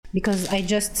because I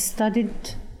just studied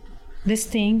this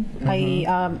thing.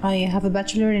 I have a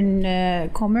bachelor in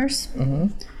commerce,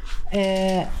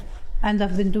 and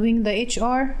I've been doing the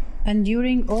HR. And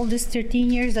during all these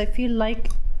 13 years, I feel like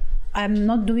I'm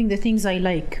not doing the things I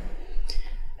like.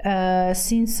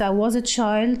 Since I was a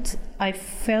child, I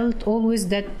felt always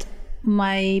that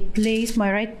my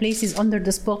right place is under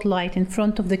the spotlight, in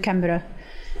front of the camera.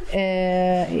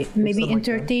 Maybe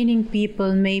entertaining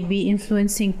people, maybe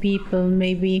influencing people,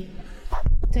 maybe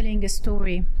telling a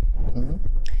story.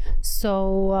 So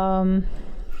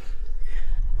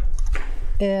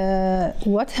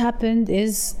what happened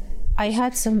is I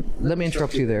had some... Let me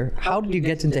interrupt you there. How did you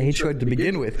get into HR to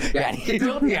begin with?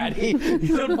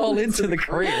 You don't fall into the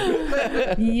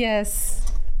career. Yes.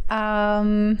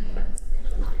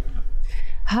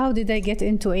 How did I get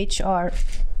into HR?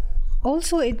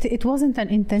 Also, it wasn't an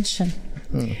intention.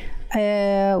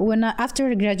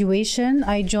 After graduation,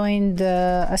 I joined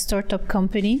a startup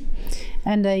company,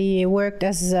 and I worked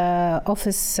as an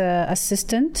office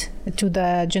assistant to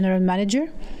the general manager.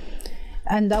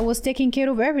 And I was taking care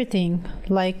of everything,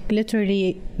 like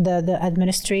literally the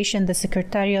administration, the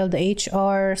secretarial, the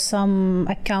HR, some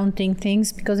accounting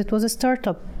things, because it was a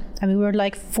startup. And we were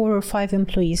like 4 or 5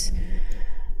 employees.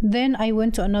 Then I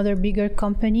went to another bigger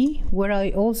company where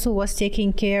I also was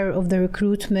taking care of the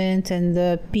recruitment and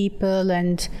the people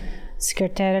and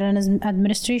secretarial and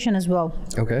administration as well.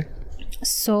 Okay.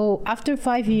 So after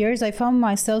 5 years, I found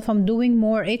myself I'm doing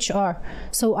more HR.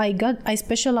 So I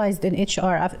specialized in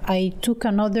HR. I took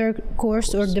another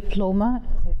course or diploma,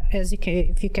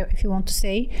 if you want to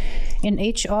say, in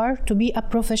HR to be a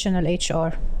professional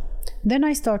HR. Then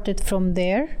I started from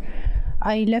there.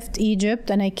 I left Egypt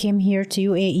and I came here to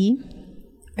UAE.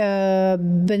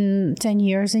 Been 10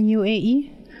 years in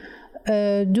UAE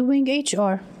doing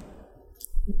HR.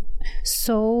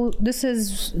 So this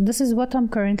is what I'm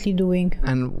currently doing.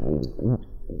 And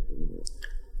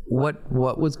what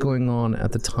was going on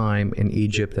at the time in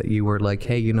Egypt that you were like,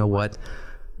 hey, you know what?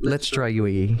 Let's try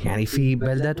UAE. يعني في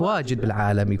بلدات واجد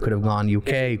بالعالم. You could have gone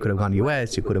UK, you could have gone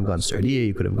US, you could have gone Saudi,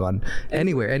 you could have gone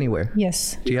anywhere.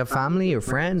 Yes. Do you have family or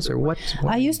friends or what?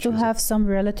 I used to have some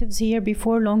relatives here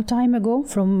before, long time ago,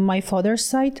 from my father's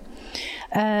side.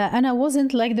 And I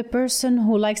wasn't like the person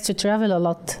who likes to travel a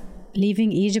lot.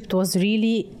 Leaving Egypt was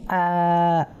really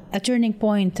a turning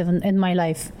point in my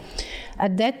life.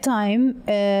 At that time,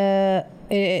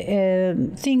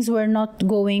 things were not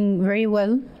going very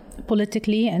well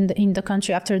politically and in the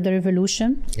country after the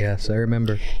revolution. Yes, I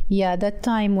remember. Yeah, that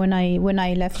time when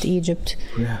I left Egypt.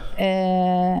 Yeah.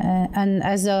 And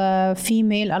as a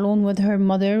female alone with her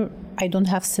mother, I don't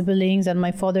have siblings, and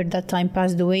my father at that time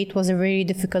passed away. It was very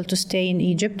difficult to stay in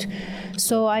Egypt.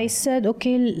 So I said,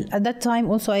 okay, at that time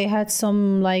also I had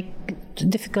some like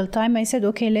difficult time. I said,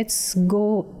 okay, let's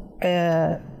go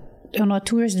on a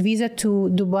tourist visa to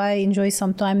Dubai, enjoy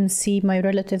some time, see my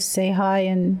relatives, say hi,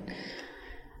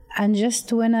 and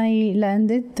just when I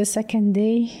landed the second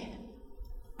day,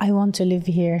 I want to live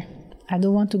here. I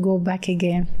don't want to go back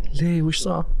again. ليه وش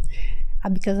صار؟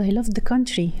 Because I loved the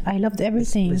country. I loved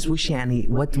everything. بس وش يعني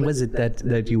what was it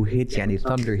that you hit يعني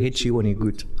thunder hit you when you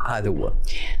قلت هذا هو؟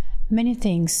 Many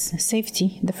things.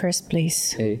 Safety, the first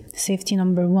place. Hey. Safety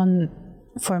number one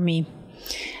for me.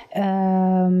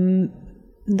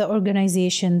 The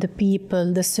organization, the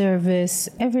people, the service,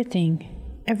 everything.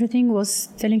 Everything was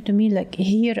telling to me like,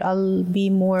 here I'll be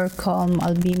more calm,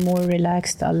 I'll be more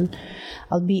relaxed, I'll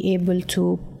be able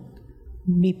to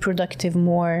be productive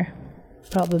more,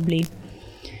 probably.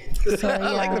 So, yeah.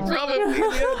 I like the probably.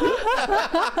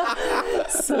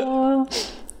 So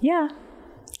yeah,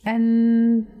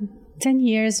 and 10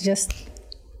 years just.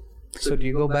 So do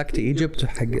you go back to Egypt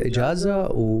حق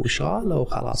إجازة وشغل أو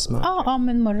خلاص ما؟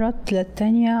 من مرات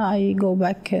للتانية I go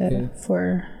back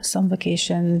for some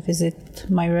vacation, visit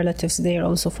my relatives there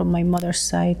also from my mother's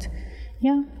side.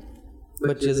 Yeah.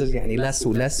 But does it يعني less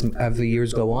as the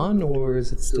years go on, or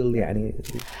is it still يعني؟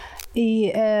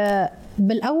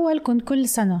 بالأول كنت كل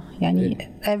سنة يعني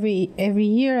every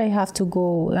year I have to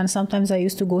go, and sometimes I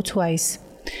used to go twice.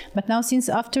 But now since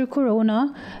after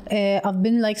Corona, I've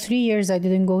been like 3 years I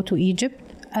didn't go to Egypt.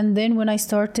 And then when I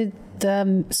started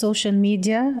social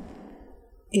media,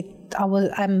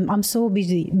 I'm so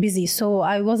busy, so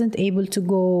I wasn't able to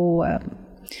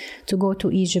go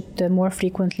to Egypt more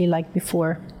frequently like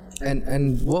before.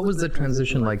 And what was the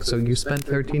transition like? So you spent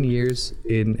 13 years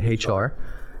in HR.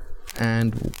 And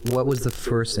what was the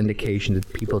first indication? Did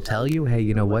people tell you, hey,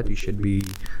 you know what, you should be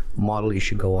model, you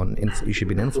should go on, you should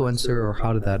be an influencer, or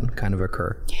how did that kind of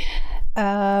occur?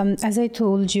 As I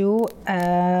told you,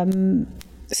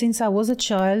 since I was a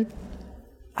child,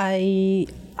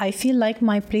 I feel like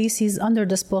my place is under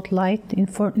the spotlight in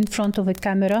front of a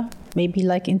camera, maybe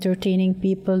like entertaining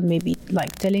people, maybe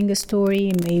like telling a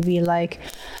story, maybe like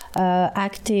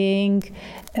acting,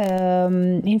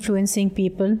 influencing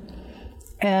people,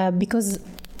 because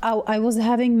I was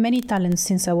having many talents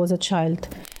since I was a child,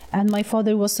 and my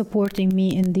father was supporting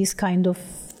me in these kind of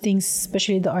things,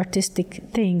 especially the artistic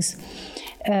things.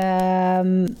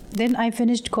 Then I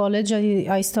finished college.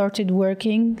 I started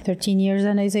working 13 years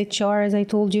and as HR, as I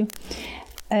told you.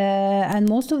 And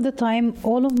most of the time,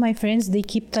 all of my friends, they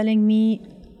keep telling me,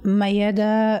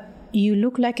 Mayada, you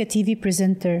look like a TV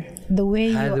presenter. The way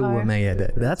you are.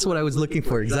 Mayada. That's what I was looking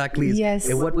for exactly. Yes.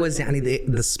 What was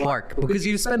the spark? Because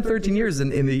you spent 13 years in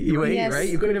the UAE, yes. right?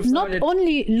 You could have started. Not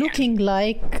only looking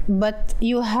like, but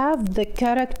you have the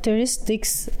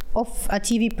characteristics of a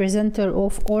TV presenter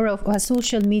or of a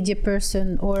social media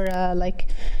person, or like,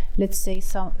 let's say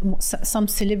some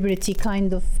celebrity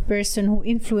kind of person who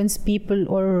influence people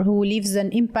or who leaves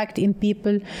an impact in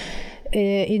people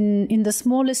in the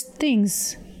smallest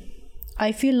things.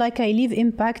 I feel like I leave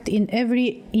impact in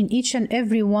each and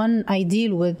every one I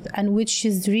deal with, and which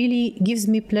is really gives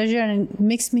me pleasure and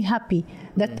makes me happy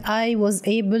that I was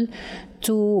able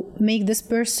to make this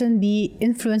person be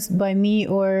influenced by me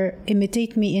or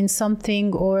imitate me in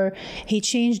something, or he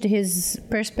changed his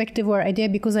perspective or idea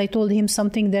because I told him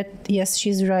something that, yes,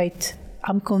 she's right,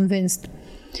 I'm convinced.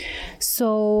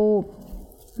 So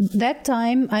that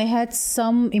time I had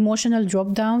some emotional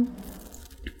drop down,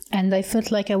 and I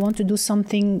felt like I want to do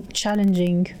something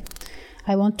challenging.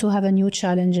 I want to have a new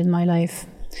challenge in my life.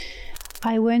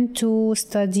 I went to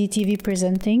study TV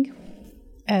presenting.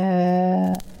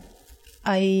 When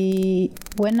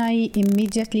I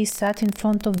immediately sat in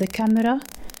front of the camera,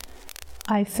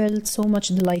 I felt so much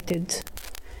delighted.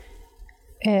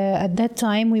 At that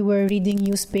time, we were reading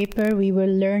newspaper. We were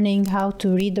learning how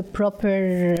to read the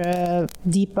proper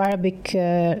deep Arabic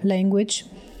language.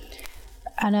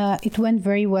 And it went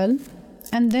very well.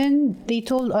 And then they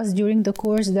told us during the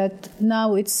course that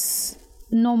now it's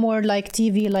no more like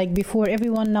TV like before,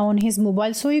 everyone now on his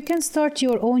mobile, so you can start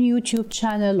your own YouTube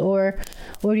channel or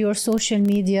your social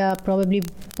media, probably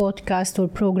podcast or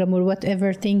program or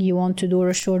whatever thing you want to do,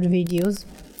 or short videos,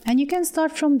 and you can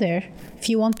start from there if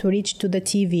you want to reach to the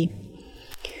TV.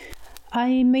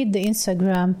 I made the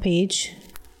Instagram page,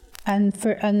 and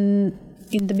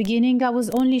in the beginning I was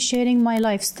only sharing my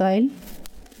lifestyle,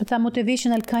 but a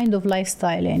motivational kind of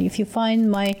lifestyle. And if you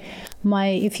find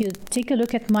if you take a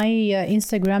look at my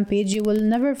Instagram page, you will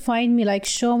never find me like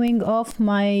showing off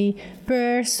my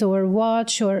purse or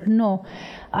watch, or no.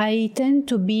 I tend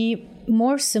to be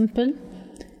more simple,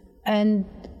 and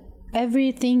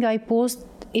everything I post,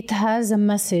 it has a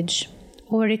message,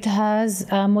 or it has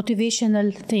a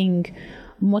motivational thing,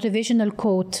 motivational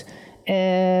quote,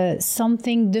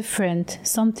 something different,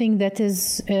 something that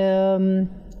is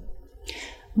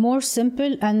more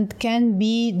simple and can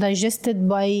be digested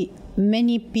by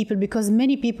many people, because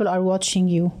many people are watching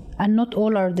you, and not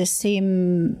all are the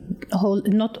same,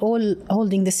 not all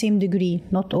holding the same degree,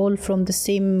 not all from the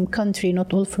same country,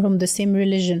 not all from the same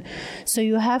religion. So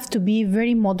you have to be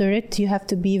very moderate, you have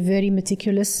to be very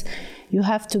meticulous, you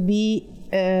have to be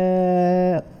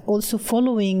also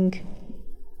following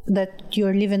that you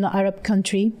live in an Arab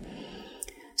country.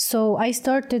 So I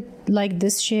started like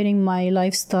this, sharing my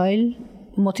lifestyle,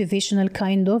 motivational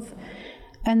kind of,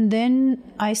 and then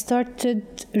I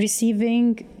started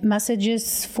receiving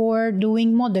messages for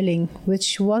doing modeling,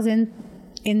 which wasn't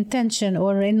intention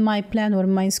or in my plan or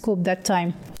my scope that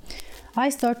time. I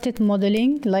started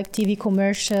modeling like TV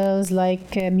commercials,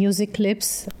 like music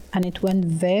clips, and it went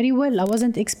very well. I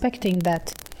wasn't expecting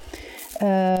that.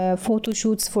 Photo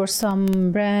shoots for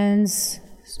some brands,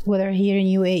 whether here in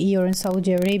UAE or in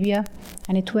Saudi Arabia,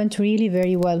 and it went really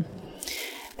very well.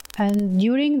 And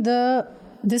during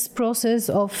this process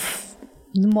of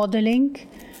modeling,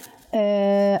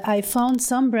 I found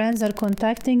some brands are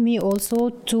contacting me also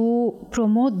to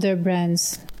promote their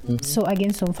brands. Mm-hmm. So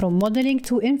again, so from modeling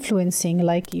to influencing,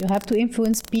 like you have to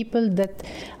influence people that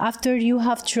after you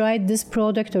have tried this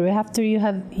product or after you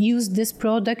have used this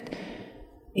product,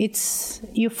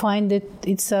 you find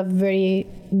it's a very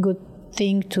good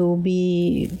thing to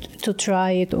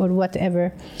try it or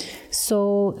whatever.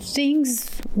 So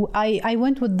I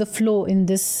went with the flow in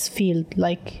this field,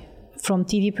 like from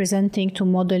TV presenting to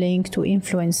modeling to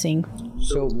influencing.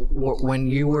 So when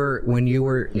you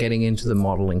were getting into the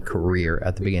modeling career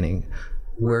at the beginning,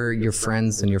 were your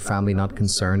friends and your family not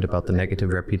concerned about the negative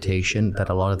reputation that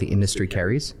a lot of the industry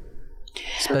carries,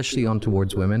 especially on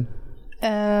towards women?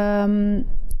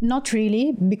 Not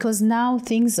really, because now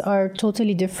things are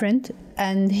totally different,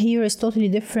 and here is totally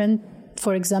different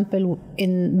for example,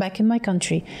 back in my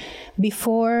country,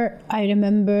 before, I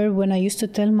remember when I used to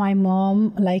tell my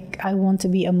mom, like, I want to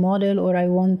be a model or I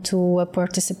want to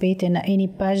participate in any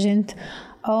pageant.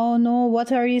 Oh no,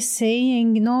 what are you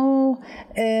saying? No,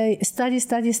 study.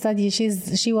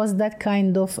 She was that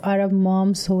kind of Arab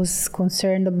mom who's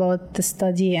concerned about the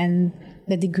study and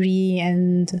the degree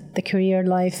and the career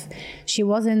life. She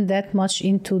wasn't that much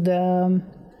into the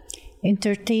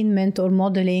entertainment or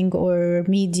modeling or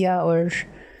media or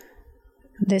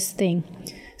this thing.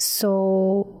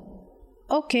 So,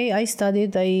 okay, I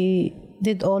studied, I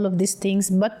did all of these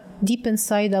things, but deep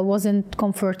inside I wasn't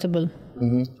comfortable.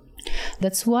 Mm-hmm.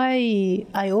 That's why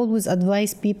I always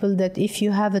advise people that if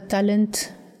you have a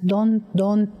talent, don't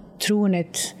ruin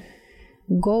it.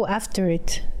 Go after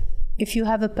it. If you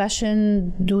have a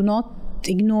passion, do not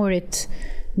ignore it.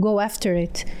 Go after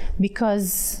it.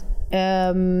 Because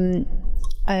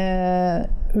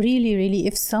really,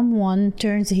 if someone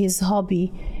turns his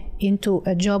hobby into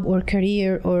a job or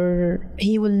career, or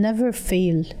he will never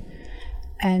fail.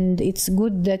 And it's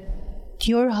good that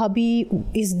your hobby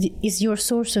is your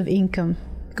source of income,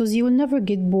 because you will never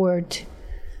get bored.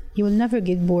 You will never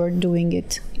get bored doing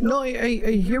it. No, I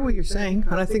hear what you're saying,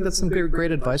 and I think that's some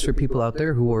great advice for people out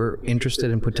there who are interested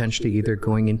in potentially either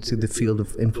going into the field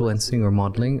of influencing or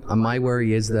modeling. My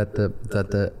worry is that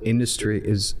the industry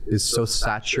is so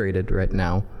saturated right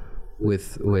now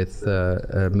with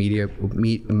media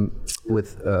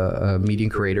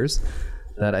creators,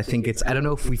 that I think I don't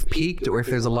know if we've peaked or if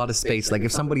there's a lot of space. Like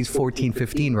if somebody's 14,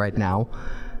 15 right now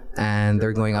and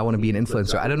they're going, I want to be an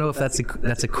influencer, I don't know if that's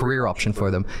a career option for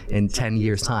them in 10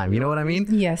 years time. You know what I mean?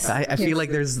 Yes. I feel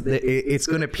like it's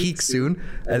going to peak soon,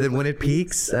 and then when it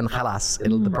peaks, and khalas,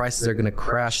 the prices are going to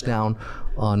crash down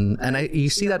you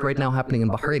see that right now happening in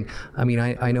Bahrain. I mean,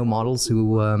 I know models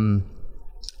who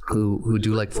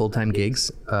do like full-time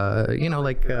gigs,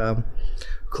 like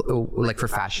for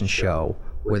fashion show,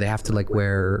 where they have to like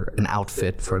wear an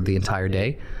outfit for the entire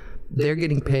day. They're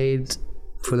getting paid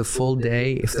for the full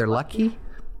day, if they're lucky,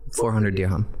 400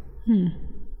 dirham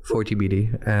for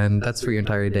TBD, and that's for your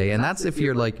entire day. And that's if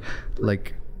you're like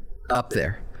up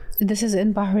there. This is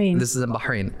in Bahrain. This is in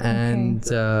Bahrain, and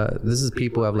this is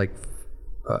people who have like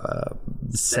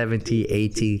 70,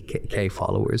 80k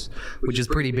followers, which is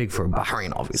pretty big for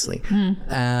Bahrain, obviously.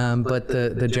 But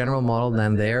the general model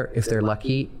then there, if they're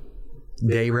lucky,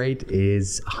 day rate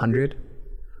is 100,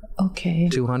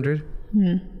 200.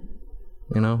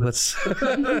 You know, that's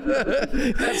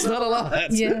that's not a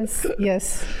lot. Yes.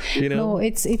 You know? No,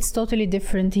 it's totally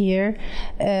different here.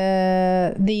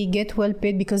 They get well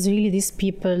paid because really these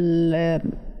people,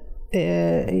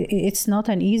 it's not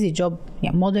an easy job.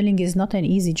 Modeling is not an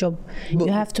easy job. But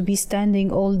you have to be standing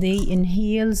all day in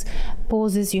heels,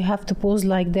 poses. You have to pose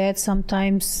like that.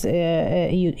 Sometimes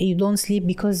you don't sleep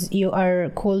because you are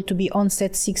called to be on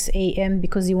set 6 a.m.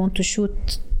 because you want to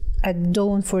shoot at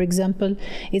dawn, for example.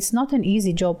 It's not an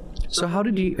easy job. So how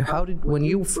did when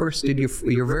you first did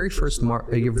your very first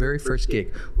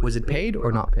gig, was it paid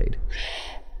or not paid?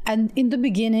 And in the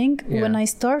beginning, when I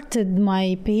started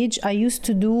my page, I used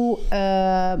to do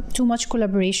too much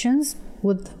collaborations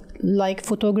with like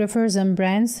photographers and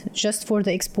brands just for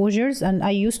the exposures, and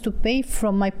I used to pay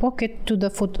from my pocket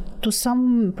to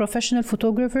some professional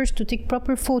photographers to take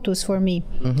proper photos for me.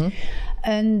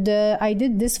 And I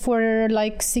did this for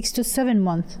like 6 to 7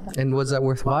 months. And was that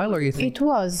worthwhile, or you think? It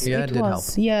was. Yeah, it did help.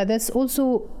 Yeah, that's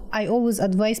also, I always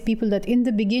advise people that in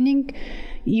the beginning,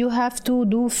 you have to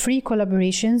do free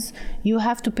collaborations. You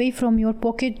have to pay from your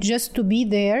pocket just to be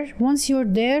there. Once you're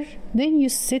there, then you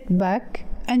sit back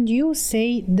and you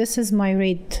say, this is my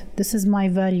rate, this is my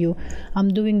value. I'm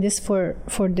doing this for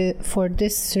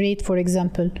this rate, for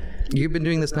example. You've been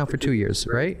doing this now for 2 years,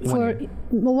 right? For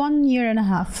 1 year and a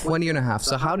half. 1 year and a half.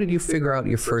 So how did you figure out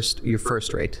your first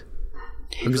rate?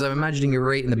 Because I'm imagining your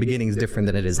rate in the beginning is different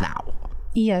than it is now.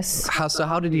 Yes.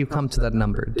 How did you come to that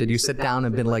number? Did you sit down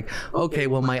and been like, okay,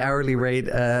 well, my hourly rate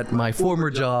at my former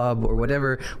job or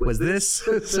whatever was this?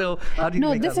 So how do you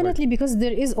make definitely, because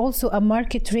there is also a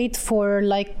market rate for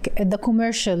like the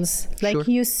commercials. Like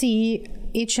you see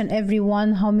each and every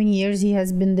one, how many years he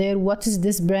has been there, what is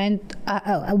this brand,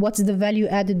 what's the value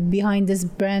added behind this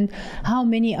brand, how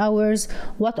many hours,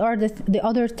 what are the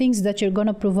other things that you're going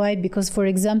to provide, because for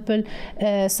example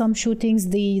some shootings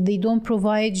they don't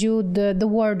provide you the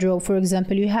wardrobe, for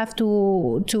example. You have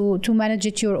to manage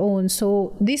it your own.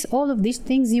 So all of these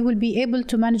things you will be able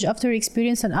to manage after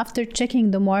experience and after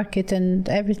checking the market and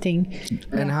everything.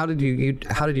 And how did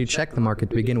you check the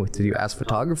market to begin with? Did you ask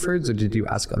photographers or did you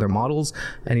ask other models?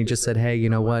 and you just said, hey, you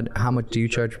know what, how much do you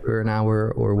charge per an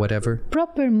hour or whatever?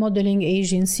 Proper modeling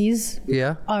agencies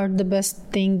Yeah. are the best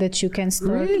thing that you can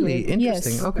start Really with.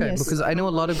 interesting. Yes, Okay, yes. because I know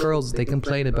a lot of girls, they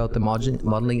complain about the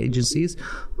modeling agencies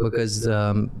because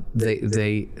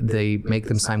they make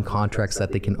them sign contracts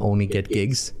that they can only get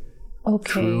gigs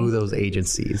Okay. through those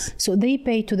agencies. So they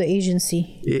pay to the agency.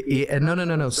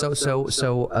 No. So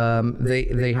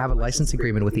they have a license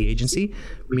agreement with the agency,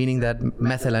 meaning that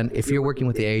مثلا, if you're working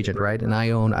with the agent, right, and I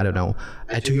own, I don't know,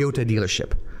 a Toyota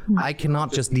dealership, I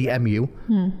cannot just DM you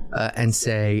and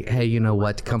say, hey, you know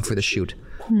what, come for the shoot.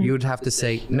 You would have to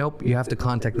say, nope, you have to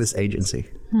contact this agency.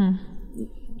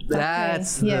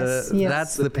 That's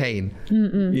that's the pain,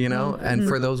 you know. And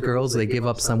for those girls, they give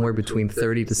up somewhere between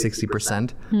 30 to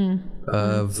 60%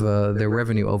 of their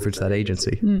revenue over to that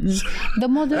agency. The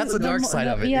model, That's the dark side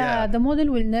of it. Yeah. The model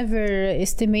will never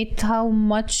estimate how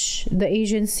much the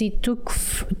agency took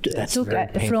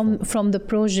very from the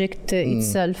project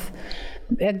itself.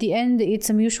 At the end, it's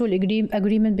a mutual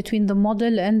agreement between the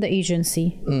model and the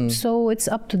agency. So it's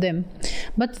up to them.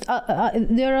 But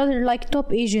there are like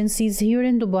top agencies here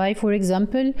in Dubai, for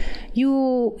example.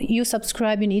 You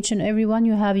subscribe in each and every one.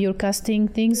 You have your casting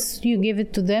things. You give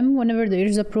it to them. Whenever there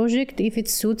is a project, if it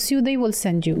suits you, they will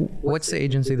send you. What's the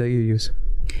agency that you use?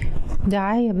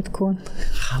 دعاية بتكون.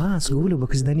 خلاص قولوا,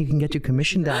 because then you can get your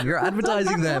commission down. You're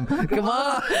advertising them. Come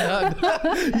on.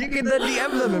 You can then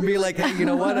DM them and be like, hey, you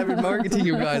know what? I've been marketing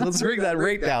you guys. Let's bring that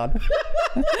rate down.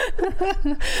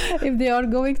 If they are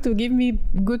going to give me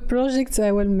good projects,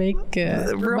 I will make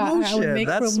promotion. I will make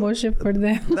promotion for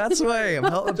them. That's why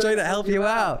I'm trying to help you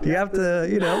out. You have to,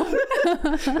 you know.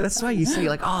 That's why you see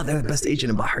like, oh, they're the best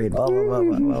agent in Bahrain. Blah, blah, blah,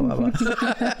 blah, blah,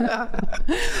 blah.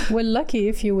 Well, lucky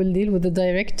if you will deal with the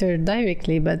director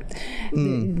directly, but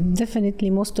definitely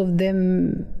most of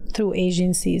them through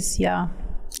agencies. Yeah.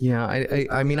 Yeah,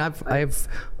 I mean,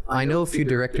 I know a few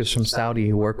directors from Saudi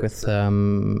who work with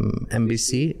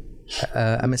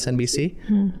MSNBC,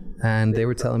 and they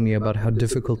were telling me about how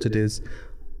difficult it is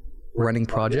running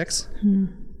projects,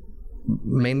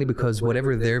 mainly because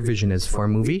whatever their vision is for a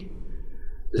movie,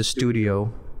 the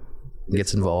studio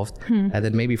gets involved, and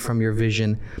then maybe from your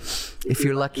vision, if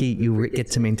you're lucky, you get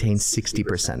to maintain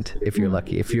 60%. If you're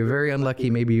lucky, if you're very unlucky,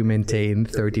 maybe you maintain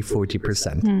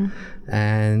 30-40%,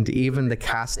 and even the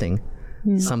casting.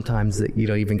 Sometimes that you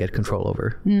don't even get control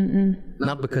over.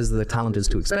 Not because the talent is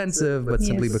too expensive, but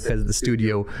simply because the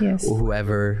studio or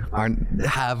whoever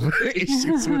have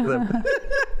issues with them.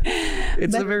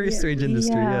 It's a very strange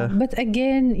industry. Yeah. But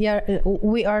again,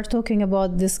 we are talking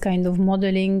about this kind of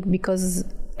modeling because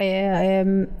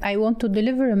I want to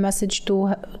deliver a message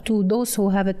to those who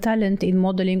have a talent in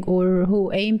modeling or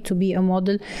who aim to be a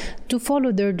model, to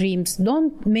follow their dreams.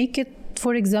 Don't make it,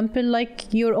 for example, like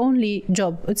your only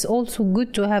job. It's also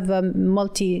good to have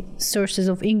multi sources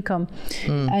of income,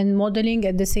 and modeling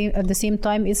at the same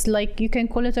time, it's like you can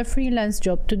call it a freelance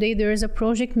job. Today there is a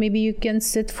project, maybe you can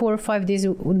sit 4 or 5 days,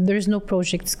 there's no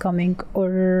projects coming,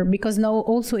 or because now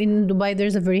also in Dubai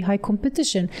there's a very high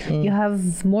competition. You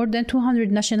have more than 200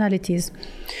 nationalities,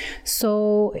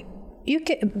 so you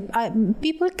can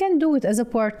people can do it as a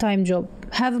part-time job,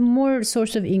 have more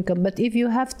source of income. But if you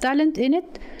have talent in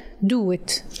it, do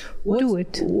it.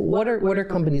 What are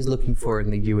companies looking for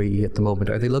in the UAE at the moment?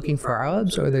 Are they looking for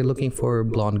Arabs or are they looking for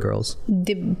blonde girls?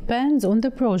 Depends on the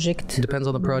project. Depends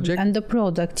on the project? And the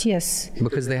product, yes.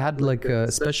 Because they had like,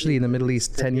 especially in the Middle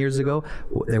East 10 years ago,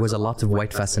 there was a lot of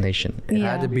white fascination. It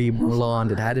had to be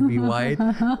blonde, it had to be white.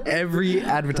 Every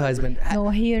advertisement. No,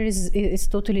 here is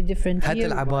totally different. Hatta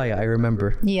al-abaya, I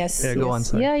remember. Yes. Yeah, go on,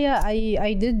 sorry. Yeah.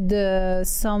 I did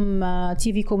some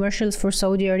TV commercials for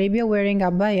Saudi Arabia wearing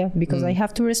abaya because I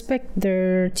have to respect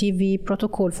their TV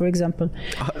protocol, for example.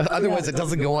 Otherwise, it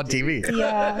doesn't go on TV.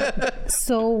 Yeah.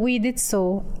 So we did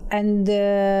so. And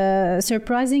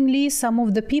surprisingly, some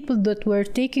of the people that were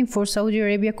taking for Saudi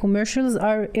Arabia commercials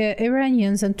are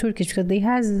Iranians and Turkish because they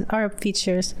have Arab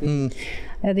features.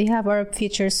 They have Arab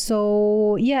features.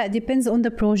 So yeah, it depends on the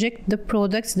project, the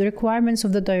products, the requirements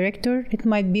of the director. It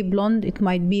might be blonde, it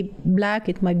might be black,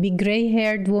 it might be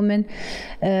gray-haired woman.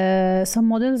 Some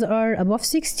models are above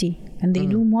 60 and they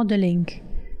do modeling,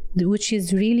 which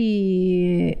is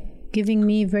really giving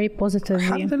me very positive.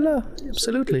 Alhamdulillah,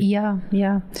 absolutely. Yeah.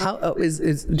 How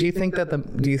do you think that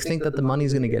the money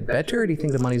is going to get better, or do you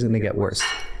think the money is going to get worse?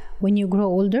 when you grow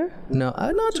older? No,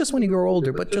 not just when you grow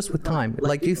older, but just with time.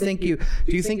 Like, do you think you're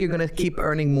going to keep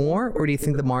earning more, or do you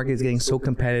think the market is getting so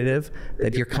competitive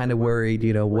that you're kind of worried,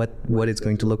 what it's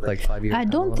going to look like 5 years? I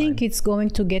don't think it's going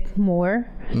to get more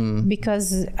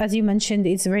because, as you mentioned,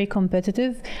 it's very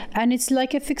competitive, and it's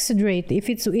like a fixed rate. If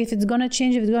it's going to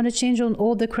change on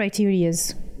all the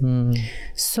criterias.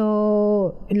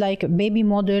 So, like baby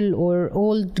model or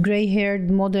old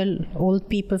gray-haired model, old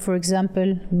people, for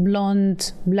example,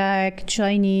 blonde, black,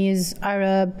 Chinese,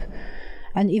 Arab,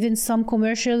 and even some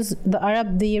commercials, the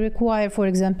Arab, they require, for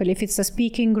example, if it's a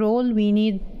speaking role, we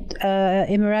need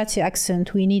Emirati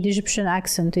accent, we need Egyptian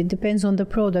accent. It depends on the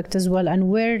product as well and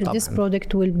where this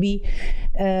product will be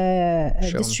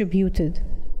distributed.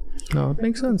 No, it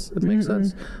makes sense. It makes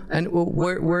sense. And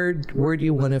where do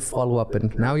you want to follow up?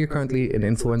 And now you're currently an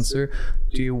influencer.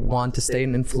 Do you want to stay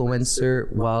an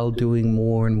influencer while doing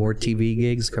more and more TV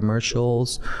gigs,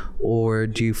 commercials? Or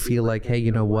do you feel like, hey,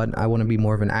 you know what? I want to be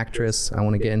more of an actress. I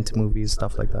want to get into movies,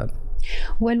 stuff like that.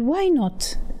 Well, why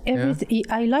not?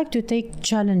 I like to take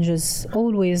challenges.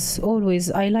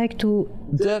 Always. I like to...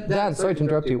 Dan, sorry to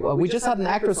interrupt you. We just had an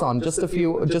actress on just a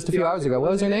few hours ago.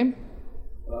 What was her name?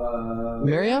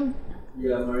 Miriam?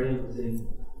 Yeah, Mariam Hussein.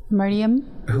 Mariam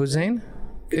Hussein?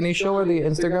 Can you show her the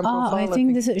Instagram profile? I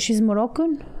think she's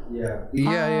Moroccan? Yeah.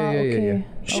 Yeah.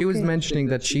 She was mentioning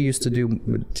that she used to do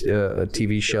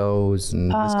TV shows and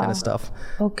this kind of stuff.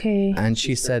 Okay. And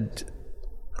she said,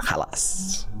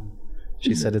 "Khalas."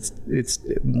 She said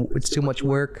it's too much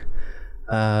work.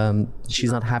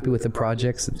 She's not happy with the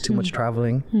projects. It's too much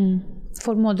traveling.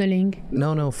 For modeling?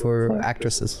 No, for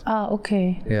actresses.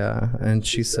 Okay. Yeah, and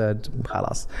she said,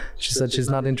 "Khalas." She said she's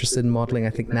not interested in modeling.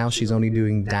 I think now she's only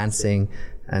doing dancing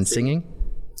and singing.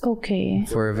 Okay.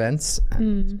 For events.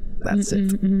 And that's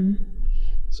it.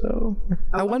 So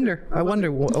I wonder.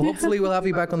 Hopefully we'll have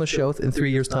you back on the show in 3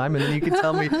 years' time, and then you can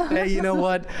tell me, hey, you know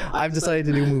what? I've decided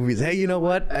to do movies. Hey, you know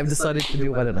what? I've decided to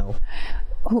do, I don't know.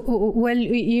 Well,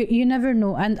 you never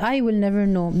know, and I will never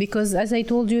know, because as I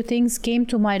told you, things came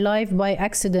to my life by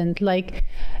accident. Like,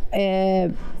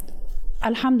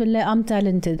 alhamdulillah, I'm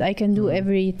talented. I can do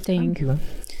everything.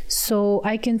 So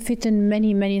I can fit in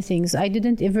many things. I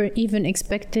didn't even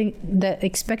expected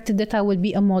that I would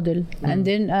be a model, and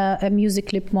then a music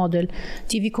clip model,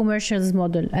 TV commercials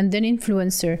model, and then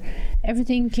influencer.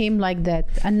 Everything came like that,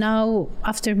 and now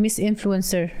after Miss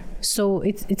Influencer, so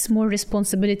it's more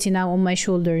responsibility now on my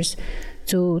shoulders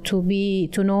to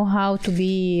know how to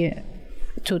be.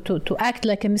 To act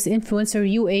like a Miss Influencer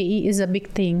UAE is a big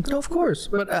thing. Of course,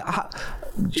 but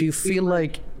do you feel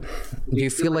like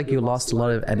you lost a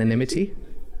lot of anonymity?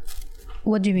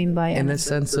 What do you mean by in the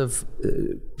sense of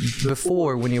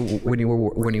before, when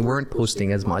you weren't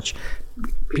posting as much,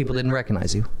 people didn't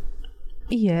recognize you?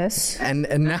 Yes. And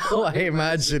now I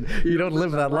imagine you don't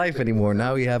live that life anymore.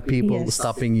 Now you have people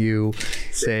stopping you,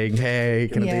 saying, "Hey,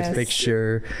 can I take a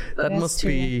picture?" That's must true.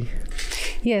 Be.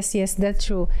 Yes, that's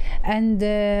true. And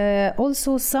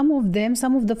also some of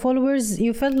the followers,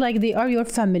 you felt like they are your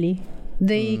family.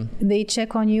 They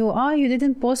check on you. You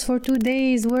didn't post for 2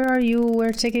 days. Where are you?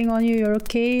 We're checking on you. You're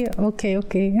okay?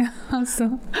 Okay.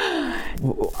 So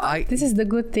this is the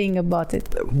good thing about it.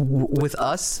 With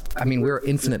us, I mean, we're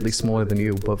infinitely smaller than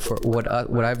you. But for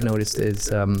what I've noticed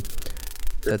is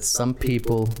that some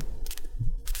people,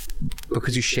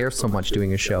 because you share so much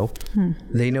doing a show,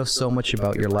 they know so much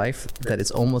about your life that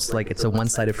it's almost like it's a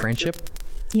one-sided friendship.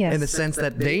 Yes. In the sense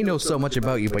that they know so much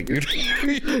about you, but you don't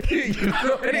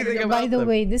know anything about them. By the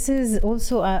way, this is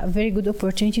also a very good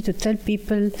opportunity to tell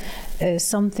people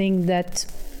something, that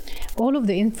all of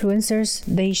the influencers,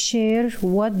 they share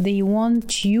what they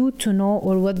want you to know,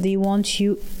 or what they want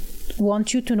you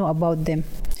to know about them.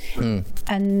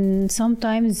 And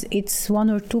sometimes it's 1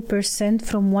 or 2%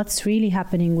 from what's really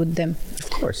happening with them. Of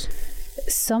course.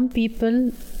 Some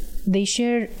people, they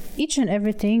share each and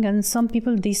everything, and some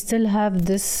people, they still have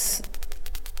this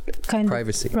kind of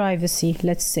privacy,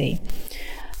 let's say.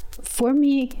 For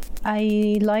me,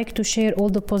 I like to share all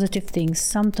the positive things.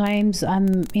 Sometimes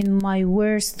I'm in my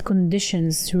worst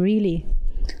conditions, really,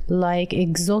 like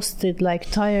exhausted,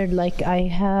 like tired, like I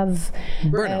have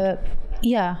burnout.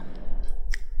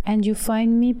 And you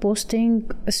find me posting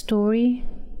a story,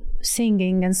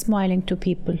 singing and smiling to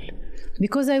people,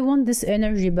 because I want this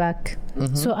energy back.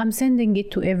 So I'm sending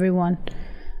it to everyone,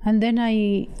 and then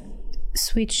I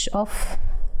switch off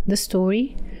the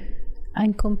story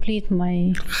and complete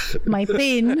my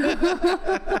pain.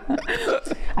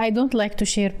 I don't like to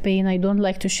share pain. I don't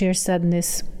like to share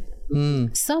sadness.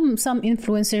 Some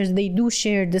influencers, they do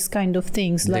share this kind of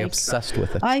things. They're Like, obsessed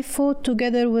with it. I fought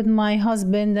together with my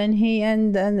husband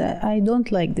and I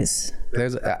don't like this.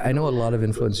 I know a lot of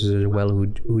influencers as well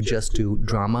who just do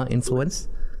drama influence.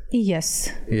 Yes.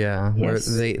 Yeah, where Yes.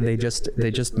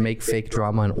 they just make fake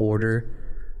drama in order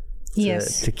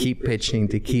Yes. to keep pitching,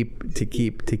 to keep,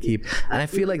 and I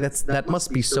feel like that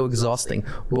must be so exhausting,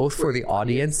 both for the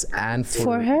audience and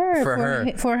For her. for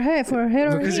her. For her.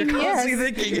 or Because him, you're constantly yes.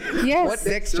 thinking, Yes. what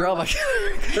next drama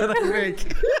can I make?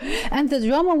 And the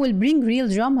drama will bring real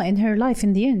drama in her life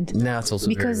in the end. No, it's also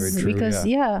because very, very true. because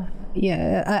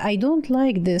I don't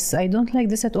like this. I don't like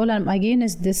this at all. I'm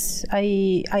against this.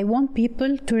 I want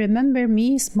people to remember me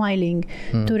smiling,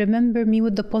 to remember me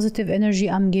with the positive energy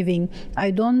I'm giving.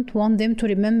 I don't want them to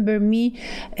remember me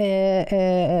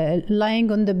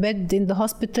lying on the bed in the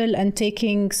hospital and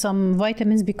taking some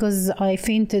vitamins because I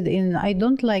fainted in. I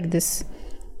don't like this.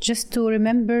 Just to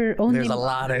remember only. There's a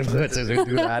lot of influencers who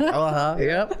do that.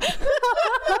 Yep.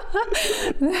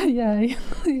 Yeah.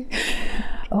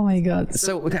 Oh my God.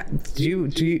 So do you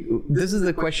this is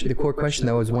the question, the core question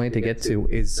that I was wanting to get to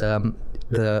is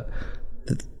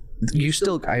you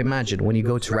still, I imagine when you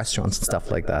go to restaurants and stuff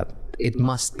like that, it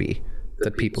must be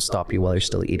that people stop you while you're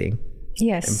still eating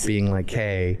Yes. and being like,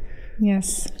 hey,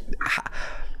 Yes.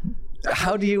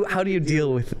 how do you deal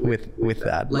with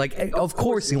that? Like, of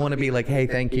course you want to be like, hey,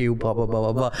 thank you, blah blah blah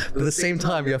blah blah, but at the same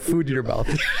time you have food in your mouth.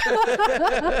 And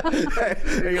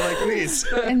you're like, please.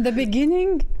 In the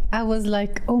beginning, I was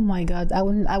like, oh my God, I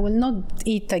will not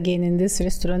eat again in this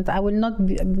restaurant. I will not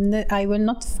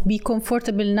be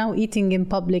comfortable now eating in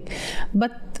public.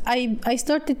 But I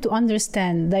started to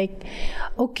understand, like,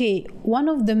 okay, one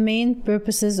of the main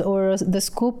purposes or the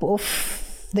scope of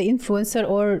the influencer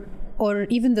or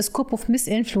even the scope of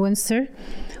misinfluencer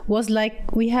was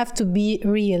like, we have to be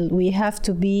real, we have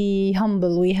to be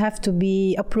humble, we have to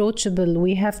be approachable,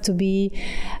 we have to be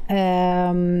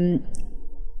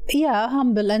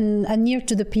humble and near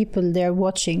to the people they're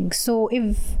watching. So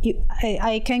if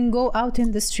I can go out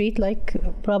in the street, like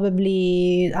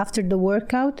probably after the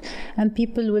workout, and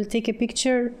people will take a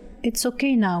picture, it's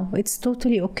okay now. It's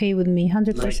totally okay with me,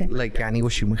 100%. Like يعني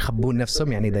وش يخبون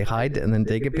نفسهم يعني they hide and then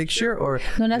take a picture, or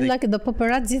No, not like the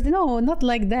paparazzi. No, not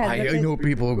like that. I know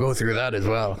people who go through that as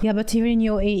well. Yeah, but here in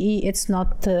UAE, it's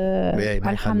not. ما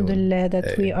Alhamdulillah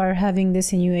that we are having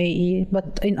this in UAE.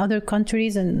 But in other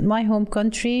countries, and my home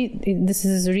country, this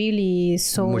is really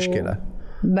so مشكلة.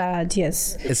 bad.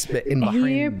 Yes. It's in Bahrain.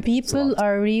 Here, people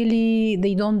are really,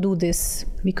 they don't do this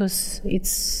because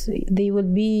they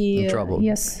will be in trouble.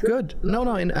 Yes. Good. No.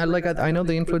 And I know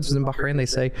the influencers in Bahrain. They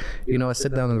say, I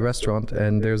sit down in the restaurant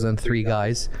and there's then 3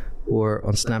 guys who are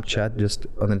on Snapchat, just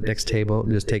on the next table,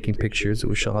 just taking pictures.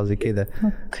 Okay.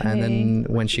 And then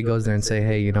when she goes there and say,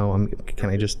 hey, can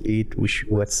I just eat?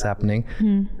 What's happening?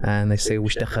 And they say,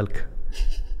 وش دخلك?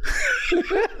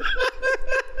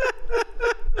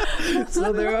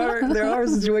 So there are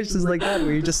situations like that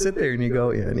where you just sit there and you go,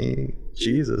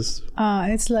 Jesus.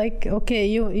 It's like, okay,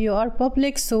 you are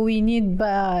public, so we need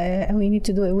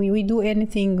to do it. We do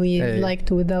anything we like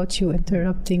to without you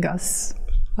interrupting us,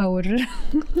 our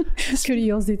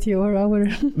curiosity or our.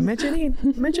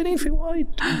 مجانين في وايد.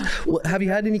 Well, have you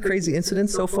had any crazy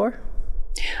incidents so far?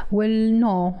 Well,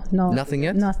 no. Nothing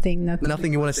yet? Nothing.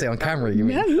 Nothing you want to say on camera, you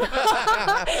mean?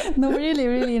 No,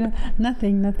 really, no.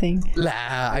 Nothing.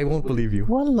 Nah, I won't believe you.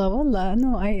 Wallah,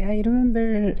 no, I remember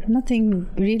nothing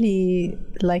really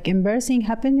like embarrassing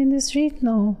happened in the street,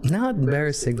 no. Not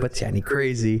embarrassing, but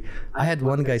crazy. I had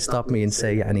one guy stop me and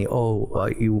say,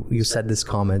 you said this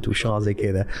comment, وشغال زي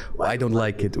كذا, I don't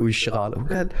like it,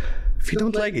 وشغال. If you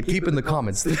don't like it, keep in the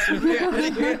comments.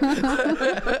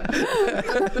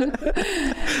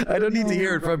 I don't need to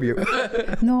hear it from you.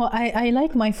 No, I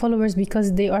like my followers because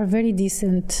they are very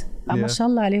decent.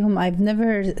 MashaAllah alayhum. I've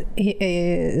never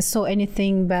saw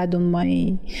anything bad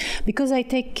on because I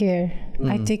take care.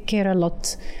 I take care a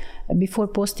lot before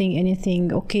posting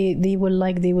anything. Okay, they will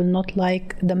not like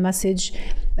the message.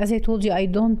 As I told you, I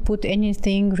don't put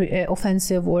anything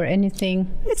offensive or anything.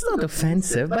 It's not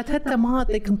offensive, but حتى ما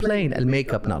they complain. The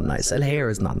makeup not nice. The hair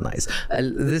is not nice.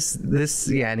 This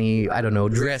I don't know,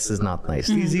 dress is not nice.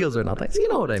 These heels are not nice. You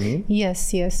know what I mean?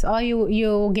 Yes.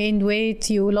 You gained weight,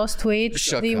 you lost weight.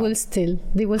 Shut they up. will still.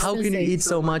 How can you eat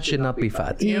so much and not be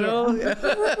fat? You know?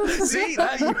 See, you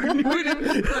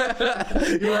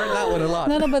heard that one a lot.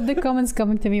 No, but the comments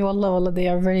coming to me, wallah, they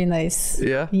are very nice.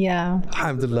 Yeah.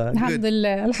 Alhamdulillah.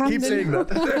 Alhamdulillah. Keep saying that.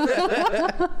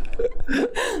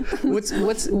 What's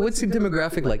your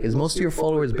demographic like? Is most of your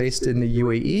followers based in the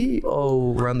UAE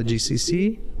or around the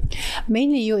GCC?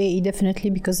 Mainly UAE, definitely,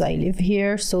 because I live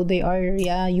here. So they are,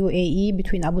 UAE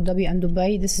between Abu Dhabi and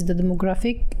Dubai. This is the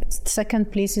demographic.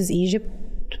 Second place is Egypt,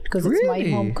 because it's my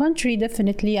Really? home country,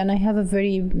 definitely. And I have a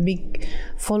very big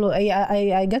follow.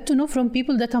 I got to know from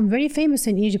people that I'm very famous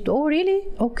in Egypt. Oh, really?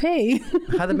 Okay.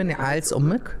 هذا من عائلة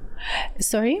أمك?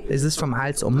 Sorry? Is this from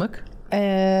عائلة أمك?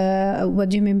 What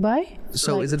do you mean by?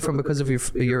 So Like- is it from because of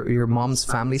your mom's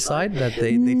family side that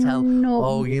they tell, No.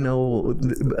 oh, you know,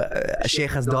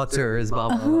 Sheikha's daughter is blah,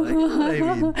 blah, blah. You know what I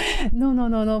mean?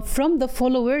 No. From the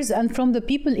followers and from the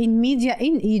people in media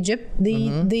in Egypt,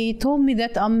 they told me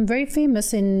that I'm very famous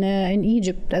in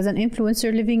Egypt as an influencer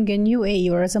living in UAE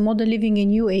or as a model living in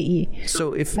UAE. So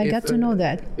I got to know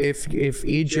that. If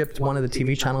Egypt, one of the TV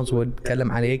channels would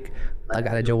كلم عليك طق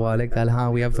على جوالك قال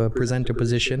ها we have a presenter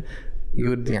position, you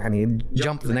would يعني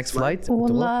jump the next flight.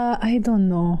 Wallah, I don't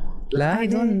know. لا I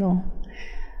don't know.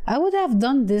 I would have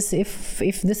done this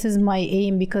if this is my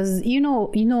aim, because you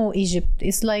know Egypt.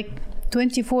 It's like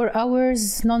 24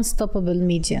 hours non-stoppable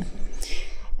media,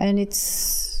 and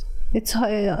it's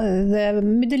the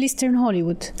Middle Eastern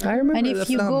Hollywood. I remember And the if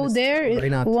you film go is there,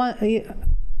 Barinat.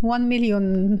 1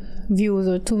 million views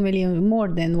or 2 million, more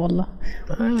than wallah.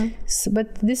 But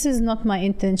this is not my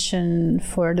intention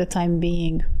for the time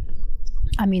being.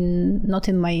 I mean, not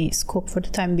in my scope for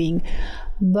the time being.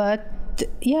 But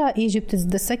yeah, Egypt is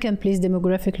the second place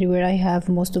demographically where I have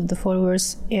most of the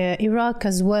followers. Iraq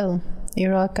as well.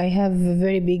 Iraq, I have a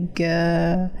very big,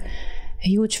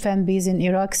 huge fan base in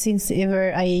Iraq since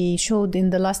ever. I showed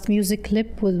in the last music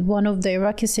clip with one of the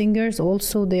Iraqi singers.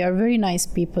 Also, they are very nice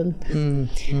people.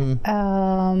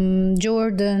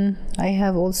 Jordan, I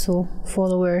have also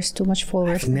followers, too much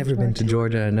followers. I've never been to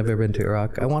Georgia, I've never been to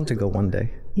Iraq. I want to go one day.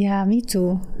 Yeah, me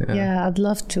too. Yeah, I'd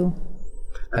love to.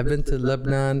 I've been to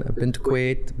Lebanon, I've been to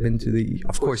Kuwait, been to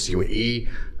of course, UAE,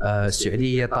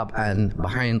 Saudi طبعا,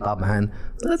 Bahrain طبعا.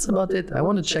 That's about it. I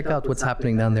want to check out what's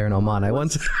happening down there in Oman. I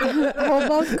want to. How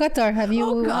about Qatar? Have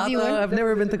you? have you Qatar, I've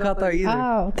never been to Qatar either.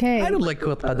 Ah, okay. I don't like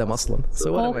كرة قدم أصلا.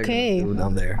 So what am I Okay. going to do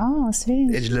down there? Oh,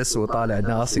 strange. اجلس وطالع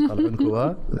الناس يطلعون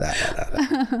كورة. لا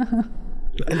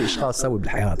إيش خاص أسوي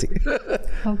بحياتي.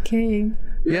 Okay.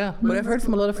 Yeah, but I've heard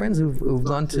from a lot of friends who've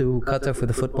gone to Qatar for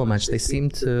the football match. They seem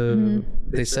to.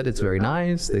 They said it's very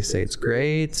nice. They say it's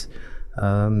great.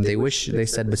 They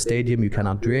said the stadium you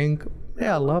cannot drink.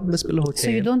 Yeah, Allah, بس بالهوتيل. So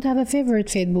you don't have a favorite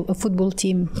football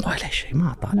team? ولا شيء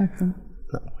ما طالع.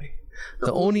 No way.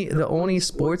 The only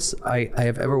sports I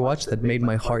have ever watched that made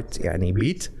my heart يعني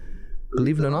beat,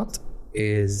 believe it or not,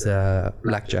 is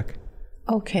blackjack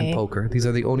Okay. and poker. These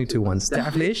are the only two ones.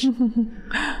 تعرف ليش?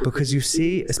 Because you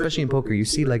see, especially in poker, you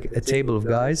see like a table of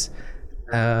guys,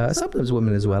 sometimes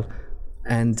women as well.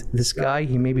 And this guy,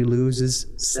 he maybe loses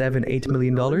 $7-8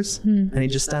 million, and he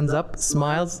just stands up,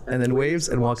 smiles, and then waves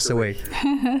and walks away.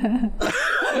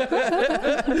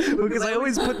 Because I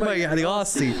always put my يعني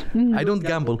Aussie. I don't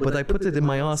gamble, but I put it in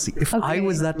my Aussie. If I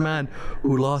was that man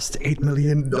who lost $8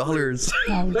 million,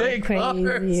 Oh, playing crazy.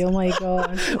 cards, Oh my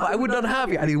God. I would not have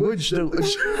يعني وجه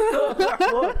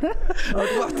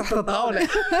أروح تحت الطاولة.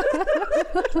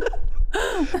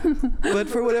 But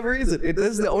for whatever reason,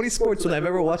 this is the only sports when I've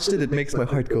ever watched it, it makes my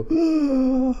heart go.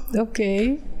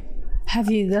 Okay.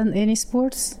 Have you done any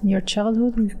sports in your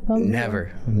childhood? Probably.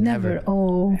 Never.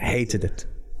 Oh. Hated it.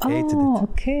 Hated Oh, it.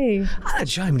 okay. أنا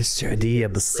جاي من السعودية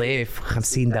بالصيف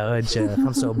 50 درجة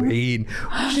 45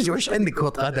 وش عندك كرة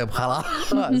قدم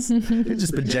خلاص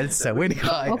جلس بالجلسة وين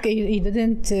رايح؟ Okay, you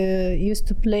didn't used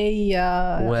to play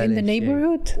in the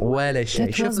neighborhood? ولا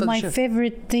شيء. That was my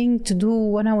favorite thing to do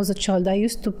when I was a child. I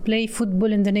used to play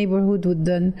football in the neighborhood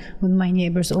with my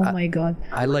neighbors. Oh my God.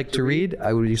 I like to read.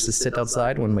 I would used to sit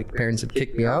outside when my parents would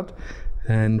kick me out,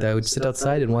 and I would sit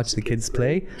outside and watch the kids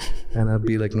play, and I'd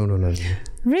be like, no.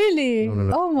 Really? No.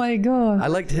 Oh my God. I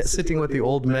liked sitting with the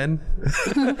old men.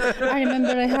 I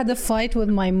remember I had a fight with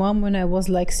my mom when I was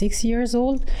like 6 years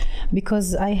old because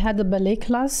I had a ballet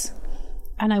class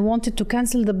and I wanted to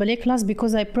cancel the ballet class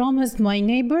because I promised my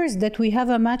neighbors that we have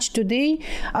a match today,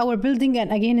 our building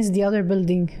and again is the other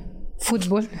building.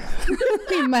 Football.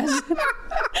 Imagine.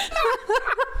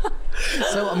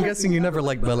 So I'm guessing you never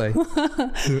liked ballet.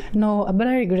 No, but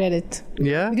I regret it.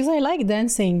 Yeah? Because I like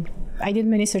dancing. I did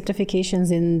many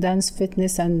certifications in dance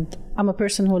fitness and I'm a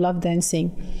person who loves dancing.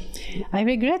 I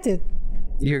regret it.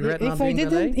 You regret not If I doing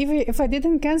didn't, ballet? if I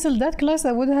didn't cancel that class,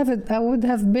 I would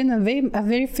have been a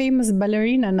very famous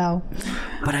ballerina now.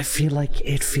 But I feel like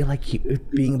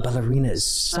being a ballerina is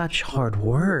such hard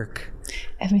work.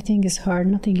 Everything is hard.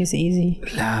 Nothing is easy.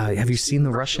 Have you seen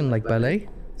the Russian like ballet?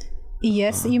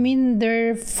 Yes, you mean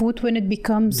their foot when it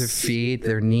becomes... Their feet,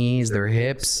 their knees, their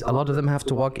hips. A lot of them have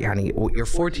to walk. Yani, you're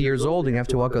 40 years old and you have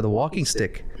to walk with a walking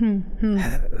stick.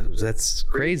 That's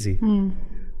crazy.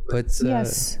 But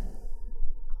yes.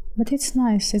 But it's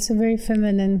nice. It's a very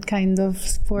feminine kind of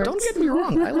sport. don't get me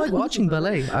wrong. I like watching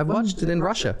ballet. I've watched it in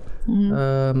Russia.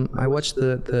 I watched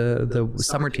the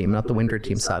summer team, not the winter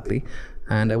team, sadly.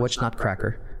 And I watched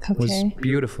Nutcracker. It was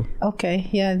beautiful. Okay,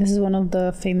 yeah, this is one of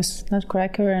the famous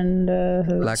Nutcracker and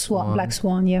Black Swan. Black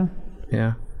Swan, yeah.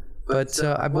 Yeah, but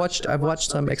I've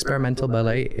watched some experimental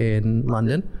ballet in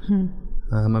London.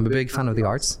 I'm a big fan of the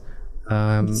arts.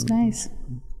 It's nice.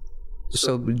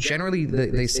 So generally,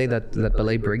 they say that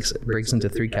ballet breaks into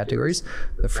three categories: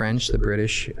 the French, the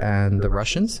British, and the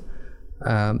Russians.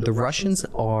 The Russians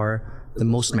are the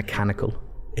most mechanical.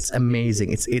 It's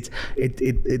amazing. It's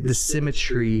the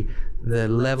symmetry, the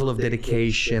level of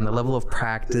dedication, the level of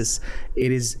practice.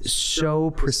 It is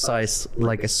so precise,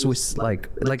 like a Swiss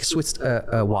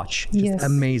watch. Just Yes.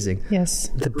 amazing. Yes.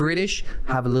 The British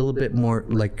have a little bit more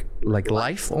like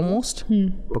life almost,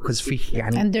 because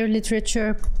And their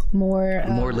literature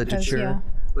more literature,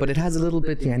 but it has a little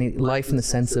bit life in the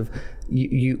sense of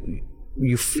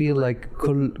you feel like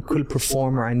كل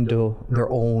performer عنده their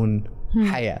own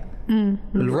حياة.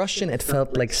 The Russian, it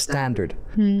felt like standard.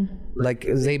 Like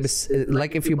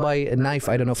if you buy a knife,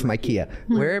 I don't know, from IKEA,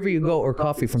 wherever you go, or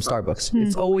coffee from Starbucks,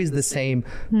 it's always the same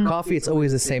coffee, it's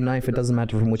always the same knife. It doesn't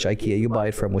matter from which IKEA you buy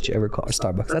it from, whichever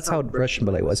Starbucks. That's how Russian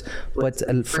ballet was. But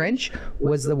French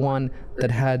was the one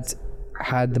that had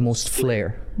the most flair.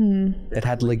 It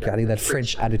had like that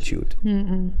French attitude.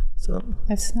 So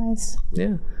That's nice.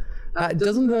 yeah.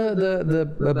 Doesn't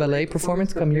the ballet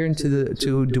performance come here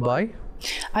to Dubai?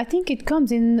 I think it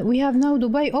comes in. We have now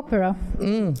Dubai Opera,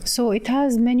 so it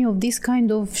has many of these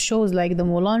kind of shows, like the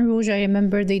Moulin Rouge. I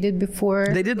remember they did before.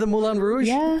 They did the Moulin Rouge?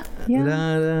 Yeah.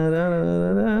 Da, da, da,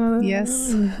 da, da.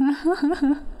 Yes.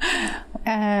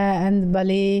 And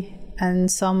ballet and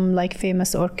some like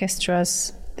famous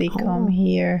orchestras. They come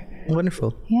here.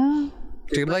 Wonderful. Yeah.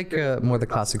 Do you like more the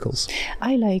classicals?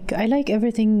 I like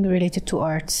everything related to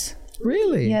arts.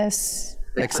 Really? Yes.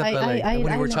 Except ballet,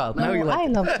 when you were a child. Now you like I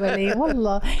love ballet,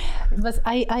 wallah. But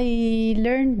I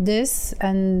learned this,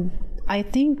 and I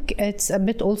think it's a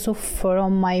bit also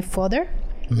from my father,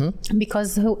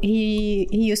 because he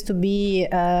used to be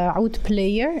a oud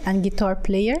player and guitar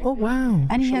player. Oh, wow.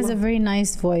 And he has a very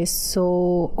nice voice,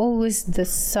 so always the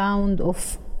sound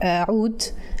of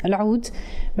al-oud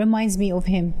reminds me of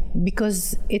him,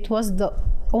 because it was the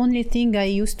only thing I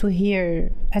used to hear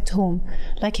at home.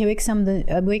 Like he wakes up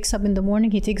in the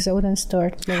morning, he takes out and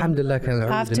starts playing. Alhamdulillah, not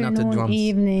the Afternoon, drums.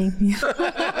 evening.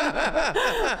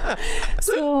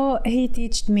 So he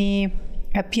taught me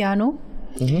a piano.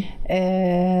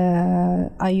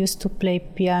 I used to play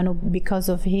piano because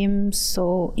of him.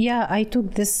 So yeah, I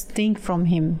took this thing from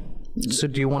him. So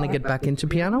do you want to get back into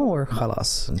piano, or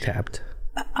khalas and tapped?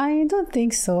 I don't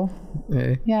think so.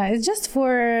 Yeah, it's just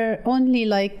for only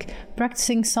like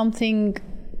practicing something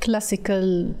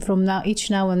classical from each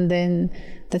now and then,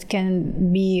 that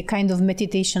can be kind of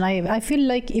meditation. I feel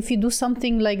like if you do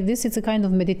something like this, it's a kind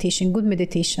of meditation, good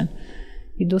meditation.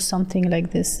 You do something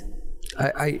like this.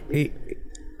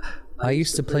 I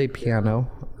used to play piano.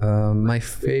 My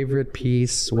favorite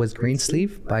piece was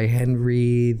Greensleeve by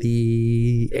Henry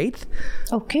VIII.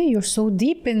 Okay, you're so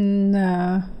deep in...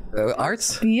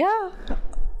 Arts? Yeah,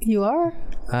 you are.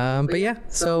 But yeah,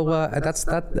 so that's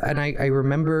that. And I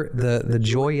remember the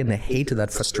joy and the hate of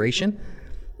that frustration.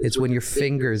 It's when your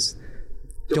fingers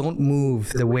don't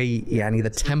move the way the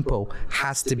tempo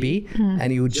has to be,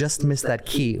 and you just miss that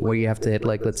key where you have to hit,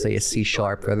 like, let's say a C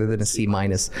sharp rather than a C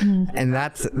minus, and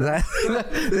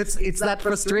it's that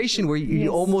frustration where you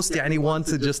almost want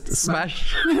to just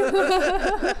smash.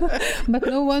 But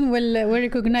no one will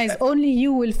recognize. Only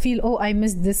you will feel, oh, I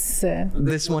missed this.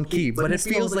 This one key, but it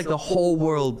feels like the whole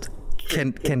world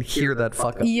can hear that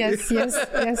fuck up. Yes.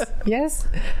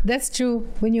 That's true.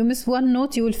 When you miss one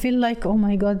note, you will feel like, oh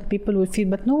my God, people will feel,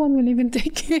 but no one will even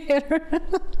take care.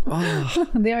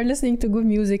 They are listening to good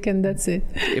music, and that's it.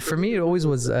 For me, it always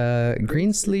was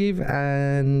Greensleeve,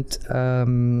 and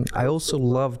I also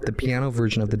loved the piano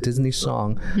version of the Disney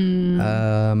song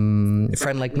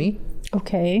Friend Like Me.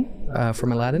 Okay.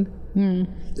 From Aladdin.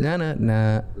 Na na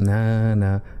na na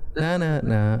na. Na na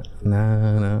na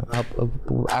na na.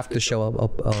 After the show,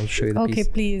 I'll show you the piece. Okay,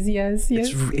 please. Yes.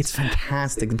 It's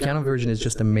fantastic. The piano version is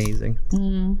just amazing.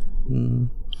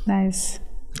 Nice.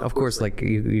 Of course, like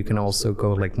you can also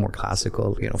go like more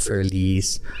classical.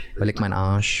 Feuillis, like Mein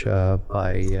Arsch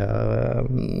by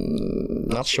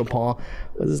not Chopin.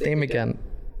 What's his name again?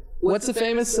 What's the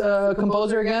famous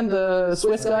composer again? The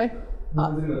Swiss guy?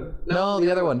 No,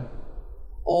 the other one.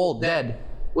 Old, dead.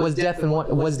 Was death and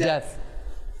what? Was death.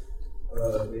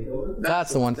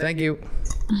 That's the one. Thank you.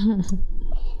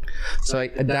 So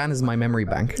Dan is my memory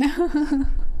bank.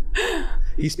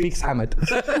 He speaks Hamid.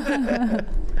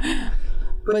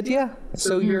 But yeah,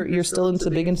 so you're still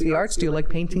big into the arts. Do you like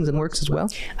paintings and works as well?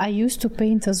 I used to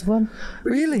paint as well.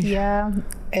 Really? Yeah.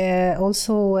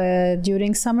 Also,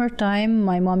 during summertime,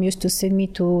 my mom used to send me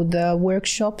to the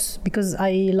workshops because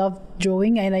I loved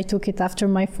drawing, and I took it after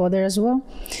my father as well.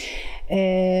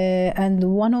 And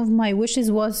one of my wishes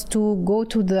was to go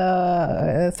to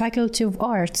the Faculty of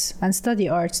Arts and study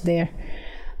arts there.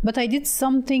 But I did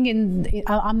something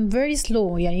I'm very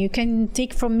slow. Yeah, you can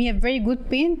take from me a very good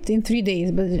paint in 3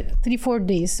 days, but 3-4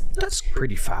 days. That's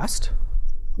pretty fast.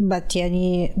 But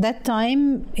yeah, that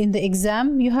time in the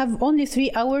exam, you have only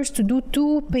 3 hours to do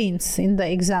 2 paints in the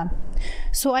exam.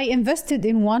 So I invested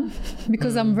in one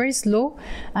because I'm very slow,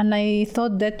 and I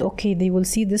thought that, okay, they will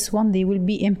see this one, they will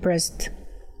be impressed.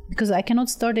 Because I cannot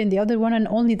start in the other one, and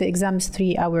only the exam is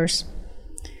 3 hours.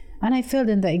 And I failed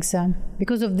in the exam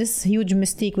because of this huge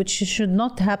mistake, which should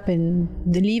not happen.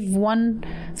 They leave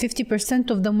 50%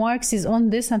 of the marks is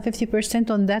on this and 50%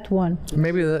 on that one.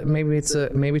 Maybe it's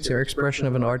an expression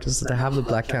of an artist to have the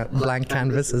blank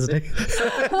canvas, isn't it?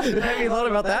 Have you thought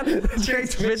about that?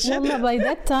 Well, by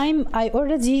that time, I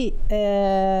already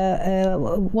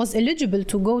was eligible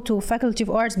to go to Faculty of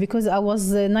Arts because I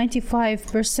was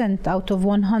 95% out of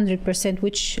 100%,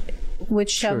 which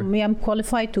sure. I'm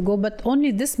qualified to go, but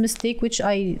only this mistake which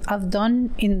I have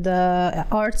done in the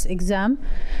arts exam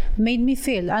made me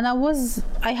fail. And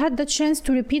I had the chance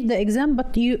to repeat the exam,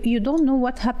 but you don't know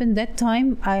what happened that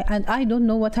time. I don't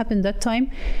know what happened that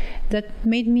time that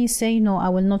made me say, no, I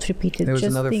will not repeat it. There was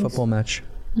another football match.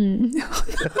 No.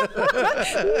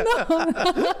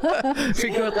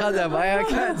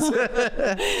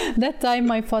 That time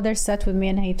my father sat with me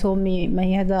and he told me,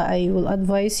 Mayada, I will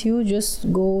advise you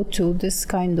just go to this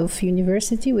kind of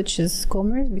university, which is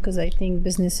commerce, because I think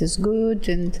business is good,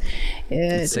 and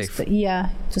it's safe.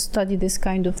 To study this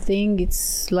kind of thing,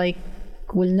 it's like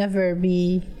will never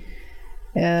be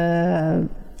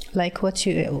like what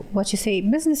you say.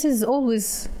 Business is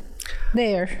always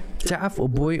there. Ta'af,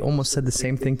 boy almost said the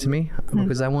same thing to me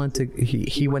because I wanted to.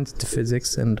 He went into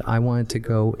physics and I wanted to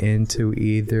go into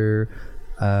either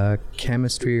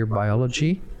chemistry or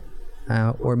biology,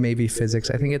 or maybe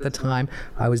physics. I think at the time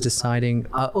I was deciding.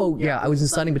 I was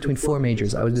deciding between 4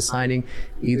 majors. I was deciding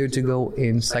either to go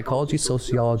in psychology,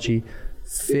 sociology,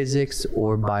 physics,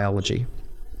 or biology.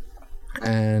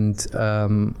 And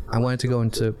I wanted to go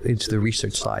into the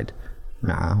research side.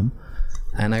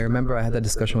 And I remember I had that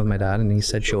discussion with my dad, and he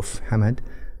said, Shof, Hamid,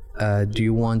 do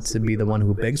you want to be the one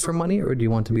who begs for money, or do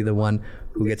you want to be the one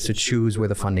who gets to choose where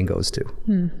the funding goes to?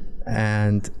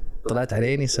 And Talat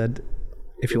Alaini said,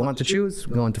 if you want to choose,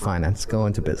 go into finance, go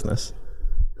into business.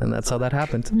 And that's how that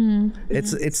happened.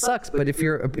 It sucks, but if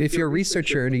you're a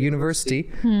researcher in a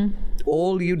university,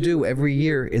 all you do every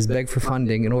year is beg for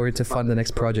funding in order to fund the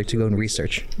next project to go and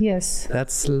research. Yes.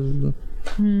 That's...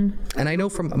 And I know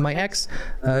from my ex,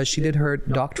 she did her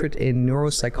doctorate in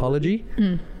neuropsychology,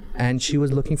 and she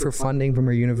was looking for funding from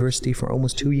her university for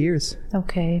almost 2 years.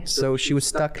 Okay. So she was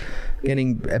stuck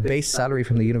getting a base salary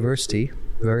from the university,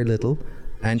 very little,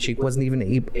 and she wasn't even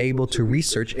able to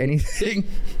research anything.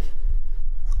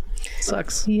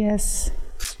 Sucks. Yes.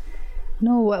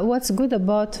 No, what's good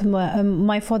about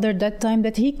my father that time,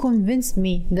 that he convinced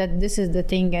me that this is the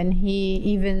thing, and he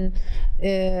even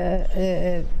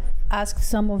asked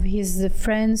some of his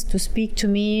friends to speak to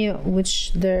me,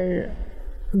 which their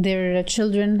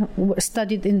children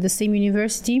studied in the same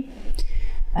university,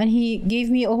 and he gave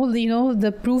me all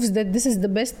the proofs that this is the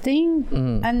best thing,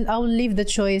 and I'll leave the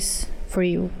choice for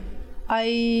you.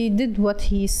 I did what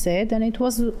he said, and it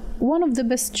was one of the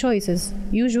best choices.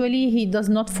 Usually he does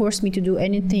not force me to do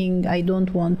anything I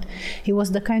don't want. He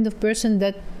was the kind of person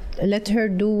that let her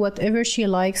do whatever she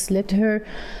likes, let her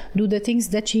do the things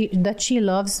that she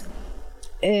loves.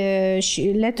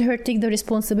 She let her take the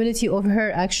responsibility of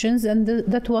her actions, and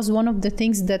that was one of the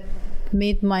things that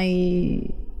made my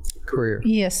career.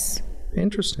 Yes.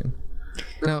 Interesting.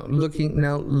 Now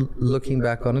looking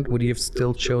back on it, would you have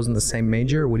still chosen the same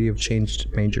major, or would you have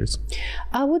changed majors?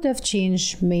 I would have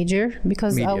changed major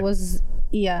because media. I was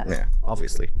Yeah,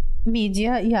 obviously.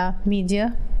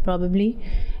 Media probably,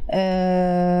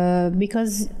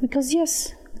 because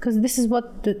yes. Because this is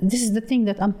the thing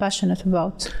that I'm passionate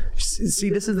about. See,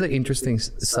 this is the interesting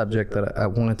subject that I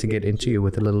wanted to get into you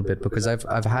with a little bit, because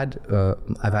I've had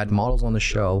models on the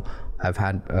show, I've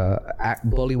had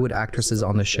Bollywood actresses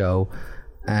on the show,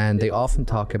 and they often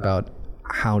talk about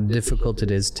how difficult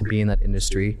it is to be in that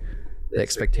industry, the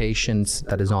expectations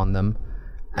that is on them,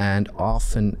 and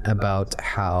often about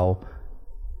how,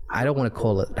 I don't want to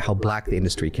call it how black the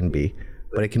industry can be,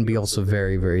 but it can be also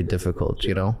very, very difficult,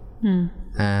 you know?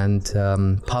 And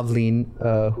Pavleen,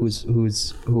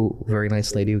 who very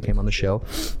nice lady who came on the show,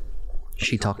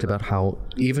 she talked about how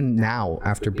even now,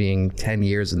 after being 10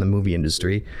 years in the movie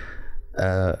industry,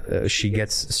 she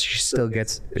still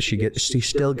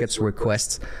gets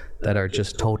requests that are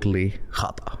just totally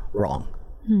khata, wrong.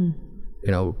 You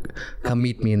know, come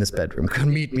meet me in this bedroom,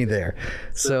 come meet me there.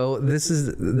 So this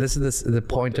is the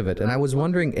point of it. And I was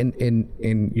wondering,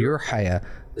 in your haya,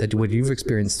 that what you've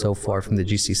experienced so far from the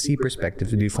GCC perspective,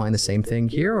 did you find the same thing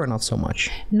here or not so much?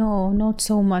 No, not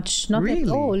so much. Not Really? at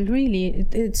all, really.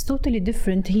 It's totally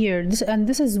different here.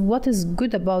 This is what is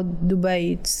good about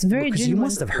Dubai. It's very Because you genuine.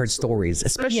 must have heard stories,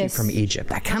 especially Yes. from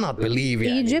Egypt. I cannot believe it.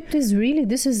 Egypt is really,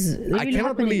 this is really I cannot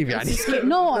happening. believe it. This is-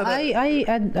 No,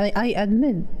 I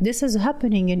admit this is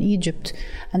happening in Egypt,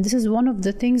 and this is one of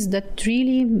the things that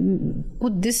really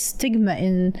put this stigma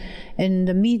in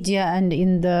the media and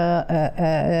in the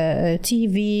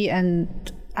TV and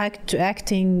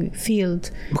acting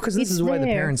field. Because this It's is why the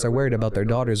there. parents are worried about their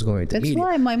daughters going to That's media.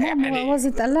 why my mom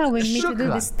wasn't allowing me to do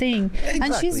Shukran. this thing.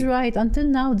 And she's Exactly. right. Until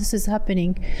now, this is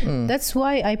happening. That's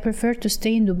why I prefer to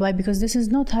stay in Dubai, because this is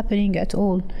not happening at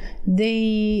all.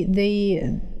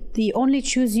 They only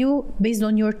choose you based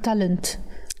on your talent,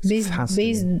 based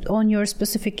Fascinating. on your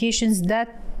specifications that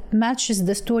matches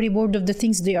the storyboard of the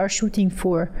things they are shooting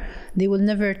for. They will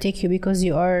never take you because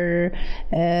you are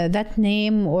that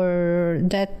name or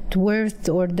that worth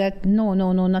or that no,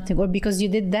 nothing, or because you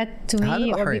did that to هذا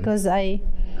me, or بحرين. because I.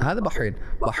 هذا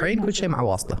بحرين كل شيء مع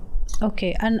واسطة.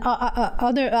 Okay, and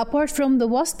other apart from the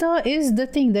wasta is the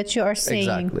thing that you are saying.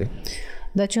 Exactly.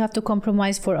 That you have to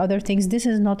compromise for other things. This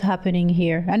is not happening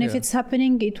here, and if Yeah. it's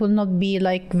happening, it will not be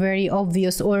like very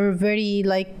obvious or very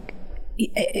like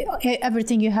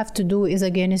everything you have to do is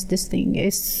against this thing.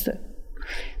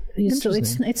 So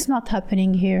it's not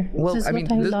happening here. Well, This is I mean,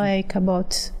 what I this- like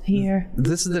about here.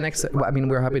 This is the next. Well, I mean,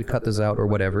 we're happy to cut this out or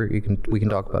whatever. We can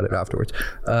talk about it afterwards.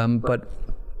 But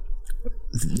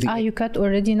You cut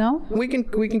already now? we can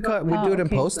cut. We do it in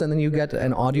okay. post, and then you get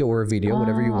an audio or a video,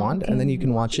 whatever you want, and then you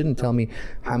can watch it and tell me,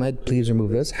 Hamad, please remove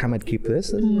this. Hamad, keep this.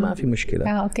 ما في مشكلة.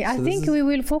 Okay, I So think this is- we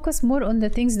will focus more on the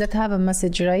things that have a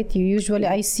message, right? You usually,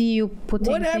 I see you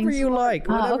putting Whatever things. you like,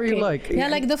 whatever you okay. like. Yeah,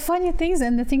 like the funny things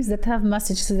and the things that have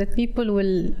message, so that people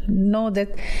will know that.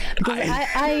 Because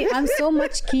I'm so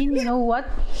much keen, you know what?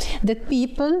 That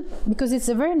people, because it's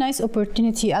a very nice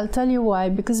opportunity. I'll tell you why.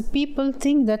 Because people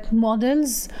think that models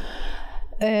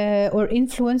or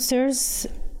influencers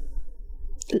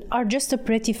are just a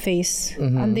pretty face,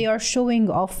 and they are showing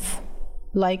off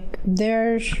like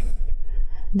their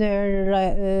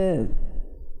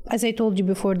as I told you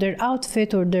before, their outfit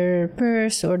or their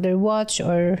purse or their watch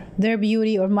or their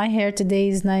beauty or my hair today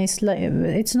is nice. Like,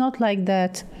 it's not like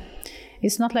that.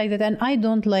 It's not like that. And I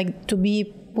don't like to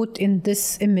be put in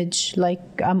this image like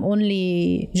I'm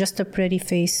only just a pretty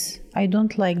face. I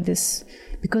don't like this,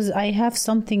 because I have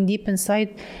something deep inside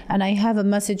and I have a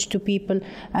message to people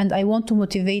and I want to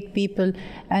motivate people,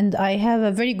 and I have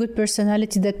a very good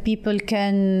personality that people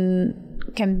can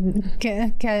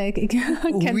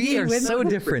we deal are with. so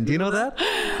different. You know that?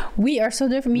 We are so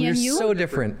different. Me We're and you. so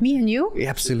different. Me and you.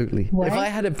 Absolutely. Why? If I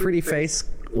had a pretty face,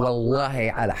 wallahi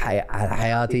ala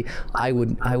hayati, I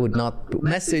would not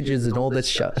messages and all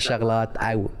this shaglat.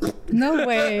 I would. No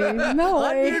way. No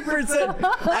way. 100%.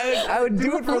 I would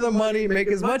do it for the money, make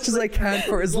as much as I can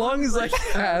for as long as I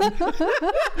can.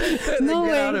 and No then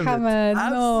get way, out of it. Hamad,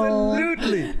 no.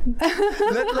 Absolutely.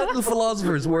 let the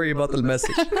philosophers worry about the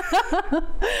message.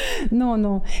 No.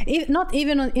 Not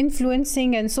even on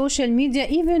influencing and social media,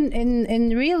 even in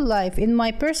real life, in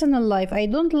my personal life. I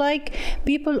don't like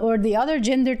people or the other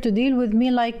gender to deal with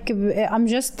me like I'm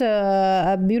just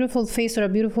a beautiful face or a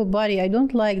beautiful body. I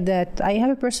don't like that. I have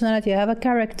a personality. I have a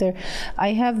character. I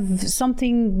have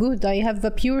something good. I have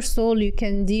a pure soul you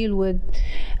can deal with.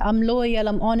 I'm loyal.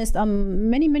 I'm honest. I'm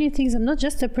many things. I'm not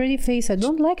just a pretty face. I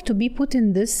don't like to be put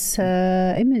in this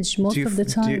image most of the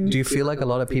time. Do you feel like a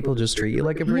lot of people just treat you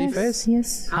like a pretty face?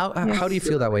 Yes. How do you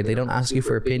feel that way? They don't ask you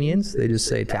for opinions. They just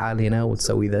say, "Ta'al hina wa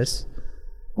tsawi this."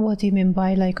 What do you mean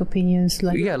by like opinions?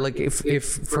 Like Yeah, like if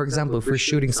for example, if we're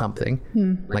shooting something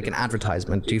like an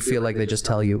advertisement, do you feel like they just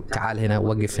tell you "Ta'al hina,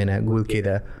 waqif hina, qul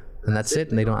kida," and that's it,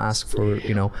 and they don't ask for,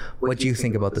 you know, what do you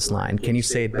think about this line? Can you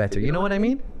say it better? You know what I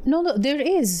mean? No, there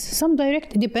is some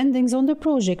direct depending on the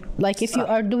project. Like if you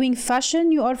are doing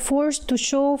fashion, you are forced to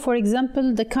show, for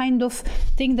example, the kind of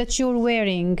thing that you're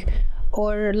wearing.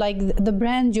 or like the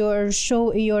brand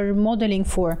you're modeling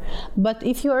for. But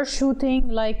if you are shooting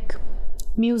like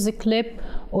music clip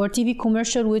or TV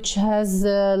commercial which has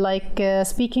like a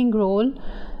speaking role,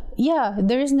 yeah,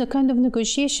 there is a kind of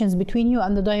negotiations between you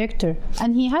and the director,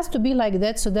 and he has to be like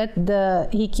that so that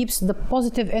he keeps the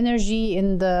positive energy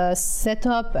in the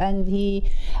setup, and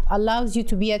he allows you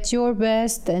to be at your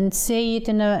best and say it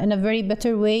in a very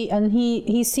better way, and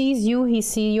he sees you, he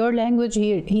see your language,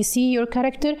 he see your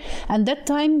character, and that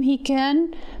time he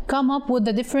can come up with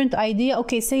a different idea.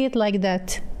 Okay, say it like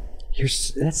that.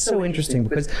 That's so interesting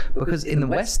because in the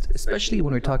West, especially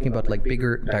when we're talking about like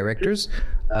bigger directors,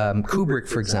 Kubrick,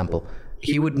 for example,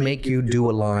 he would make you do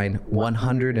a line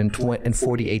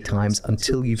 148 times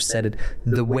until you've said it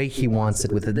the way he wants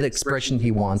it, with the expression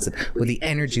he wants it, with the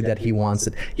energy that he wants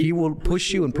it. He will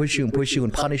push you and push you and push you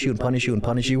and punish you and punish you and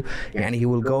punish you, and he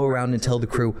will go around and tell the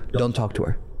crew, don't talk to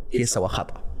her. هي سوى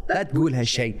خطأ. لا تقول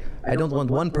هالشيء. I don't want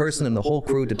one person in the whole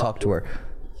crew to talk to her.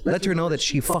 Let her know that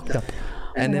she fucked up.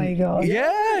 And my God.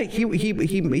 Yeah, he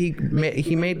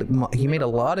made a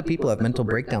lot of people have mental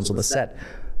breakdowns on the set,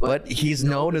 but he's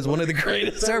known as one of the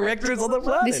greatest directors on the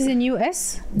planet. This is in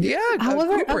US. Yeah.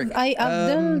 However, I've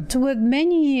dealt with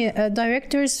many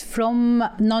directors from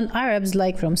non-Arabs,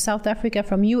 like from South Africa,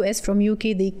 from US, from UK.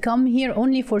 They come here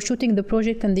only for shooting the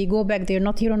project and they go back. They're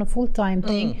not here on a full-time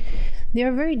thing. They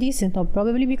are very decent,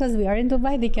 probably because we are in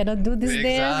Dubai. They cannot do this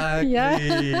there. Yeah.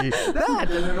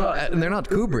 And they're not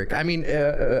Kubrick. I mean,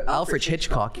 Alfred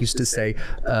Hitchcock used to say,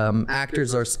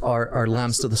 actors are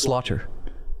lambs to the slaughter.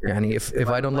 And if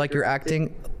I don't like your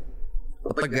acting,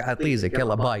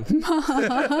 bye.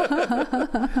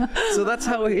 So that's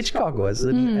how Hitchcock was,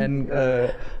 and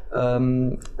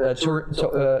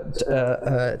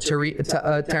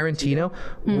Tarantino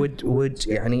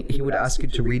he would ask you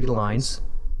to read the lines.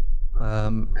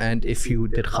 And if you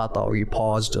did khata or you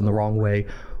paused in the wrong way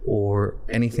or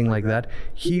anything like that,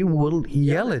 he will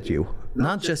yell at you.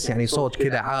 Not just صوت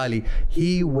كده عالي,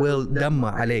 he will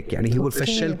دمع عليك, he will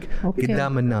فشلك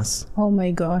قدام الناس. Oh my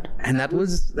God. And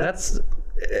that's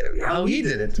how he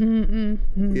did it. And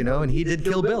he did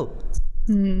Kill Bill.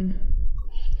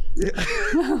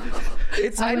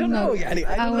 I don't know.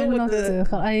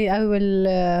 I will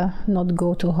not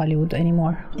go to Hollywood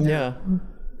anymore. Yeah.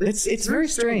 It's very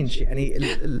strange, and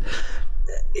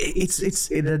it's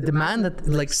the demand that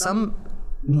like some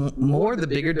more the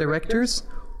bigger directors,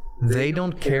 they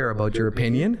don't care about your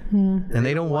opinion and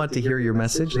they don't want to hear your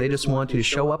message. They just want you to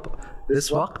show up this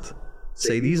waqt,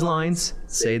 say these lines,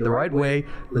 say it the right way.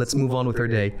 Let's move on with our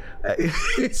day.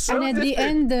 It's so and at the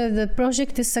end, the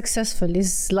project is successful.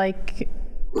 It's like.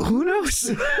 Who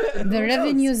knows? The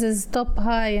revenues is top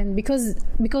high, and because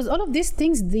all of these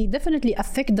things, they definitely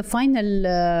affect the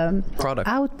final product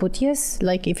output. Yes,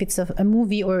 like if it's a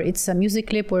movie or it's a music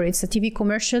clip or it's a TV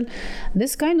commercial,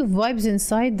 this kind of vibes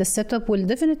inside the setup will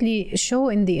definitely show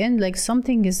in the end like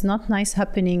something is not nice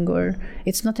happening or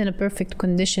it's not in a perfect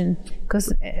condition.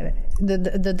 Because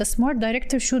the smart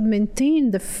director should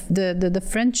maintain the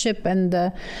friendship and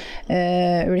the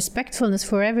respectfulness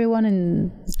for everyone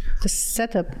in the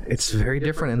setup. It's very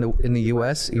different in the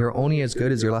US. You're only as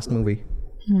good as your last movie.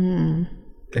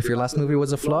 If your last movie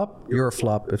was a flop, you're a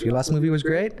flop. If your last movie was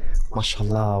great,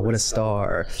 mashallah, what a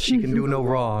star. She can do no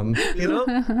wrong.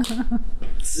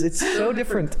 It's so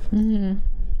different.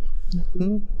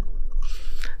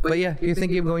 But yeah, you're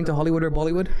thinking of going to Hollywood or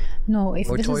Bollywood? No, if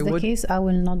this is the case, I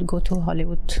will not go to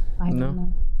Hollywood. I don't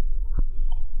know.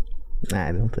 Nah,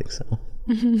 I don't think so.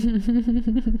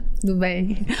 Dubai.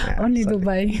 Only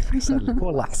Dubai.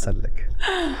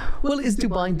 Well, is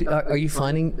Dubai, are you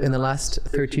finding in the last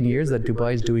 13 years that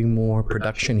Dubai is doing more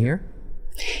production here?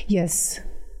 Yes,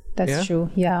 that's true.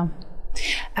 Yeah.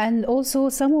 And also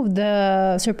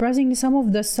surprisingly, some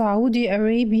of the Saudi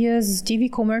Arabia's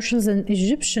TV commercials and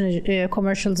Egyptian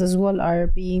commercials as well are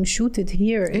being shooted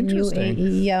here in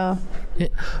UAE. Yeah.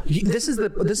 This is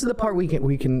the part we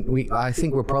I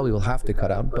think we probably will have to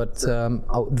cut out. But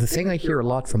the thing I hear a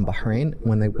lot from Bahrain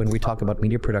when we talk about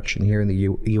media production here in the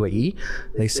UAE,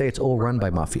 they say it's all run by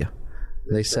mafia.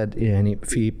 They said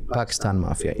في Pakistan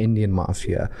mafia, Indian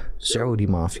mafia, Saudi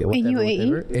mafia,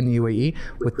 whatever, in UAE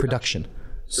with production.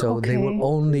 So they will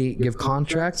only give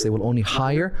contracts, they will only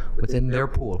hire within their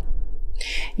pool.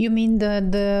 You mean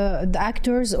the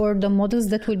actors or the models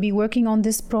that will be working on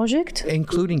this project?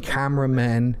 Including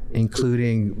cameramen,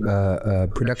 including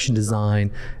production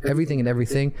design,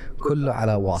 everything. كله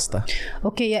على واسطة.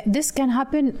 Okay, yeah, this can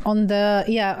happen on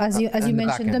as you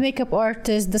mentioned, the makeup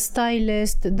artist, the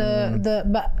stylist,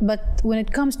 but when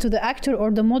it comes to the actor or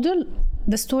the model,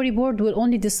 the storyboard will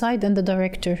only decide and the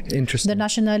director. Interesting. The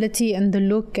nationality and the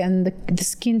look and the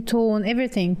skin tone,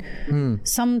 everything.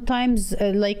 Sometimes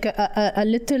like a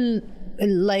little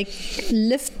like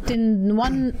lift in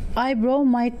one eyebrow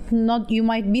you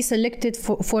might be selected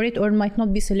for it or might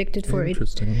not be selected for it.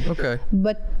 Interesting. Okay.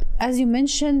 But as you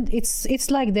mentioned, it's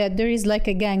like that. There is like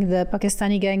a gang, the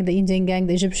Pakistani gang, the Indian gang,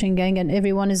 the Egyptian gang, and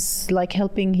everyone is like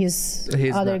helping his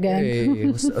other gang.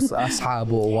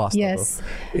 Yes,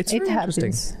 it's it very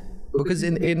interesting. happens. Because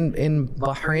in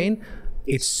Bahrain,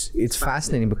 it's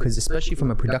fascinating because especially from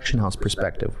a production house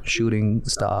perspective, shooting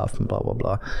stuff and blah blah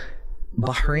blah,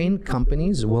 Bahrain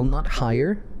companies will not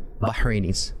hire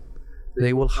Bahrainis.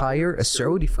 They will hire a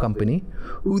Saudi company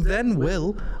who then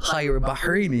will hire a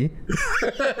Bahraini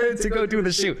to go do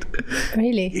the shoot.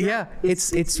 Really? Yeah,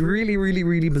 it's really, really,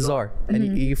 really bizarre.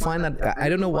 And you find that, I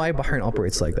don't know why Bahrain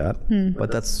operates like that,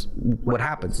 but that's what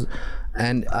happens.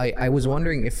 And I was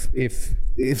wondering if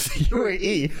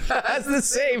UAE has the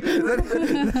same,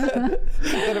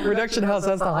 that a production house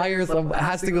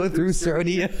has to go through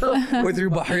Saudi or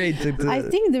through Bahrain. I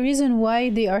think the reason why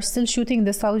they are still shooting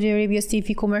the Saudi Arabia's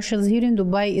TV commercials here in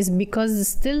Dubai is because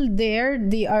still there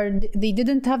they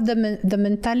didn't have the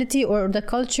mentality or the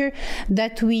culture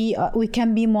that we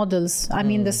can be models. I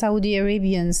mean the Saudi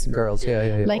Arabians. Girls,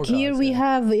 yeah. Like here we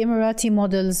have Emirati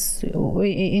models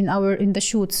in the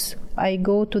shoots. I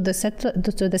go to the set.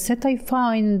 I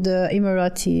find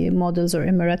Emirati models or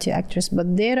Emirati actors,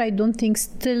 but there I don't think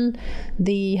still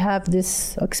they have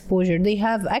this exposure. They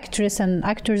have actors and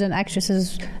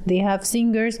actresses. They have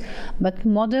singers, but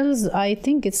models, I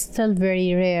think it's still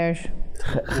very rare.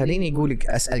 خليني أقولك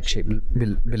أسألك شيء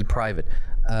بالprivate.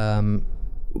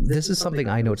 This is something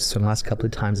I noticed in the last couple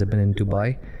of times I've been in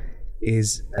Dubai.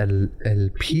 Is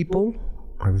people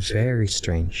are very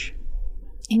strange.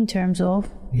 In terms of?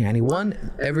 يعني one,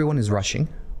 everyone is rushing.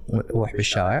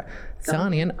 بالشارع.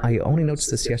 ثانيا, I only noticed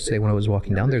this yesterday when I was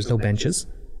walking down. There's no benches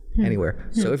anywhere.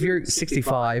 So if you're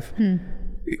 65,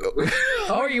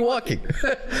 how are you walking?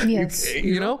 Yes.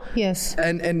 You know? Yes.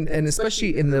 And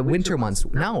especially in the winter months.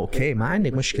 Now, okay, ما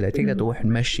عندك مشكلة. تقدر تروح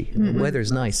المشي. The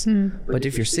weather's nice. But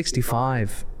if you're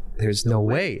 65, there's no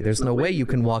way you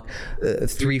can walk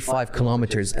 3-5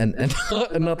 kilometers and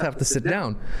not have to sit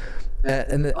down.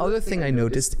 And the other thing I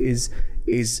noticed is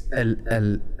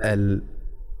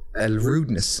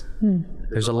rudeness.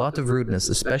 There's a lot of rudeness,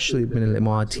 especially in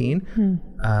الإماراتيين,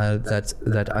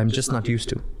 that I'm just not used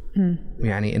to.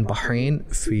 يعني in Bahrain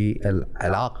في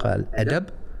العلاقة الأدب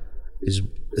is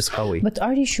قوي. But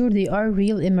are you sure they are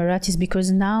real Emiratis?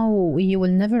 Because now you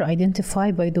will never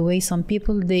identify by the way some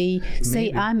people they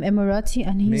say I'm Emirati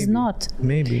and he's not.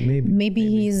 Maybe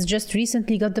he's just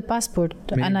recently got the passport.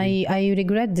 And I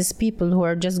regret these people who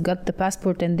are just got the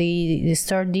passport and they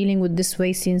start dealing with this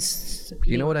way since.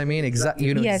 You know what I mean?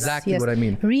 Exactly what I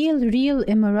mean. Real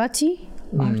Emirati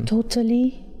are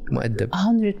totally مؤدب.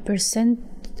 100%.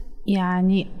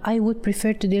 يعني I would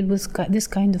prefer to deal with this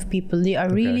kind of people. They are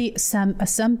really a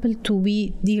sample to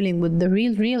be dealing with, the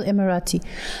real Emirati.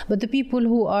 But the people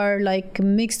who are like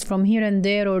mixed from here and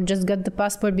there or just got the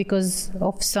passport because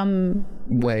of some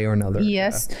way or another.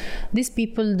 Yes, these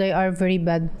people, they are very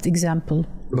bad example.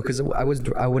 Because I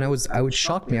would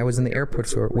shock me. I was in the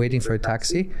airport waiting for a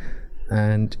taxi,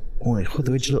 and خذ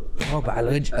رجله ضرب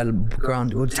على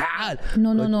الجراوند يقول تعال.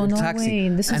 No way.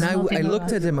 This is and not I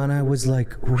looked at him and I was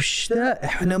like, وش ده؟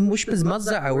 احنا مش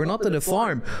بمزرعة. We're not at a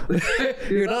farm.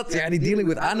 You're not يعني dealing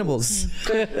with animals.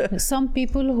 Some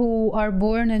people who are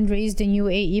born and raised in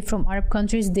UAE from Arab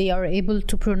countries, they are able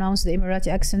to pronounce the Emirati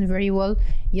accent very well.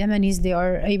 Yemenis, they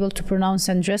are able to pronounce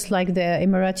and dress like the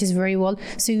Emiratis very well.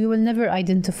 So you will never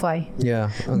identify.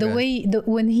 Yeah. Okay. The way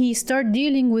when he start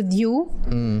dealing with you,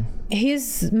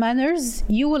 his manners,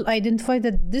 you will identify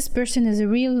that this person is a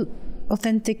real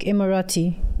authentic Emirati.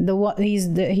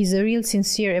 He's a real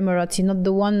sincere Emirati, not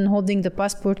the one holding the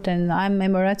passport and I'm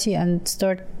Emirati and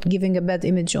start giving a bad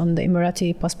image on the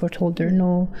Emirati passport holder.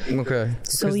 No. Okay.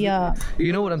 So yeah.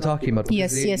 You know what I'm talking about.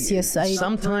 Yes.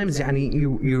 Sometimes يعني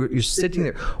you're sitting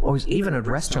there, or even at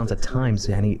restaurants at times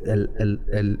يعني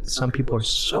some people are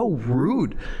so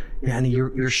rude. And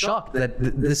you're shocked that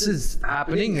this is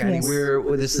happening, and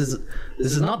this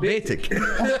is not basic.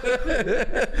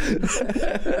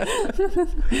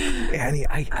 And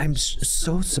I'm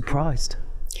so surprised.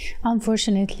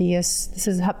 Unfortunately, yes, this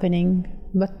is happening,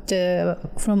 but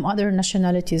from other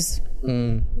nationalities.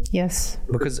 Yes.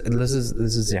 Because this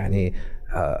is يعني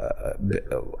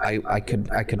I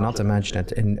could not imagine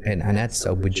it in Anets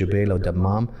or Bujubail or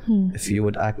Dammam. If you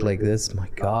would act like this, my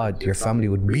God, your family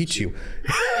would beat you.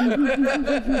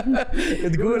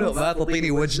 تقول ما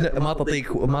تعطيني وجه ما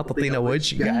تعطينا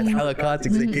وجه قاعد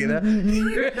حركاتك زي كذا.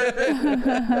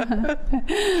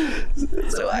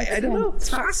 So I don't know. It's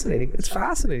fascinating. It's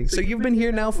fascinating. So you've been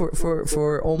here now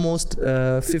for almost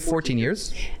 14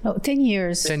 years. No, 10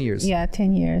 years. 10 years. Yeah,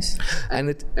 10 years.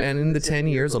 And in the 10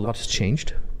 years, a lot has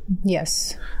changed.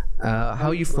 Yes. How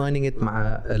are you finding it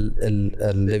مع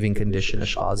living condition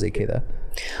أشياء زي كذا?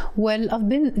 Well, I've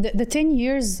been the 10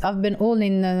 years. I've been all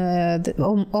in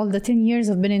all the 10 years.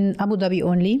 I've been in Abu Dhabi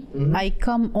only. I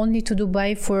come only to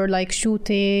Dubai for like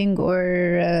shooting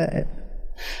or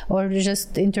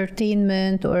just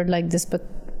entertainment or like this. But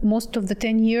most of the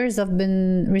 10 years I've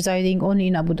been residing only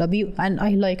in Abu Dhabi, and I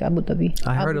like Abu Dhabi.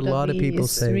 I heard a lot of people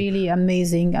say it's really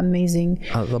amazing.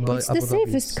 It's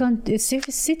the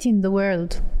safest city in the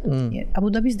world. Yeah, Abu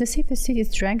Dhabi is the safest city.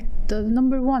 It's ranked the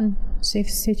 #1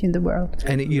 safest city in the world.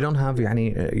 And you don't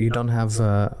have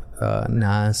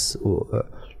ناس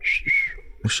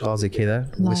وشغال زي كذا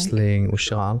whistling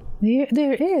وشغال.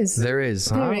 There is.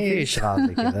 في شغال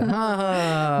زي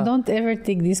كذا. Don't ever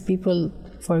take these people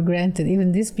for granted.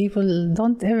 Even these people,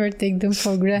 don't ever take them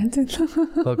for granted.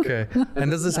 Okay. And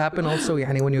does this happen also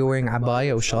يعني when you're wearing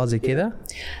abaya وشغال زي كذا?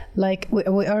 Like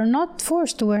we are not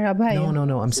forced to wear abaya.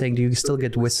 No. I'm saying, do you still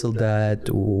get whistled at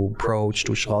or approached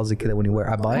وشغال زي كذا when you wear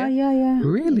abaya? Yeah.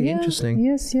 Really? Yeah. Interesting.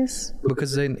 Yes.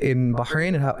 Because in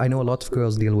Bahrain, I know a lot of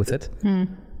girls deal with it.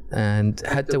 And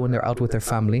حتى when they're out with their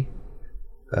family,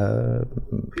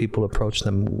 people approach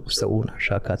them ويسوون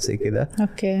حركات زي كذا.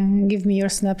 Okay, give me your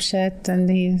Snapchat and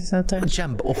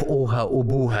جنب أخوها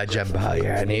وأبوها جنبها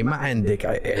يعني ما عندك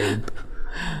عيب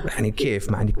يعني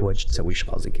كيف ما عندك وجه تسوي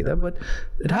شغل زي كذا, but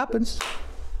it happens.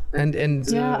 And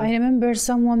I remember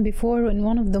someone before in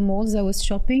one of the malls I was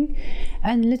shopping,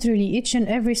 and literally each and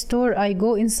every store I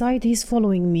go inside, he's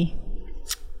following me.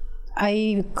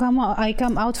 I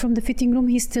come out from the fitting room,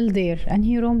 he's still there, and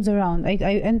he roams around.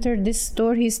 I enter this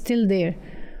store, he's still there.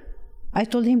 I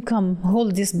told him, come,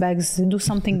 hold these bags, do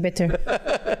something better.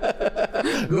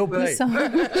 Go play.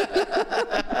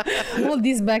 Hold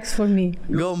these bags for me.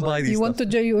 Go and buy these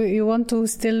You want to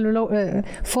still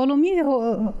follow me?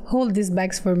 Hold these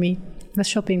bags for me, the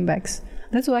shopping bags.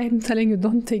 That's why I'm telling you,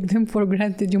 don't take them for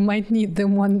granted. You might need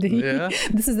them one day. Yeah.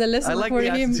 This is the lesson for him. I like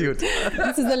the him. Attitude.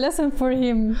 This is the lesson for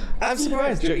him. I'm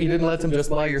surprised you didn't let him just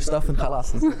buy your stuff and خلاص.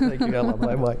 Thank you, Allah,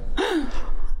 bye.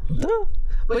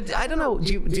 But I don't know.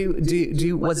 Do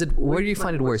you where do you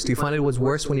find it worse? Do you find it was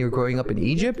worse when you were growing up in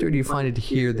Egypt, or do you find it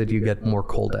here that you get more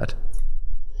cold at?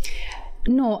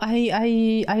 No,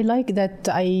 I like that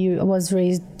I was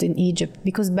raised in Egypt,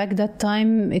 because back that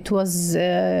time it was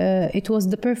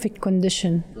the perfect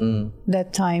condition.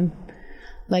 That time,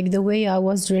 like the way I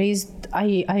was raised,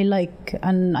 I like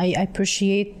and I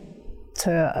appreciate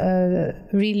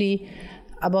really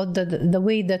about the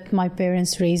way that my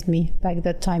parents raised me back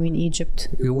that time in Egypt.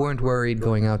 You weren't worried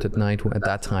going out at night at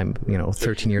that time,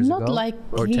 13 years not ago? Like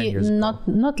or 10 years ago?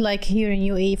 Not like here in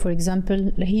UAE, for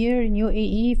example. Here in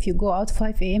UAE, if you go out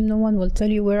 5 a.m., no one will tell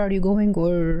you where are you going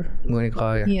or...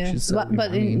 Yeah,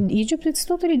 but in Egypt, it's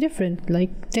totally different.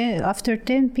 Like after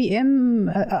 10 p.m.,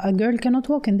 a girl cannot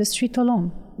walk in the street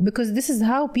alone. Because this is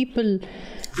how people...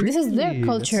 Really? This is their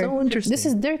culture. That's so interesting. This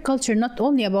is their culture, not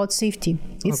only about safety.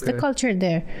 It's the culture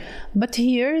there. But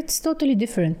here, it's totally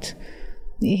different.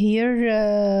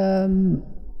 Here,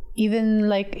 even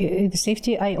like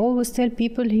safety, I always tell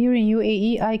people here in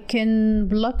UAE, I can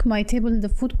block my table in the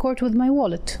food court with my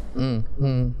wallet.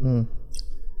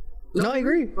 No, I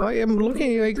agree. I am looking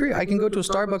at you. I agree. I can go to a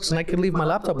Starbucks and I can leave my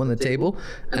laptop on the table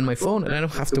and my phone, and I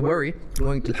don't have to worry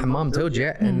going to the hammam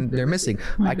toja and they're missing.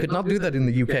 I could not do that in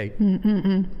the UK.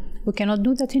 We cannot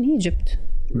do that in Egypt.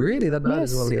 Really, that bad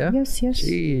as well? Yeah. Yes.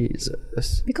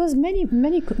 Jesus. Because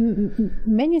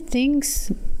many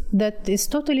things that is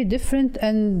totally different,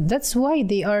 and that's why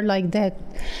they are like that.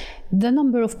 The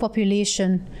number of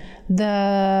population,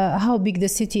 how big the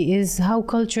city is, how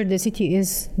cultured the city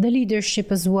is, the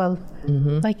leadership as well.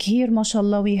 Like here,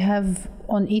 mashallah, we have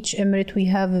on each emirate we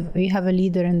have a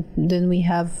leader, and then we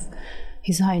have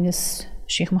His Highness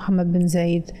Sheikh Mohammed bin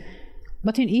Zayed.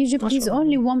 But in Egypt, he's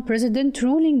only one president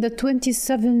ruling the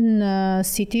 27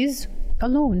 cities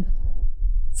alone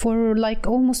for like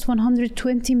almost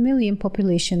 120 million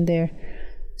population there.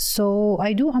 So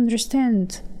I do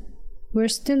understand. We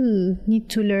still need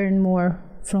to learn more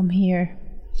from here.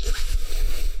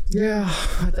 Yeah,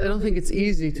 I don't think it's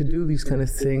easy to do these kind of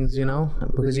things,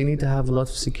 because you need to have a lot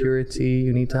of security,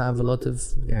 you need to have a lot of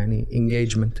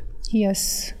engagement.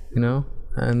 Yes.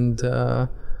 And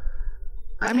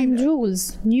I mean,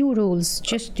 new rules.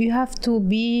 Just you have to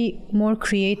be more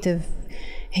creative.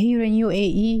 Here in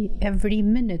UAE, every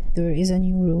minute there is a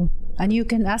new rule. And you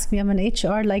can ask me, I'm an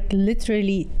HR, like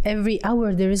literally every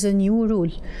hour there is a new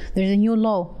rule. There's a new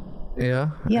law. yeah.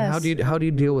 Yes. And how do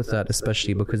you deal with that,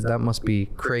 especially because that must be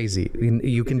crazy.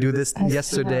 You can do this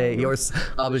yesterday. Yours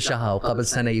قبل شهر قبل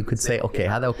سنة. You could say, okay,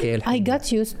 هذا okay. I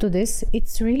got used to this.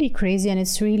 It's really crazy and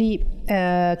it's really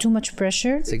too much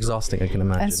pressure. It's exhausting, I can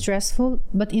imagine. And stressful.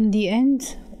 But in the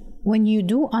end, when you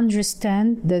do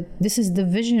understand that this is the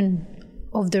vision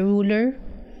of the ruler,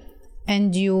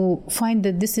 and you find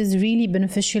that this is really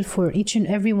beneficial for each and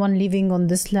everyone living on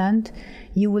this land,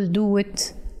 you will do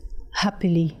it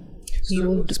happily.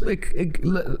 So,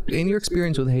 in your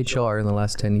experience with HR in the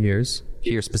last 10 years,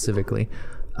 here specifically,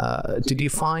 did you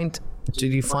find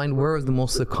where are the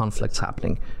most of the conflicts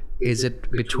happening? Is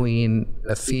it between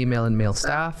a female and male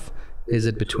staff? Is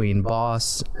it between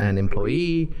boss and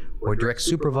employee or direct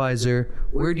supervisor?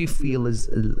 Where do you feel is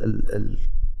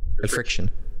a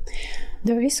friction?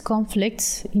 There is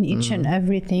conflicts in each and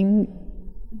everything,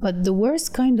 but the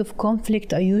worst kind of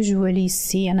conflict I usually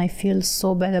see, and I feel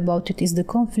so bad about it, is the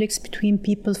conflicts between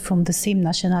people from the same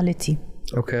nationality.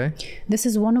 Okay. This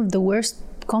is one of the worst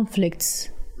conflicts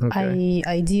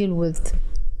I deal with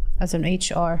as an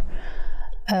HR.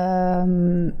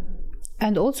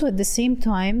 And also at the same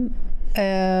time,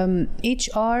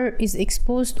 HR is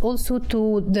exposed also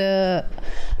to the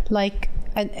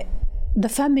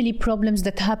family problems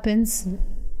that happens.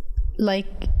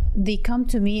 Like they come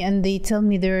to me and they tell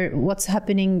me what's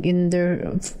happening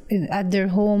at their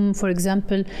home, for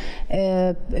example.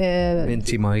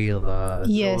 بنتي مريضة.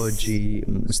 Yes. زوجي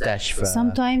مستشفى.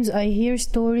 Sometimes I hear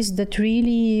stories that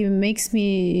really makes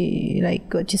me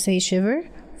like what you say shiver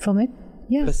from it.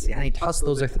 Yeah. بس يعني تحس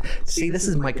those are see, this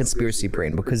is my conspiracy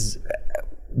brain because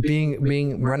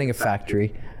being running a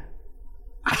factory.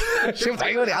 شفت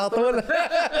عيوني على طول.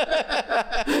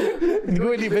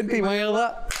 تقولي بنتي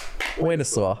مريضة. وين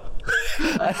الصواب؟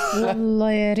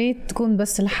 والله يا ريت تكون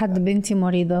بس لحد بنتي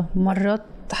مريضة. مرات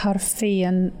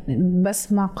حرفيا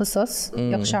بسمع قصص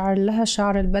يقشعر لها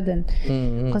شعر البدن.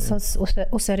 قصص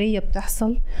أسرية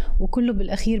بتحصل وكله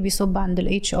بالأخير بيصب عند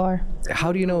ال HR.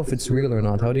 How do you know if it's real or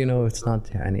not? How do you know it's not?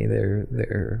 يعني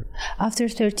they're After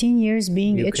 13 years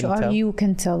being You HR, can tell? you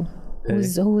can tell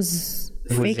who's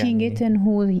faking يعني- it and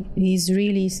who is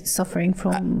really suffering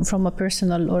from a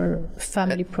personal or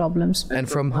family problems. And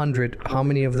from 100, how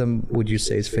many of them would you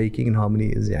say is faking and how many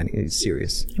is يعني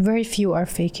serious? Very few are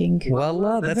faking.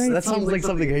 Wallah, that sounds like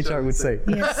something HR would say.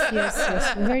 Yes.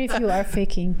 Very few are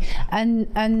faking.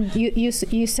 And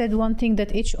you said one thing, that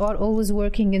HR always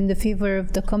working in the favor of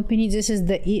the company. This is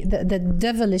the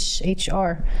devilish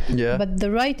HR. Yeah. But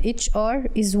the right HR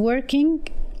is working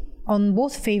on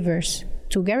both favors,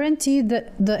 to guarantee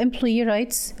the employee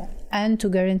rights and to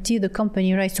guarantee the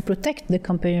company rights, to protect the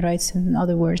company rights, in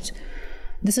other words.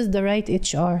 This is the right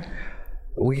HR.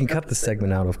 We can cut this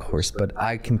segment out, of course, but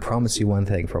I can promise you one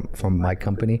thing from my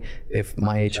company. If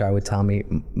my HR would tell me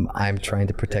I'm trying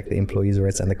to protect the employees'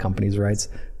 rights and the company's rights,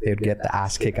 they would get the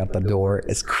ass kick out the door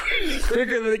as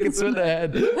quicker than they can swim the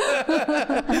head.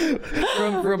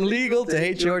 From legal to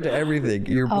HR to everything.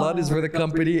 Your blood is for the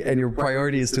company and your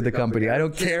priority is to the company. I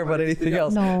don't care about anything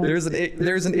else. No.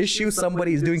 There's an issue,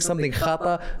 somebody is doing something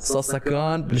khata,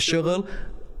 sasakan, بالشغل.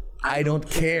 I don't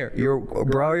care. Your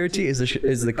priority is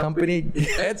the company.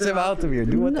 Get him out of here.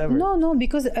 Do whatever. No,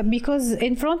 because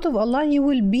in front of Allah you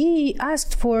will be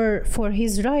asked for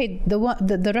his right,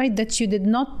 the right that you did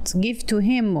not give to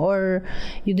him or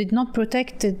you did not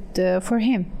protect it for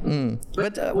him.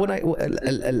 But when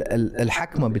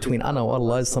الحكمة between أنا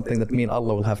والله is something that me and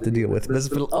Allah will have to deal with. بس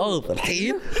في الأرض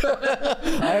الحين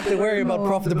I have to worry about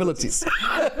profitabilities.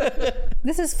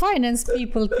 This is finance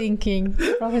people thinking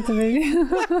profitability.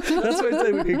 That's why I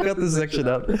say we can cut this section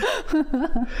out.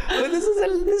 But this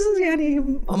is يعني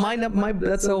my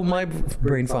that's how my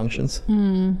brain functions.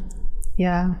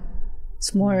 Yeah,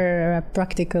 it's more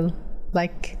practical,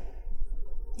 like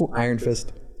Iron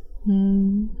Fist.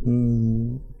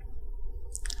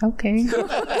 okay.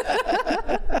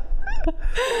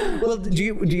 Well, do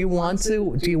you want?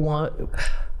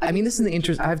 I mean, this is the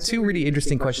interest. I have two really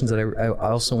interesting questions that I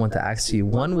also want to ask you.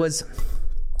 One was,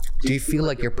 do you feel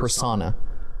like your persona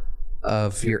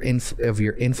of your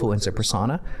influencer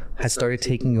persona has started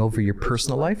taking over your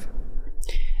personal life?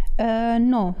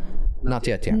 No. Not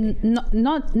yet, yeah.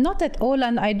 Not at all,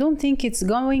 and I don't think it's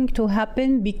going to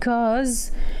happen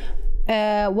because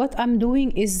what I'm doing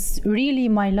is really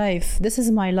my life. This is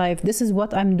my life. This is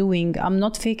what I'm doing. I'm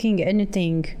not faking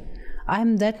anything.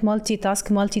 I'm that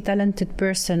multi-talented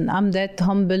person. I'm that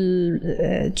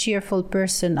humble, cheerful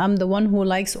person. I'm the one who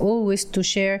likes always to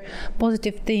share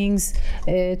positive things,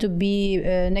 to be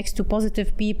next to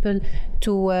positive people,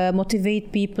 to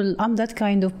motivate people. I'm that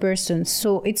kind of person.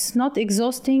 So it's not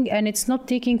exhausting, and it's not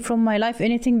taking from my life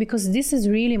anything, because this is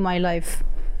really my life.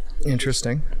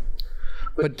 Interesting.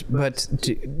 But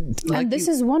and this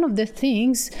is one of the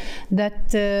things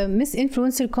that Miss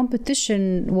Influencer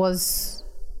competition was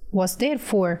there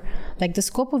for. Like, the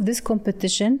scope of this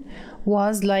competition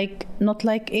was like not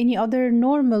like any other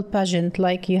normal pageant.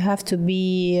 Like, you have to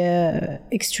be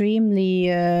extremely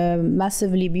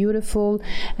massively beautiful,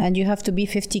 and you have to be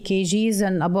 50 kgs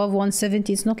and above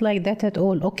 170. It's not like that at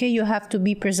all. Okay, you have to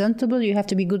be presentable, you have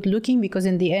to be good looking, because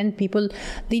in the end people,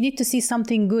 they need to see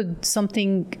something good,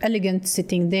 something elegant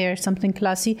sitting there, something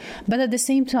classy. But at the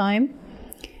same time,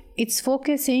 it's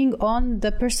focusing on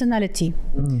the personality,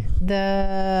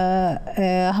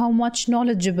 the how much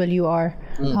knowledgeable you are,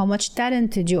 how much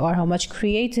talented you are, how much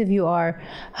creative you are,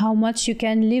 how much you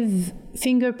can leave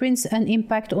fingerprints and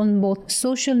impact on both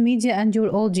social media and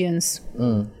your audience.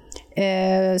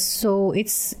 So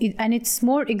it's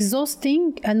more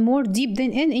exhausting and more deep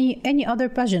than any other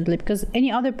pageant, like, because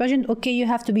any other pageant, okay, you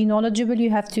have to be knowledgeable, you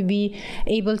have to be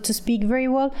able to speak very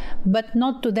well, but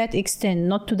not to that extent,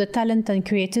 not to the talent and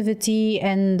creativity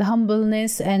and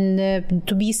humbleness, and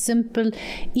to be simple,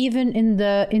 even in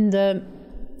the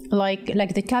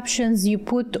like the captions you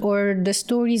put, or the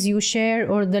stories you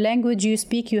share, or the language you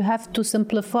speak. You have to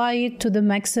simplify it to the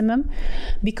maximum,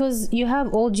 because you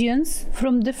have audience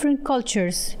from different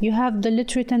cultures. You have the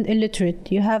literate and illiterate,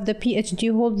 you have the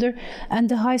PhD holder and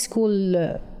the high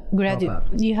school graduate,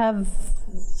 you have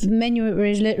many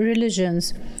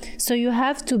religions. So you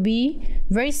have to be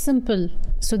very simple,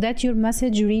 so that your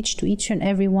message reach to each and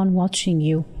everyone watching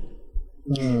you.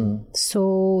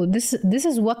 So this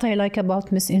is what I like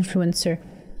about Miss Influencer.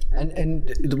 And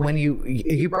when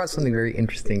you brought something very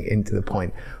interesting into the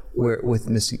point, where with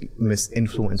Miss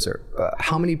Influencer,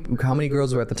 how many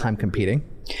girls were at the time competing?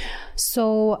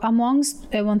 So amongst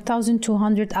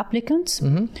 1,200 applicants,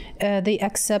 they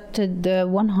accepted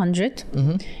 100.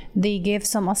 They gave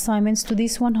some assignments to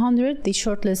these 100. They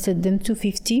shortlisted them to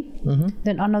 50.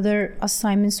 Then another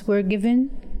assignments were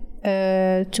given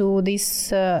to these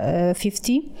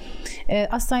 50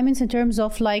 assignments, in terms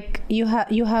of like you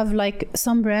have like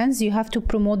some brands, you have to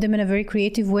promote them in a very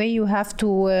creative way. You have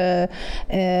to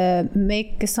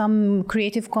make some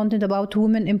creative content about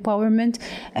women empowerment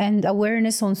and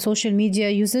awareness on social media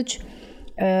usage.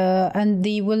 And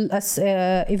they will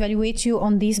evaluate you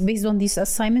on these, based on these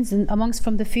assignments. And amongst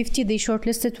from the 50, they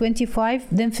shortlisted 25,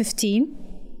 then 15.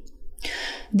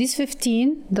 These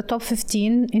 15, the top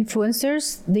 15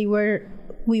 influencers,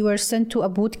 we were sent to a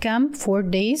boot camp 4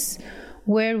 days,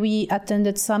 where we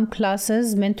attended some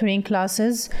classes, mentoring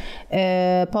classes,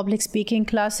 public speaking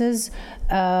classes,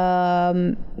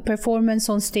 performance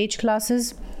on stage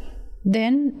classes.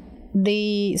 Then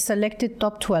they selected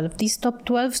top 12. These top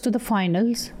 12s to the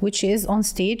finals, which is on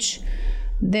stage.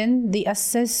 Then they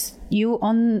assess you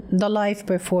on the live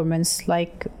performance,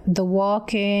 like the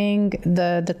walking,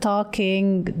 the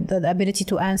talking, the ability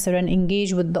to answer and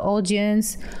engage with the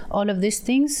audience, all of these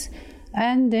things,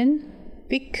 and then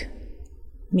pick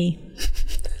me.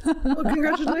 Well,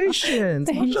 congratulations!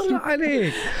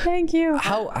 Thank you.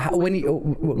 How when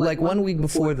you, like 1 week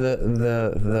before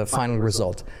the final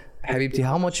result, Habibti,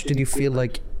 how much did you feel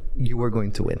like you were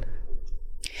going to win?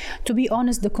 To be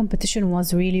honest, the competition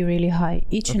was really, really high.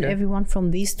 Each and every one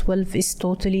from these 12 is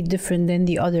totally different than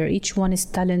the other. Each one is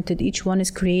talented. Each one is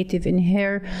creative in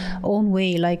her own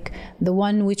way. Like the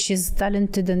one which is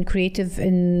talented and creative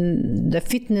in the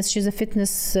fitness, she's a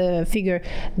fitness figure.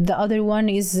 The other one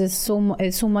is so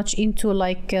much into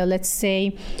like, let's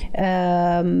say,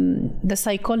 the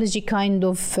psychology kind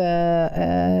of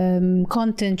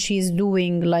content she's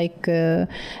doing, like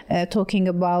talking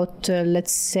about,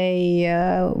 let's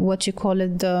say, what you call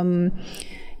it, the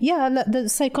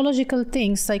psychological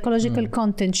things, psychological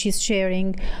content she's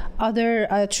sharing. Other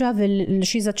travel,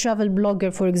 she's a travel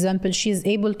blogger, for example. She's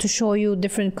able to show you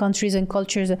different countries and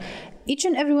cultures. Each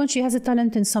and everyone, she has a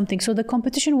talent in something. So the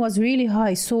competition was really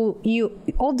high. So you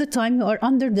all the time you are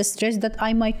under the stress that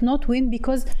I might not win,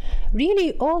 because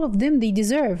really all of them, they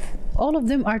deserve. All of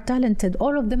them are talented.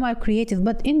 All of them are creative.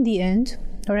 But in the end,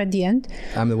 or at the end,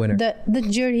 I'm the winner. The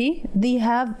jury, they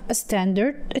have a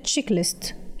standard, a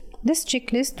checklist. This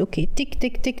checklist, okay, tick,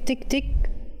 tick, tick, tick, tick.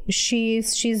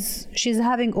 She's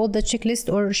having all the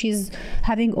checklist, or she's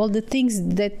having all the things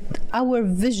that our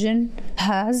vision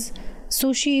has,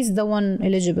 So she is the one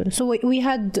eligible. So we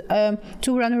had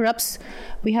 2 runner-ups.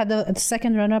 We had the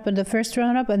second runner-up and the first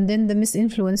runner-up, and then the Miss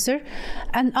Influencer.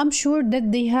 And I'm sure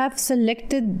that they have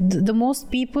selected the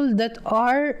most people that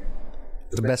are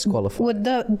The best qualified.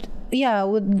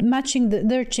 with matching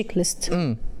their checklist.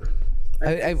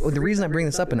 The reason I bring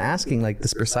this up and asking like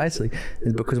this precisely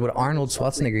is because what Arnold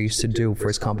Schwarzenegger used to do for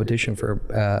his competition for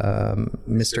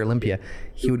Mr. Olympia,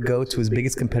 he would go to his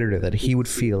biggest competitor that he would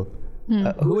feel.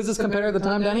 Who was this competitor at the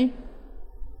time, Danny?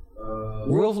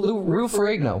 Lou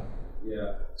Ferrigno.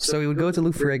 Yeah. So he would go to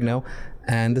Lou Ferrigno,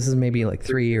 and this is maybe like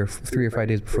 3 or 5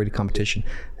 days before the competition,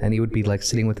 and he would be like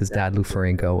sitting with his dad, Lou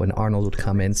Ferrigno, and Arnold would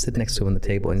come in, sit next to him on the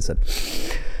table, and he said,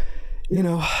 you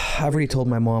know, I've already told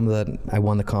my mom that I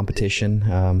won the competition.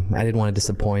 I didn't want to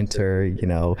disappoint her. You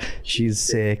know, she's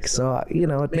sick, so you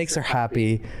know it makes her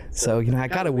happy. So you know, I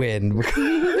gotta win.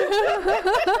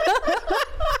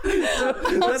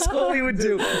 That's all he would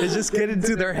do is just get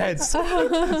into their heads.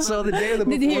 So the day of the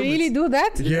Did he really do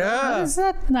that? Yeah. Is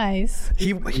that nice?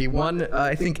 He won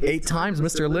I think 8 times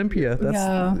Mr. Olympia.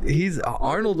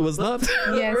 Arnold was not.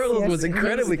 Yes, Arnold was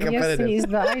incredibly competitive. Yes, he's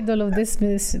the idol of this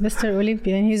Mr.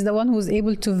 Olympia, and he's the one who's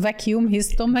able to vacuum his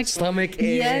stomach.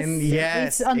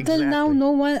 Yes. It's until now,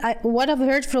 no one. What I've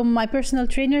heard from my personal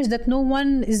trainers that no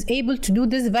one is able to do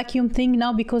this vacuum thing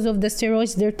now because of the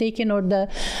steroids they're taking or the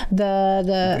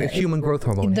human growth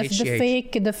hormone,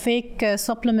 HGH. the fake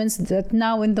supplements that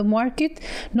now in the market.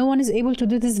 No one is able to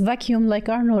do this vacuum like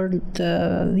Arnold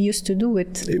used to do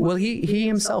it. Well, he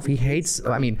himself, he hates.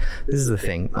 I mean, this is the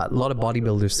thing. A lot of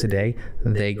bodybuilders today,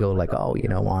 they go like, oh, you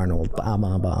know, Arnold, blah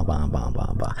blah blah blah blah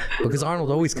blah blah, because Arnold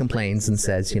always complains and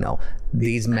says, you know,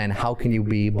 these men, how can you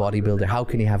be a bodybuilder? How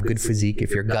can you have good physique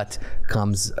if your gut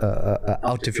comes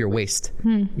out of your waist?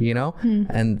 You know,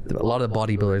 and a lot of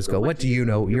bodybuilders go, what do you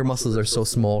know? Your muscles are so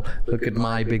small. Look at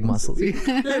my big muscles. You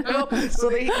know?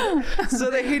 So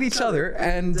they hate each other.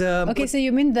 And okay, so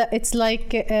you mean that it's like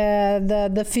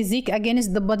the physique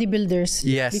against the bodybuilders?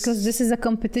 Yes. Because this is a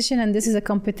competition and this is a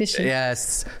competition.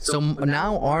 Yes. So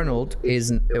now Arnold is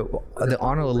the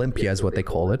Arnold Olympia is what they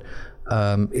call it.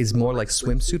 Is more like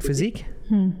swimsuit physique.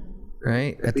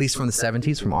 Right, at least from the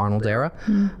 70s, from Arnold era.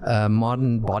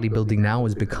 Modern bodybuilding now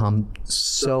has become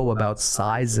so about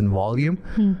size and volume.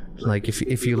 Like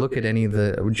if you look at any of the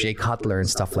Jay Cutler and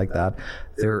stuff like that,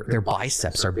 their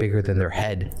biceps are bigger than their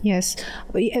head. Yes,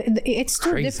 it's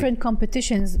two Crazy. different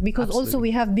competitions because also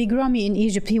we have Big Ramy in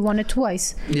Egypt. He won it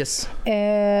twice. Yes.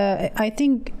 I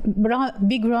think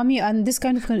Big Ramy and this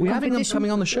kind of competition. We're having them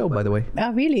coming on the show, by the way.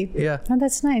 Ah, really? Yeah. Oh,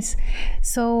 that's nice.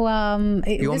 So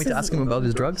You want me to ask him about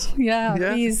his drugs? Yeah,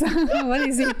 please. What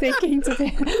is he taking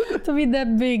to be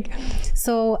that big?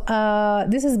 So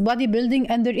this is bodybuilding,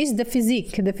 and there is the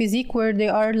physique where they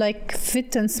are like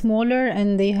fit and smaller,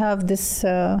 and they have this.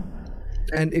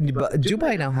 And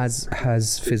Dubai now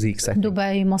has physiques. I think.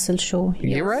 Dubai Muscle Show.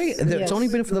 Yes. You're right. It's only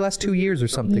been for the last 2 years or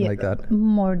something like that.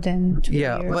 More than 2 years.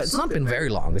 Yeah, but it's not been very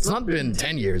long. It's not been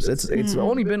 10 years. It's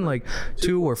only been like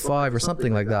 2 or 5 or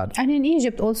something like that. And in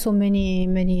Egypt also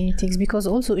many things, because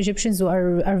also Egyptians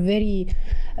are very.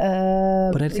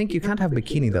 But I think you can't have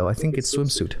bikini though. I think it's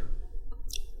swimsuit.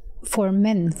 For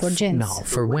men, for gents. No,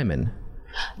 for women.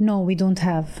 No, we don't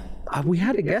have. We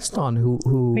had a guest on who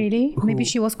Really? Maybe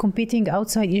she was competing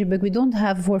outside Egypt, but we don't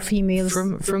have for females.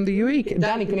 from the UAE.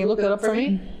 Danny, can you look that up for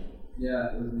me?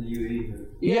 Yeah, it was in the UAE.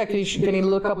 Yeah, can you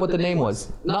look up what the name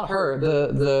was? Not her,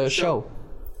 the show.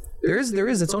 There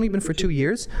is. It's only been for 2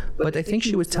 years, but I think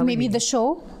she was telling Maybe me the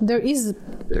show.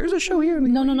 There's a show here.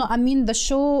 No. I mean the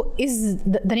show is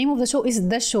the name of the show is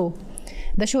The Show.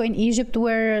 The show in Egypt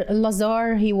where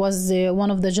Lazar, he was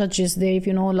one of the judges there. If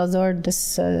you know Lazar,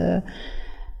 this.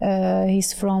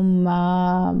 He's from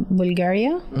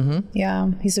Bulgaria.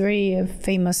 Yeah, he's a very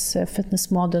famous fitness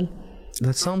model.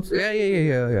 That sounds.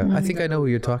 Yeah. I think I know who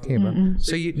you're talking about.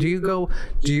 So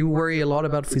do you worry a lot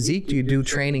about physique? Do you do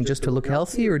training just to look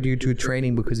healthy, or do you do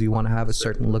training because you want to have a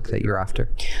certain look that you're after?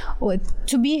 Well,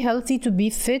 to be healthy, to be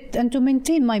fit, and to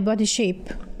maintain my body shape.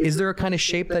 Is there a kind of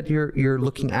shape that you're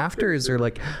looking after? Is there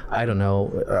like, I don't know,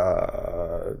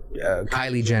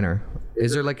 Kylie Jenner?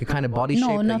 Is there like a kind of body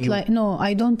shape? No,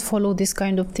 I don't follow this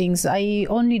kind of things. I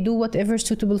only do whatever is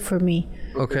suitable for me.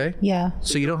 Okay. Yeah.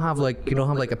 So you don't have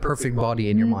like a perfect body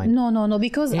in your mind? No,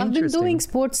 because I've been doing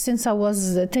sports since I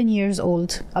was 10 years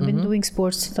old. I've been doing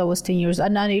sports since I was 10 years,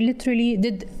 and I literally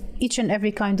did each and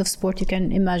every kind of sport you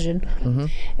can imagine.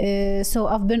 So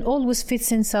I've been always fit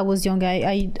since I was young.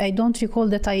 I don't recall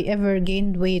that I ever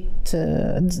gained weight.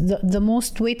 The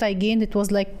most weight I gained, it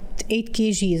was like 8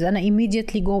 kgs, and I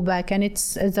immediately go back, and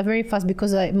it's a very fast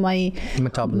because my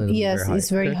metabolism is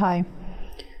very high.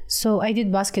 So I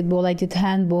did basketball, I did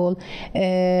handball,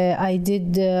 I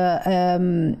did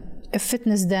a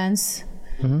fitness dance.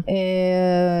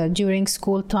 During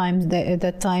school times,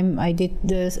 that time I did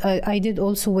this. I did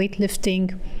also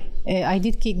weightlifting. I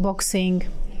did kickboxing.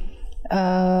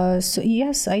 So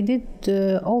yes, I did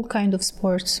all kind of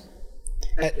sports.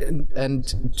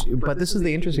 But this is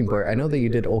the interesting part. I know that you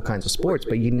did all kinds of sports,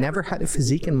 but you never had a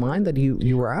physique in mind that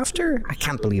you were after. I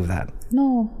can't believe that.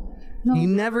 No. You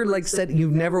never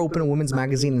you've never opened a women's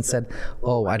magazine and said,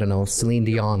 "Oh, I don't know, Celine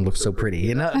Dion looks so pretty."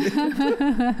 You know,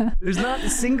 there's not a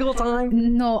single time.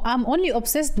 No, I'm only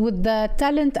obsessed with the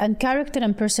talent and character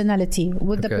and personality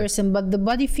with the person. But the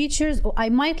body features, I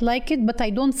might like it, but I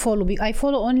don't follow. I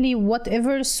follow only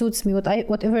whatever suits me.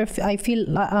 Whatever I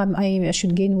feel I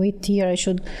should gain weight here, I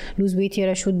should lose weight here,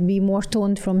 I should be more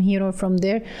toned from here or from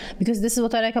there, because this is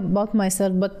what I like about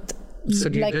myself. But so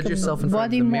do you judge yourself in front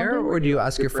of the mirror, or do you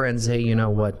ask your friends, hey, you know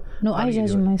what? No, I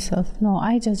judge myself.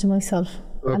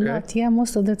 A lot. Yeah,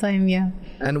 most of the time, yeah.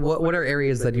 And what are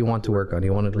areas that you want to work on?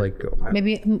 You want to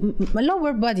maybe a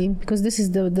lower body, because this is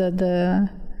the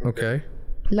Okay.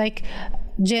 Like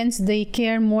gents, they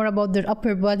care more about their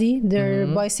upper body, their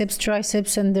biceps,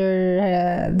 triceps, and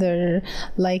their their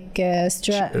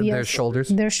shoulders.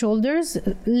 Their shoulders.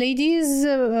 Ladies,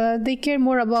 they care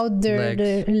more about their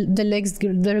legs,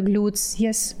 their glutes.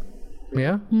 Yes.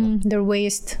 Yeah. Their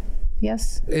waist.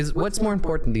 Yes. What's more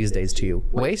important these days to you,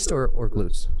 waist or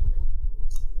glutes?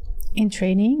 In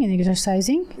training and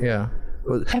exercising. Yeah.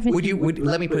 Let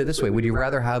me put it this way, would you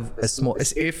rather have a small,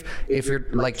 if your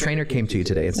trainer came to you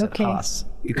today and said, Haas,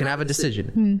 you can have a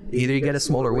decision, either you get a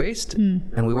smaller waist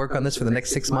and we work on this for the next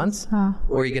 6 months,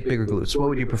 or you get bigger glutes, what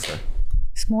would you prefer?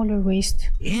 Smaller waist.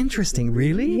 Interesting.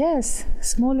 Really? Yes,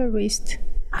 smaller waist.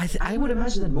 I would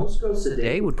imagine that most girls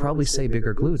today would probably say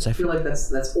bigger glutes. I feel like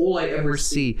that's all I ever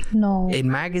see in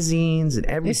magazines and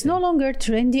everything. It's no longer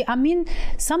trendy. I mean,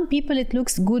 some people it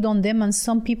looks good on them, and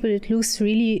some people it looks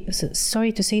really,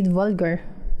 sorry to say it, vulgar.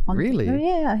 Really?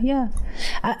 Yeah.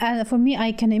 And for me,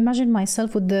 I can imagine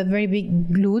myself with the very big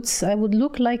glutes. I would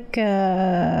look like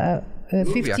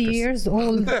 50 years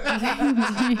old.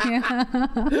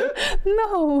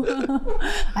 No,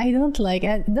 I don't like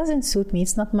it. It doesn't suit me.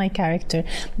 It's not my character.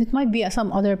 It might be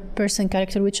some other person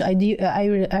character, which I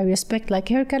respect. Like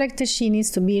her character, she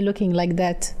needs to be looking like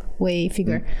that way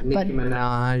figure. Nicki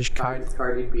Minaj,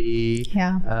 Cardi B.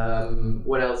 Yeah.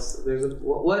 What else?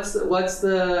 What's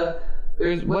the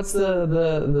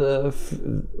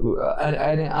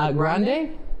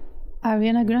Grande?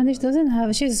 Ariana Grande doesn't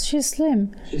have. She's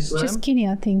slim. She's slim? She's skinny,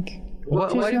 I think.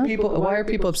 Why are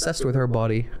people obsessed with her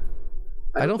body?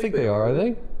 I don't think they are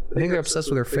they? I think they're obsessed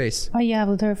with her face. Oh yeah,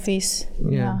 with her face.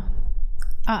 Yeah.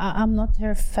 I'm not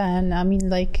her fan. I mean,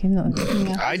 like, you know.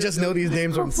 Yeah. I just know these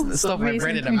names from stuff I've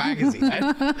read in a magazine.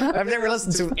 I've never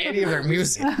listened to any of their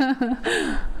music.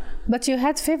 But you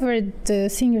had favorite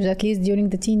singers, at least during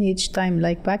the teenage time,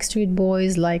 like Backstreet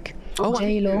Boys, like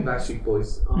J-Lo. Backstreet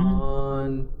Boys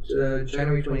on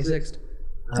January 26th.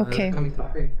 Okay. Coming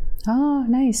to Oh,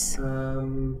 nice.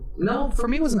 No, for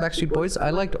me it wasn't Backstreet Boys.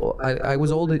 I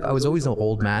was always an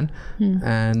old man,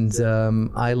 and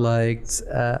I liked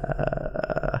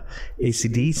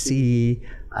AC/DC.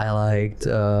 I liked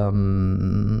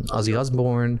Ozzy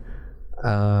Osbourne.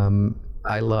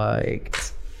 I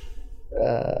liked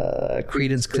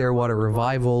Creedence Clearwater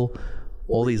Revival.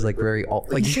 All these very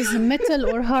This is metal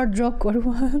or hard rock or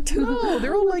what? No,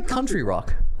 they're all like country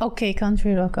rock. Okay,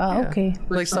 country rock. Okay.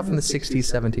 Like stuff from the 60s,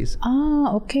 70s.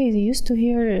 Okay. You used to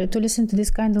listen to this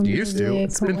kind of music. Used to.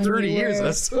 It's been 30 years and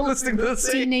I'm still listening to the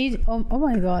same. Teenage. Oh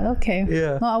my God. Okay.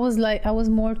 Yeah. No, I was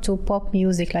more to pop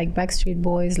music, like Backstreet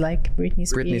Boys, like Britney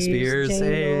Spears. J-Lo,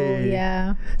 hey.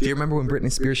 Yeah. Do you remember when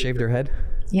Britney Spears shaved her head?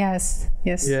 Yes.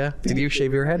 Yeah. Did you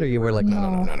shave your head, or you were like,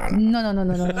 no? No.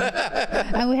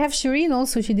 And we have Shireen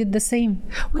also. She did the same.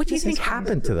 What do you think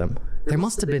happened to them? There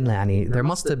must have been, Lanny. There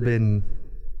must have been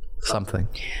something.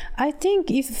 I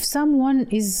think if someone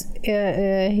is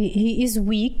he is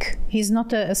weak, he's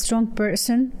not a strong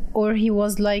person, or he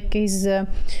was like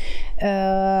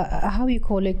how you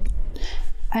call it,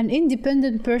 an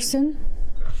independent person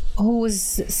who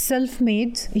is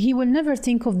self-made, he will never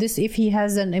think of this if he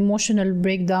has an emotional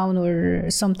breakdown or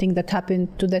something that happened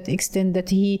to that extent that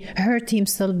he hurt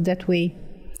himself that way.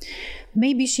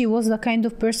 Maybe she was the kind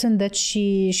of person that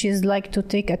she's like to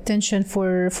take attention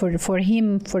for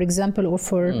him, for example, or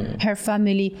for her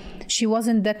family. She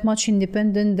wasn't that much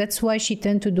independent. That's why she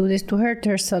tend to do this, to hurt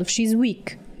herself. She's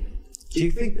weak. Do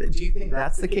you think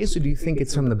that's the case, or do you think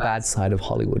it's from the bad side of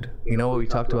Hollywood? You know what we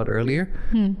talked about earlier?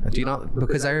 Do you not?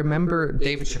 Because I remember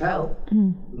David Chappelle,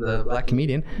 the black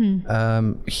comedian.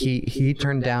 He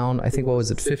turned down, I think, what was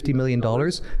it, $50 million,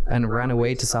 and ran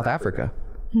away to South Africa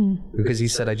because he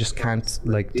said, I just can't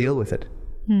like deal with it.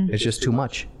 It's just too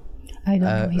much. I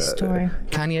don't know his story.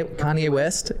 Kanye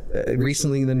West,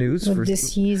 recently in the news With for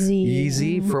this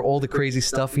Yeezy. for all the crazy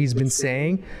stuff he's been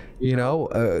saying, you know,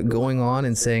 going on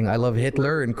and saying I love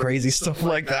Hitler and crazy stuff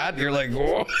like that. You're like,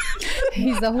 whoa.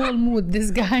 He's the whole mood,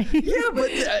 this guy. Yeah, but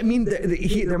I mean,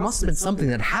 there must have been something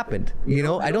that happened. You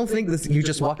know, I don't think this. You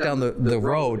just walk down the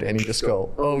road and you just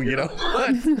go, oh, you know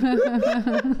what?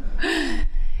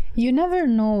 You never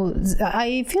know.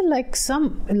 I feel like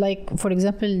for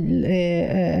example,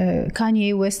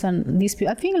 Kanye West and these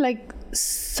people, I feel like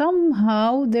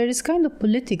somehow there is kind of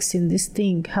politics in this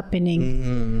thing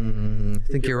happening.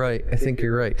 I think you're right.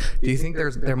 Do you think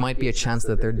there might be a chance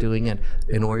that they're doing it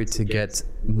in order to get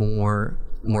more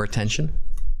attention?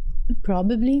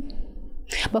 Probably.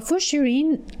 But for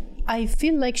Shireen, I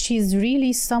feel like she's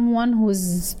really someone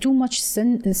who's too much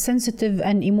sensitive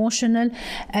and emotional,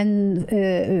 and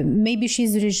maybe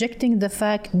she's rejecting the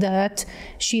fact that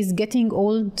she's getting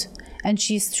old, and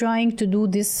she's trying to do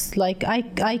this, like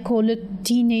I call it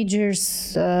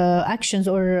teenagers actions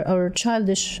or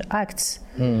childish acts.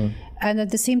 And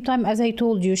at the same time, as I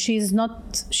told you, she's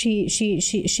not.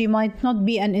 She might not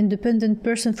be an independent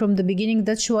person from the beginning.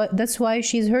 That's why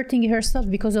she's hurting herself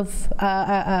because of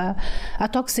a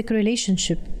toxic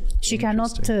relationship. She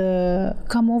cannot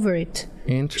come over it.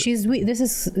 She's weak. This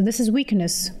is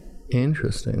weakness.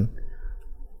 Interesting.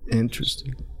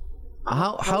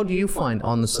 How do you find,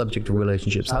 on the subject of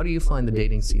relationships, how do you find the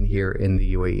dating scene here in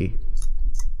the UAE?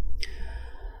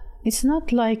 It's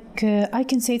not like I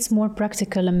can say it's more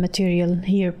practical and material.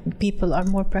 Here people are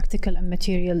more practical and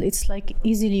material. It's like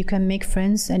easily you can make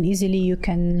friends and easily you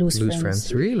can lose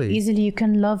friends. Really? Easily you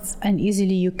can love and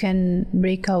easily you can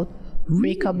break up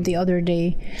the other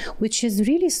day, which is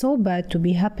really so bad to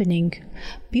be happening.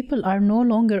 People are no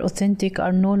longer authentic,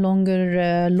 are no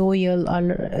longer loyal.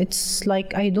 It's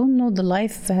like, I don't know, the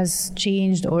life has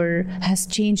changed or has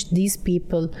changed these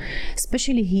people,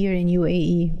 especially here in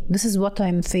UAE. This is what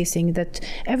I'm facing, that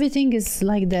everything is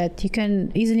like that. You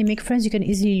can easily make friends, you can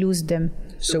easily lose them.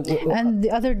 So, and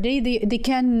the other day they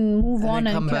can move on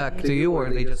and come back to you, or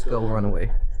they just go run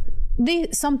away? They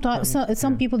sometimes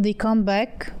some people, they come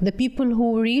back. The people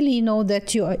who really know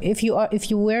that if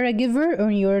you were a giver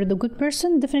or you're the good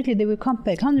person, definitely they will come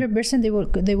back. 100%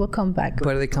 they will come back.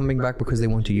 But are they coming back because they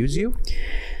want to use you?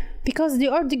 Because they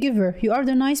are the giver. You are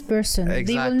the nice person.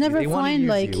 Exactly. They will never find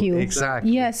like you.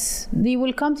 Exactly. Yes, they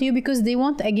will come to you because they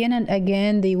want again and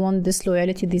again. They want this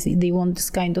loyalty. They want this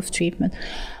kind of treatment.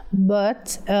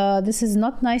 But this is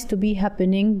not nice to be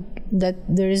happening, that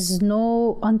there is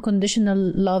no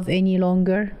unconditional love any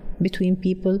longer between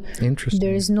people. Interesting.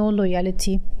 There is no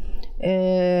loyalty.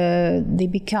 They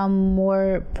become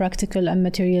more practical and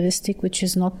materialistic, which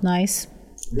is not nice.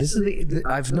 This is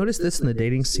I've noticed this in the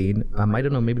dating scene. I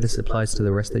don't know, maybe this applies to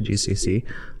the rest of the GCC.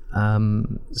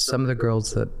 Some of the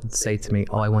girls that say to me,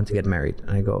 oh, I want to get married.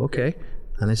 And I go, okay.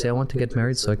 And they say, I want to get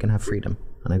married so I can have freedom.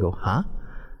 And I go, huh?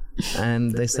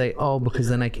 And they say, oh, because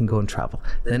then I can go and travel,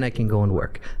 then I can go and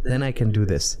work, then I can do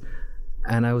this.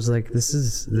 And I was like, this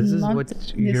is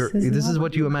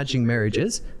what you imagine marriage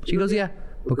is? She goes, yeah,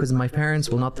 because my parents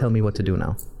will not tell me what to do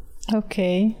now.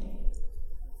 Okay.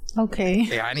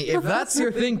 يعني if that's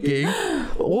your thinking,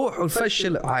 روح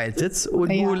وفشل عائلتك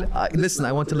وتقول listen,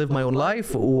 I want to live my own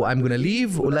life, I'm going to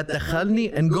leave ولا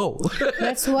تدخلني and go.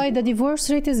 That's why the divorce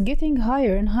rate is getting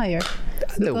higher and higher,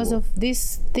 because of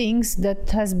these things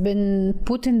that has been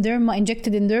put in their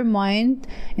injected in their mind,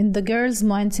 in the girl's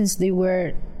mind since they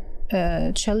were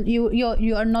child.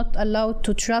 You are not allowed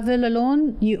to travel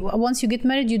alone. Once you get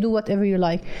married, you do whatever you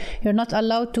like. You're not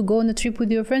allowed to go on a trip with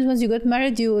your friends. Once you get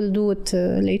married, you will do it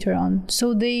later on.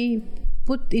 So they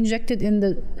injected in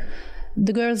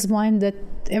the girl's mind that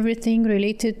everything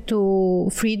related to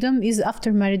freedom is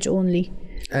after marriage only.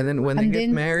 And then when they get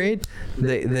married,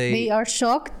 they are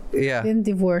shocked. Yeah. In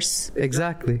divorce.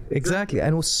 Exactly.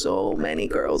 And with so many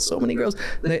girls that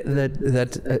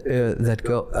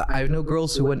go. I know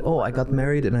girls who went, oh, I got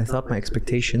married and I thought my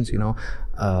expectations,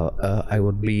 I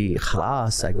would be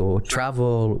خلاص, I go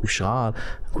travel وشغال.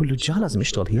 كل رجال لازم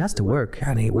يشتغل. He has to work.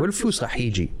 يعني والفلوس راح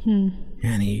يجي.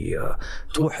 يعني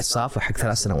تروح السافة حق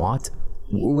 3 سنوات.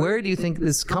 Where do you think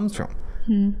this comes from?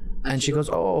 And she goes,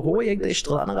 oh, هو يقدر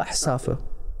يشتغل, أنا راح السافة.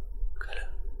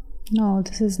 No,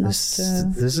 this is not.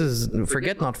 This is,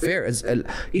 forget not fair.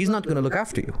 He's not going to look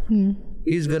after you.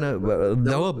 He's gonna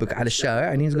ضوابك على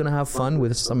الشارع, and he's gonna have fun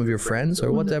with some of your friends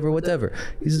or whatever.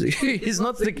 He's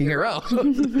not sticking around.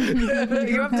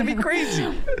 You have to be crazy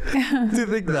to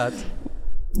think that.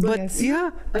 But Yes. yeah,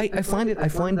 I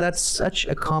find that such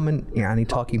a common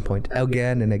talking point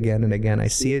again and again and again. I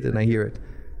see it and I hear it.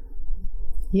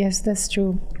 Yes, that's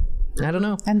true. I don't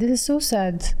know. And this is so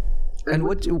sad. And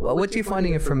what are you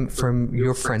finding from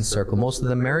your friend circle? Most of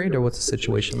them married, or what's the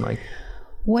situation like?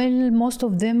 Well, most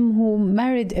of them who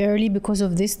married early because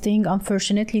of this thing,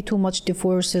 unfortunately, too much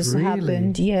divorces Really?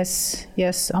 happened.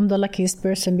 Yes, I'm the luckiest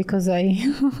person because I.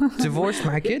 Divorced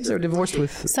my kids or divorced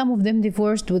with? Some of them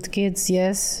divorced with kids,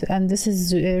 yes, and this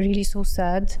is really so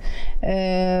sad.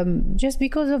 Just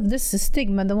because of this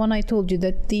stigma, the one I told you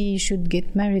that they should get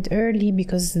married early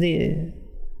because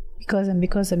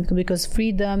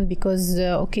freedom, because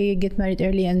okay, get married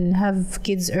early and have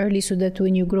kids early so that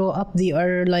when you grow up they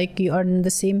are like you are in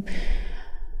the same.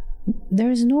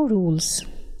 There is no rules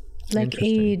like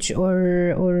age or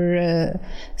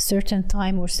certain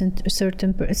time or certain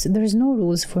there is no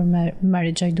rules for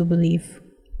marriage, I do believe.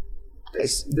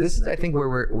 This is, I think,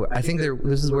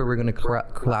 this is where we're going to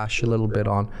clash a little bit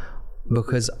on,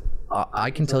 because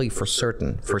I can tell you for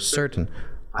certain,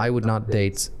 I would not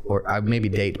date, or I maybe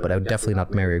date, but I would definitely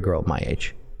not marry a girl my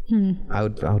age. I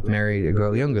would marry a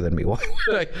girl younger than me. Why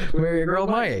would I marry a girl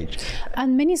my age?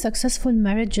 And many successful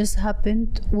marriages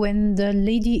happened when the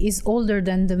lady is older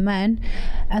than the man,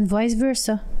 and vice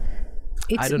versa.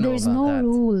 I don't know there's about no that.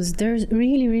 rules. There's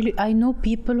really I know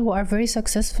people who are very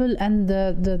successful and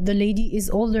the lady is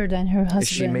older than her husband. Is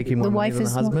she making more the money wife than the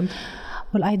is husband?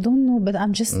 Well, I don't know, but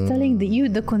I'm just telling you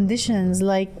the conditions.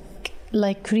 Like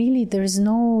really, there's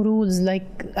no rules.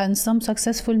 And some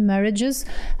successful marriages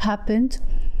happened.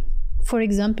 For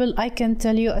example, I can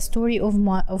tell you a story of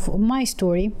my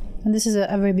story, and this is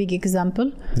a very big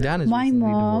example. Dan is My recently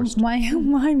mom, divorced.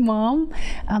 my mom,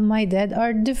 and my dad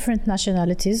are different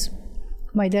nationalities.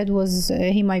 My dad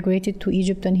he migrated to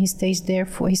Egypt and he stayed there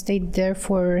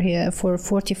for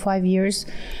 45 years,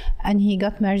 and he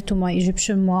got married to my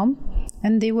Egyptian mom,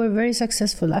 and they were very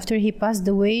successful. After he passed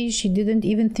away, she didn't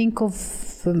even think of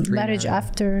marriage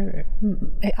after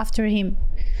him,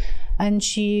 and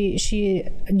she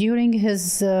during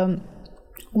his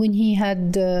when he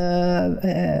had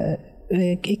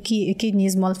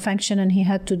kidneys malfunction and he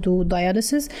had to do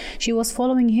dialysis, she was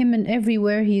following him in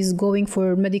everywhere he's going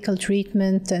for medical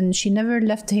treatment, and she never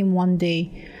left him one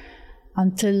day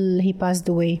until he passed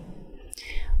away.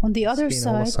 On the other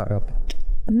side,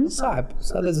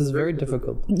 This is very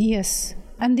difficult. yes,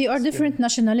 and they are different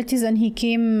nationalities, and he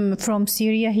came from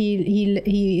Syria. He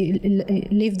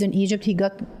lived in Egypt. He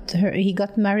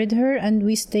got married her, and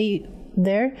we stayed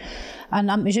there. And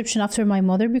I'm Egyptian after my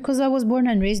mother because I was born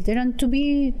and raised there, and to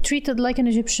be treated like an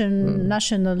Egyptian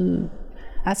national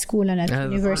at school and at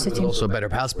university. Also a better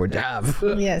passport to have.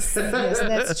 Yes,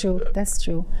 that's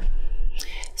true.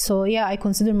 So yeah, I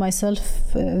consider myself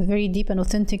very deep and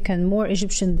authentic and more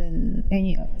Egyptian than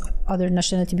any other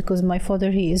nationality because my father,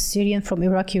 he is Syrian from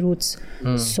Iraqi roots.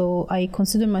 So I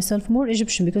consider myself more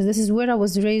Egyptian because this is where I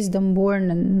was raised and born,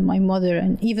 and my mother,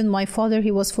 and even my father,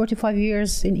 he was 45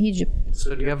 years in Egypt. So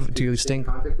do you stay in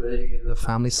contact with any of the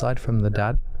family side from the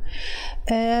dad?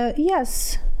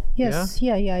 Yes. Yeah.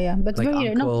 But Like very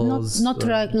uncles, not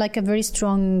like a very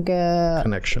strong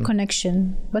connection.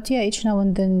 But yeah, each now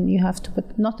and then you have to,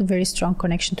 but not a very strong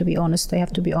connection. To be honest, I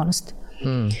have to be honest.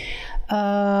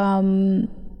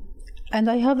 And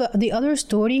I have the other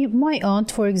story. My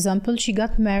aunt, for example, she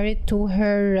got married to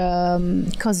her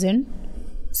cousin.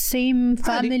 Same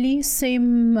family, same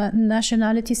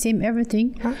nationality, same everything.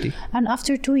 And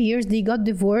after 2 years, they got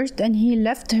divorced, and he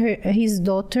left his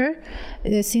daughter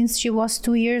since she was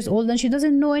 2 years old, and she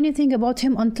doesn't know anything about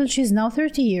him until she's now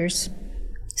 30 years.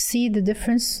 See the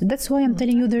difference? That's why I'm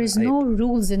telling you there is no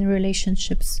rules in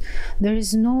relationships. There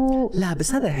is no. لا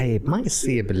بس هذا عيب ما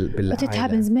يصير بالعائلة. But it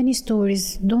happens many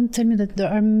stories. Don't tell me that there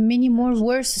are many more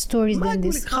worse stories ما than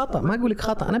أقول this. لك خطأ ما أقول لك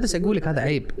خطأ أنا بس أقول لك هذا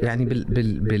عيب يعني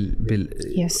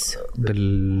Yes.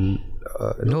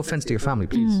 no offense to your family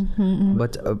please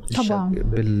but طبعا.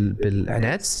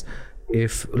 بالعنات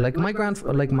if like my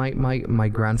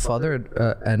grandfather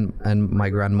and my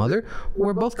grandmother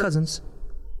were both cousins,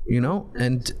 you know,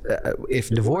 and if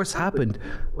divorce happened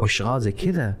or شغال زي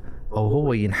كذا أو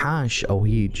هو ينحاش أو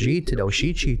he cheated أو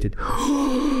she cheated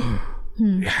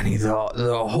يعني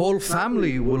the whole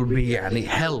family will be يعني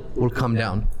hell will come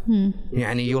down.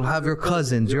 يعني you'll have your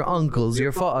cousins, your uncles,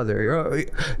 your father, your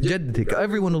جدك,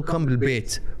 everyone will come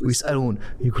بالبيت ويسألون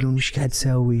يقولون إيش قاعد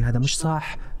تسوي هذا مش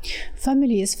صح.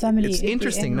 Family is family. It's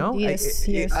interesting, no? Yes.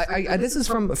 This is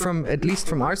from at least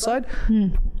from our side.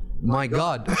 My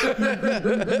God.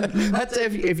 That's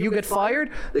if you get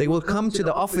fired, they will come to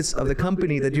the office of the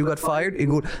company that you got fired.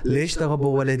 يقول ليش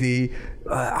ضربوا ولدي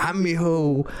عمي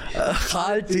هو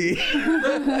خالتي.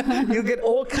 You get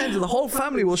all kinds of, the whole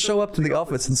family will show up to the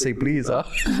office and say please.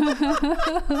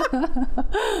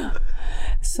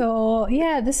 So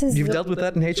yeah, this is. You've dealt with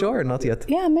that in HR or not yet?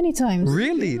 Yeah, many times.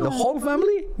 Really? The whole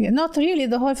family? Yeah, not really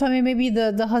the whole family. Maybe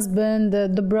the husband,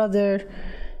 the brother,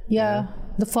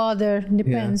 the father.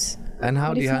 Depends. Yeah. And how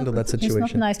But do you it's handle not- that situation?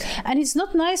 It's not nice, and it's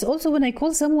not nice also when I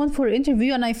call someone for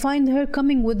interview and I find her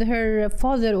coming with her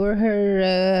father or her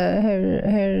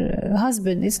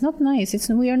husband. It's not nice.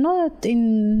 We are not in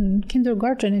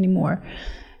kindergarten anymore.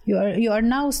 You are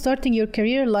now starting your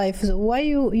career life. So why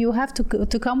you have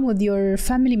to come with your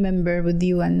family member with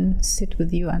you and sit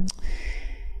with you, and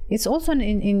it's also an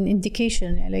indication,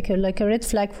 like a red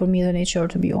flag for me as an HR,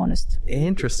 to be honest.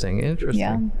 Interesting.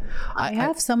 Yeah, I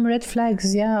have some red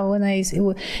flags. Yeah, when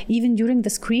even during the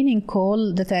screening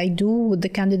call that I do with the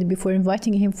candidate before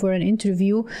inviting him for an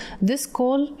interview, this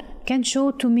call can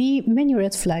show to me many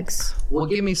red flags. Well,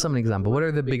 give me some example. What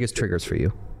are the biggest triggers for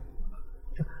you?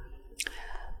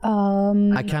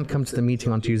 I can't come to the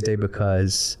meeting on Tuesday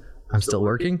because I'm still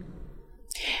working.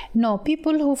 No,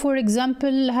 people who, for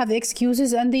example, have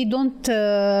excuses and they don't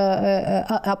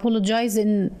apologize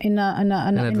in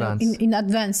advance. In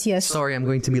advance. Yes. Sorry, I'm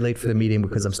going to be late for the meeting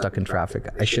because I'm stuck in traffic.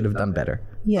 I should have done better.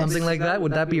 Yes. Something like that.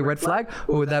 Would that be a red flag,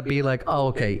 or would that be like, oh,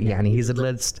 okay, يعني he's at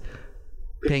least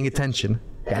paying attention?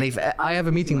 يعني if I have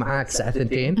a meeting معاك الساعة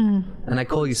 2 and I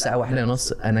call you الساعة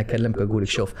 1:30 and I أكلمك أقول لك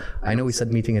شوف, I know we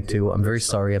said meeting at 2. I'm very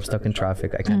sorry. I'm stuck in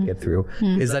traffic. I can't get through.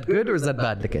 Is that good or is that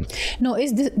bad? لكن No,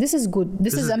 this is good.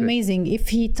 This is amazing. If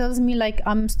he tells me like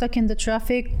I'm stuck in the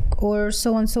traffic or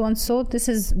so and so and so, this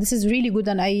is really good,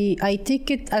 and I take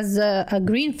it as a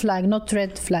green flag, not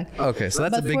red flag. Okay, so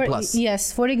that's a big plus.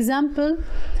 Yes. For example,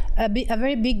 a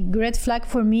very big red flag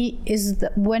for me is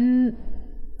when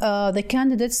the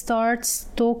candidate starts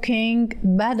talking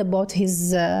bad about his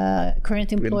current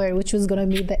employer, which was going to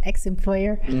be the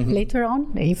ex-employer later on,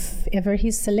 if ever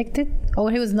he's selected, or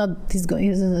he's not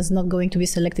going to be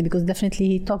selected, because definitely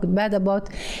he talked bad about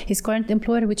his current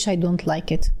employer, which I don't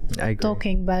like it. I agree.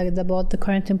 Talking bad about the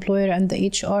current employer and the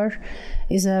HR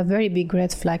is a very big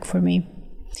red flag for me.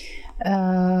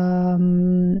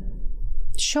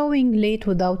 Showing late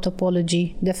without apology,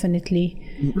 definitely.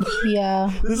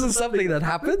 Yeah. This is something that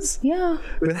happens? Yeah.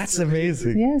 That's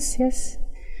amazing. Yes.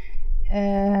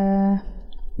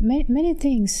 Many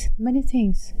things.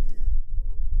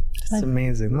 That's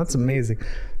amazing.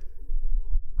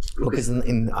 Because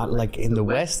in the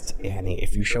West,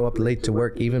 if you show up late to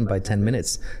work even by 10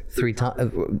 minutes, 3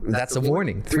 times, that's a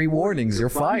warning. 3 warnings, you're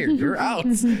fired, you're out.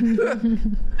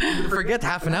 Forget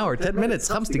half an hour, 10 minutes,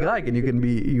 5 دقائق, and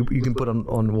you can put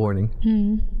on warning.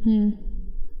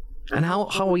 And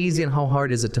how easy and how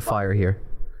hard is it to fire here?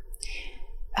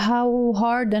 How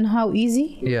hard and how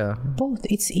easy? Yeah. Both.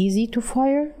 It's easy to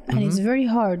fire and it's very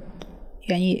hard.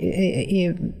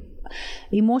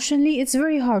 Emotionally, it's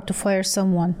very hard to fire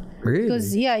someone. Really?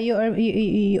 Because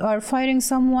you are firing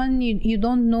someone, you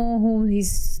don't know who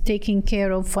he's taking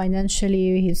care of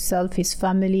financially, himself, his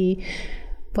family,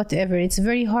 whatever. It's a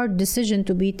very hard decision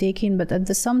to be taken, but at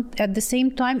the same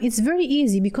time, it's very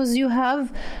easy because you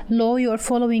have law, you are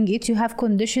following it, you have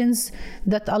conditions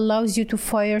that allows you to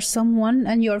fire someone,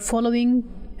 and you are following,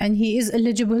 and he is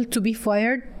eligible to be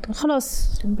fired.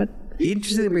 خلاص. But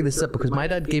Interesting to bring this up because my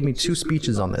dad gave me 2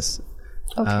 speeches on this.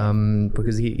 okay.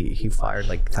 Because he fired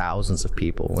like thousands of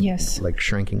people, Yes. like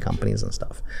shrinking companies and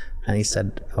stuff. And he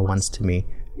said once to me,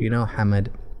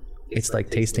 Hamid, it's like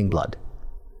tasting blood.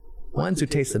 Once you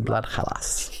tasted blood,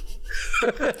 khalas.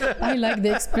 I like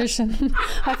the expression.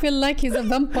 I feel like he's a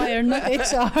vampire, not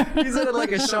HR. He said it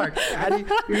like a shark. And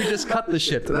he just cut the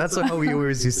shit. That's what we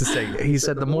always used to say. He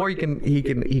said the more he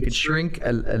can shrink.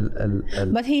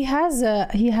 But he has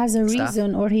a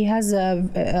reason, or he has a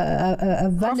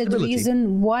valid Profitability.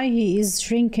 reason why he is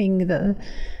shrinking the.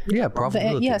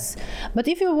 Profitability. Yes, but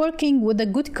if you're working with a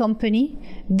good company,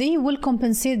 they will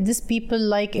compensate these people,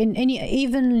 like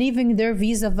even leaving their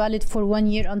visa valid for 1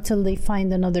 year until they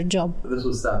find another job. This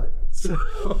will stop it.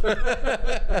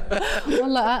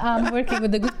 Wallah, I'm working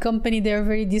with a good company. They're a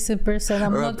very decent person.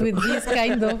 I'm not with these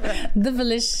kind of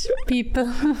devilish people.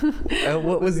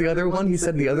 What was the other one? He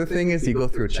said the other thing is you go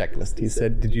through a checklist. He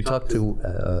said, did you talk to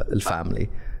the family?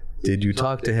 Did you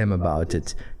talk to him about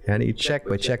it? And you check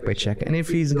by check by check. And if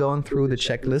he's gone through the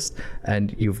checklist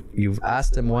and you've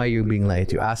asked him why you're being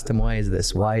late, you asked him why is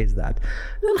this, why is that,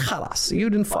 then khalas, you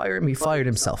didn't fire him, he fired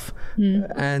himself.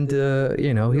 And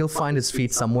he'll find his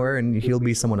feet somewhere and he'll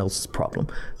be someone else's problem.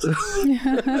 So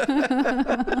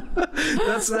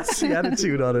that's the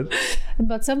attitude on it.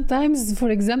 But sometimes, for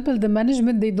example, the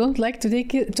management, they don't like to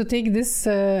take this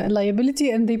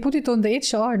liability, and they put it on the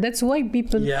HR. That's why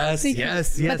people think.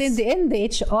 Yes. But in the end, the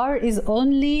HR is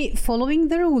only following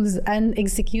the rules and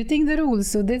executing the rules.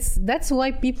 So that's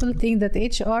why people think that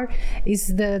HR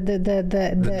is the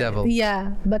devil.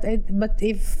 Yeah, but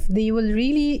if they will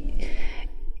really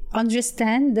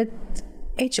understand that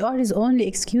HR is only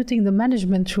executing the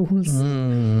management rules.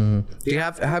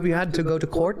 Have you had to go to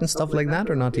court and stuff like that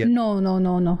or not yet?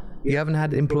 No. You haven't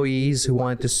had employees who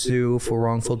wanted to sue for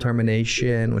wrongful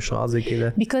termination وشغلات زي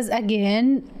كده? Because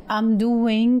again, I'm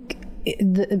doing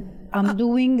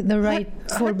the right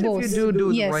for both. If you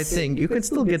do the right thing, you can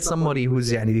still get somebody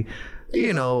who's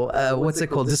what's it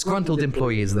called, disgruntled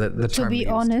employees. The to term be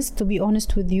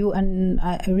honest with you, and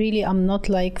I'm not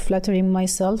like flattering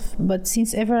myself, but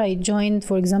since ever I joined,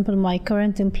 for example, my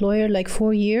current employer, like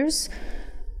 4 years,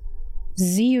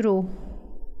 zero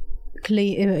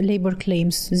labor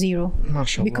claims, zero.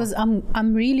 MashaAllah. Because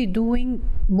I'm really doing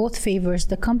both favors,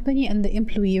 the company and the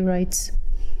employee rights.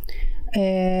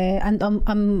 And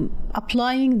I'm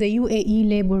applying the UAE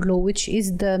labor law, which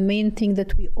is the main thing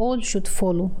that we all should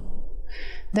follow.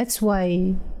 That's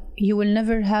why you will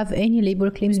never have any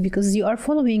labor claims, because you are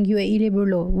following UAE labor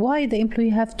law. Why the employee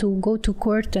have to go to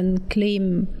court and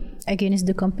claim against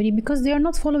the company? Because they are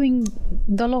not following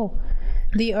the law.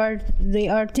 They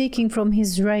are taking from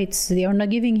his rights. They are not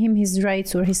giving him his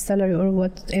rights or his salary or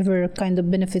whatever kind of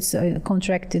benefits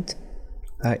contracted.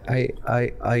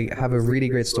 I have a really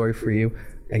great story for you.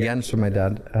 Again, it's from my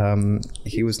dad.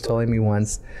 He was telling me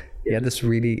once he had this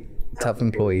really tough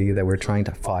employee that we're trying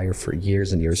to fire for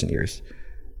years and years and years.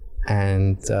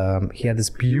 And he had this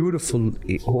beautiful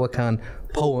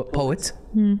poet,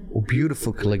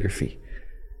 beautiful calligraphy.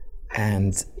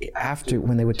 And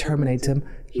when they would terminate him,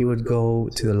 he would go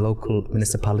to the local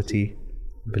municipality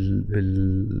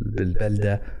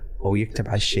بالبلدة ويكتب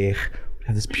على الشيخ.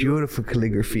 Have this beautiful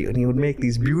calligraphy, and he would make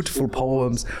these beautiful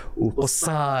poems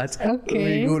وقصات.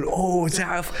 Okay. ويقول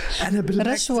تعرف أنا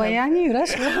بالمكتب رشوة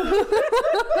رشوة.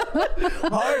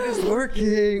 hard is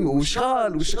working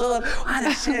وشغال وهذا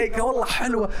الشيء والله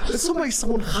حلوة بس هم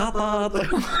يسوون خطط.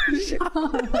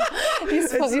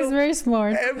 He's very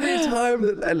smart. Every time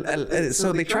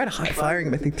so they tried firing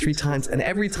him I think 3 times, and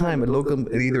every time a local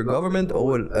either government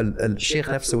or الشيخ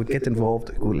نفسه would get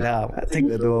involved يقول لا take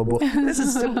the door. This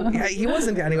is still he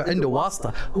wasn't عنده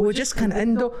واسطة, هو just كان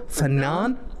عنده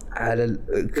فنان على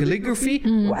الكاليغرافي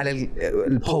وعلى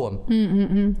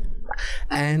البوم.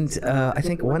 And I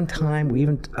think one time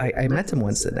I met him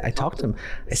once and I talked to him.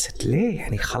 I said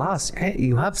ليه خلاص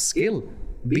you have skill,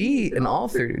 be an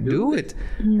author, do it.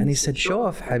 And he said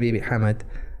شوف حبيبي حمد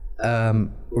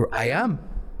I am,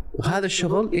 وهذا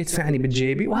الشغل يدفعني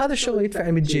بالجيبي وهذا الشغل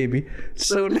يدفعني بالجيبي.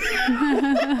 So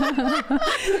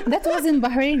that was in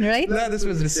Bahrain, right? No, this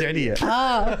was in Saudi.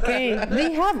 Okay.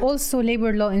 They have also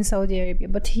labor law in Saudi Arabia,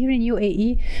 but here in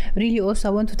UAE, really also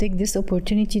I want to take this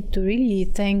opportunity to really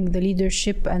thank the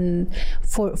leadership and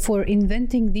for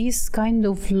inventing these kind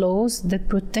of laws that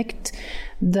protect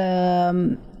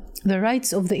the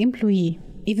rights of the employee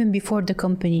even before the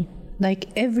company. Like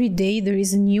every day there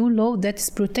is a new law that is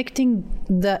protecting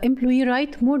the employee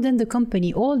right more than the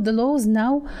company. All the laws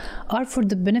now are for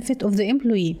the benefit of the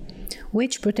employee.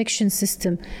 Wage protection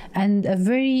system and a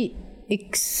very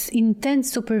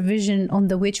intense supervision on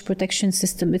the wage protection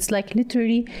system. It's like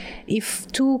literally if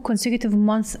 2 consecutive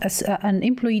months as an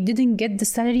employee didn't get the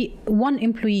salary, one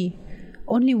employee,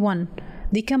 only one,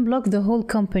 they can block the whole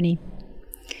company.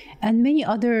 And many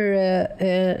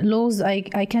other laws,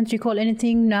 I can't recall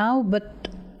anything now, but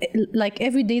like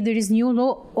every day there is new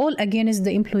law all against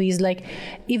the employees, like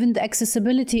even the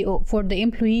accessibility for the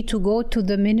employee to go to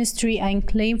the ministry and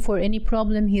claim for any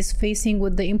problem he's facing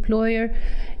with the employer.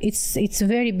 It's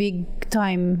very big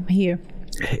time here.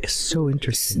 It's so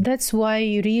interesting. That's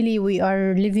why really we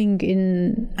are living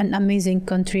in an amazing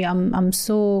country. I'm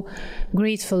so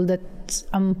grateful that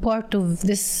I'm part of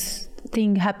this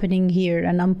thing happening here,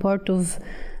 and I'm part of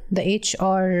the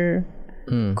HR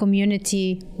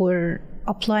community. We're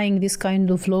applying this kind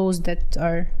of laws that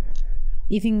are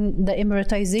even the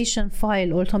Emiratization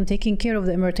file, or I'm taking care of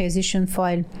the Emiratization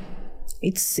file.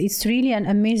 It's really an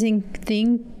amazing thing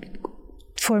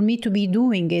for me to be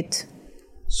doing it.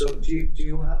 So do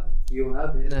you have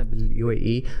هنا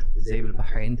بالUAE زي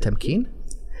بالبحرين تمكين؟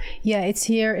 Yeah, it's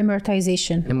here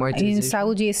Emiratization. Emiratization. In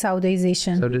Saudi,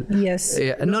 Saudization. Yes.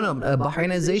 No.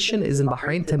 Bahrainization is in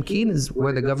Bahrain. Tamkeen is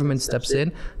where the government steps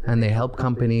in and they help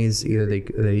companies. Either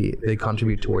they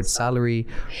contribute towards salary.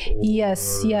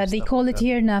 Yes. Yeah. They call it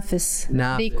here Nafis.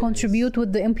 They contribute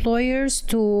with the employers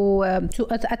to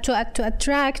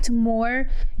attract more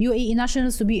UAE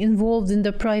nationals to be involved in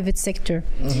the private sector,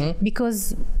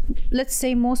 because let's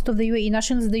say most of the UAE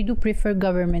nationals, they do prefer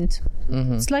government.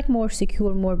 It's like more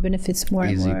secure, more benefits, more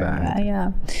easy band.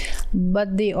 Yeah,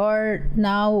 but they are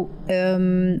now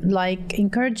like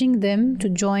encouraging them to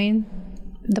join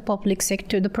the public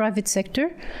sector, the private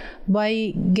sector,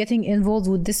 by getting involved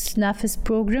with this NAFIS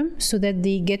program, so that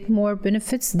they get more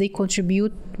benefits. They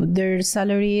contribute with their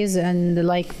salaries and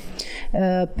like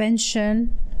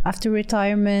pension after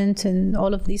retirement and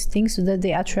all of these things, so that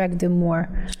they attract them more.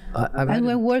 And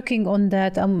we're working on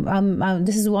that.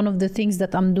 This is one of the things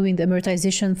that I'm doing, the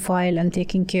Emiratization file, and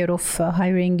taking care of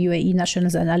hiring UAE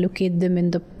nationals and allocate them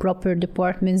in the proper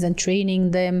departments and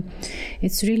training them.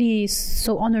 It's really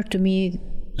so honor to me.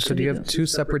 So do you have two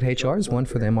separate HRs, one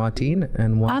for the Emiratin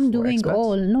and one I'm for doing expats?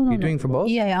 all. No. You're doing for both?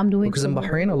 Yeah, I'm doing. Because in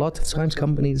Bahrain, a lot of times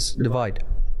companies divide.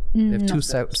 They have two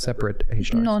separate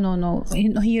HRs. No.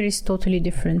 Here is totally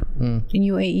different. In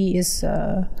UAE is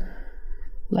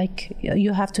like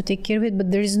you have to take care of it,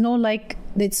 but there is no like,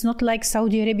 it's not like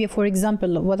Saudi Arabia, for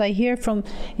example. What I hear from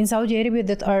in Saudi Arabia,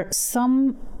 that are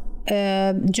some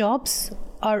jobs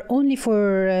are only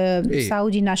for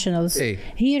Saudi nationals.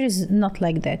 Here is not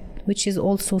like that, which is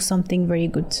also something very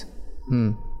good.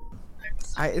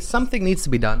 Something needs to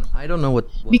be done. I don't know what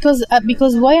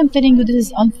because why I'm telling you this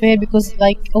is unfair, because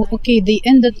like okay, they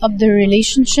ended up their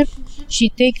relationship, she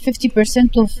take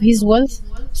 50% of his wealth,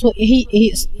 so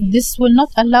he this will not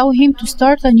allow him to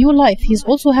start a new life. He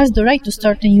also has the right to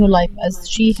start a new life, as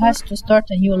she has to start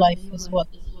a new life as well.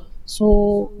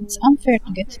 So it's unfair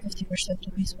to get 50%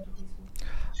 of his wealth.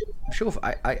 شوف,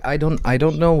 I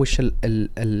don't know which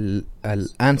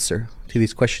answer to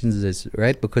these questions is,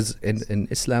 right? Because in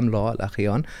Islam law,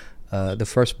 al-Akhiyan, the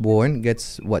firstborn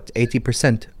gets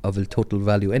 80% of the total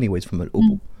value anyways from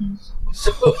al-Ubu.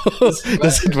 So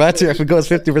does it matter if it goes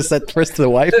 50% first to the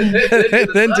wife and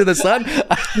then to the son?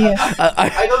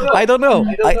 I don't know.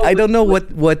 I don't know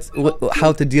what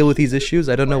how to deal with these issues.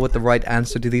 I don't know what the right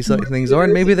answer to these things are,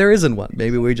 and maybe there isn't one.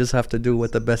 Maybe we just have to do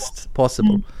what the best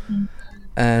possible.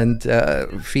 And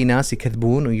في ناس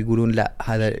يكذبون ويقولون لا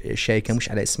هذا الشركة مش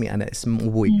على اسمي أنا اسم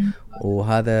أبوي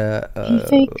وهذا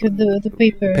fake the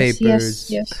papers.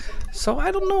 Yes. So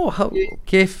I don't know how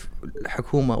كيف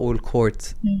الحكومة or the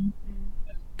court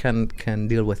can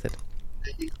deal with it.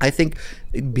 I think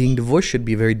being divorced should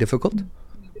be very difficult.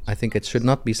 I think it should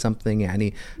not be something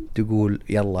يعني تقول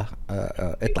يلا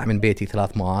اطلع من بيتي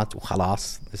 3 مرات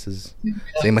وخلاص. This is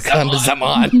زي ما كان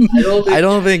بالزمان. I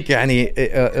don't think يعني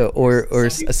or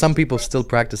some people still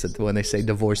practice it when they say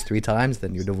divorce 3 times,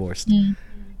 then you're divorced.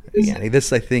 يعني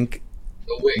this I think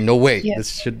no way. Yes. This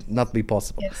should not be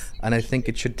possible. Yes. And I think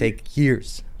it should take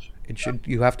years.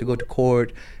 You have to go to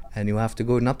court. And you have to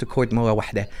go not to court مرة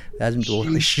واحدة, لازم تروح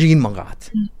 20 مرات.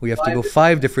 We have to go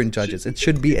 5 different judges. It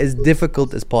should be as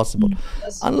difficult as possible.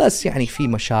 Unless يعني في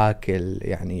مشاكل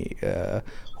يعني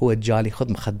هو جالي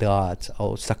خذ مخدرات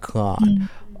أو سكران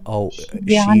أو شيء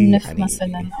يعني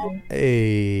مثلا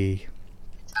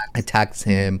attacks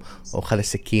him أو خذ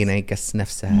السكينة يقص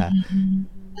نفسها.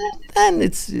 And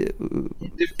it's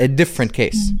a different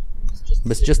case.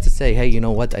 But just to say, hey, you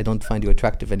know what, I don't find you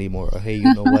attractive anymore, or hey,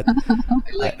 you know what,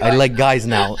 I like guys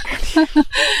now.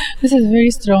 This is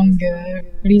very strong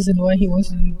reason why he wants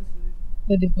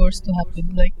the divorce to happen.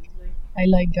 Like, I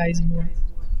like guys more.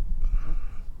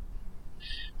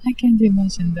 I can't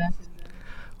imagine that.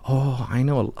 Oh, I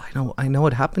know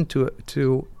what happened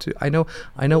to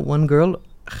I know one girl,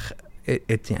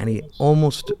 it يعني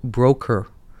almost broke her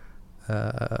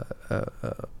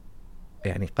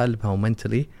يعني قلبها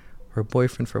mentally. Her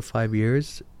boyfriend for 5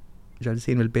 years,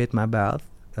 جالسين بالبيت مع بعض,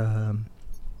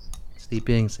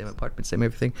 sleeping, same apartment, same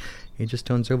everything. He just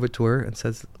turns over to her and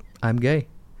says, I'm gay.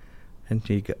 And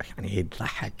he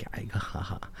يضحك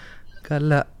قال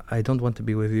لا, I don't want to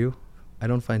be with you. I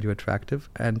don't find you attractive.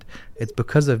 And it's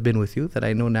because I've been with you that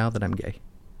I know now that I'm gay.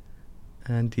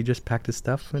 And he just packed his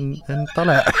stuff and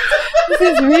طلع. This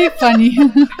is really funny.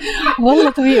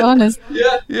 Well, to be honest.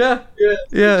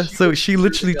 Yeah. So she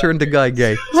literally turned the guy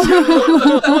gay.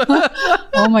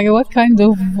 Oh my God, what kind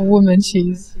of woman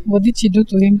she is? What did she do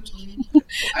to him?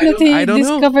 That he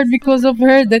discovered because of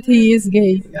her that he is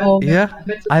gay. Oh. Yeah,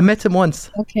 I met him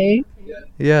once. Okay.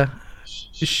 Yeah.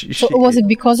 So was it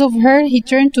because of her? He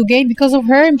turned to gay because of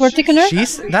her in particular?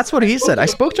 That's what he said. I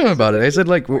spoke to him about it. I said,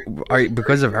 like,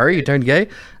 because of her you turned gay?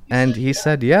 And he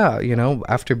said, yeah, you know,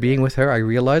 after being with her, I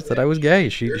realized that I was gay.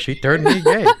 She turned me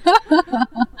gay.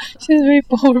 She's very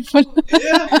powerful.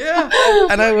 Yeah.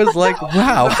 And I was like,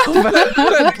 wow, how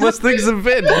bad must things have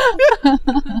been?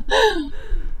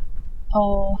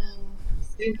 Oh,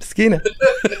 Skina.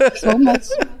 so much.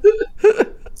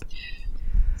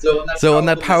 So on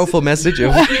that powerful message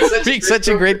of being such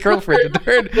a great girlfriend to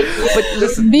turn, but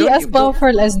listen, Be as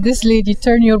powerful as this lady.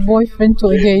 Turn your boyfriend to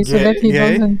a gay so that he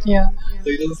Gay? doesn't. Yeah.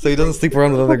 so he doesn't sleep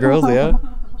around with other girls, yeah.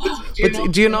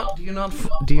 But do you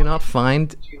not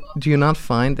find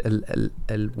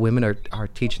women are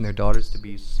teaching their daughters to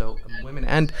be so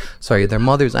their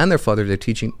mothers and their fathers are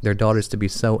teaching their daughters to be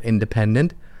so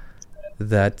independent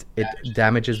that it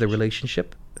damages the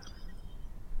relationship?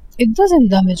 It doesn't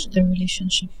damage the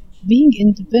relationship. Being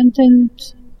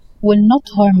independent will not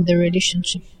harm the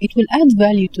relationship. It will add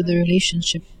value to the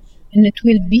relationship. And it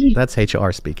will be... That's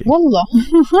HR speaking. Wallah.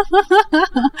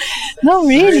 No,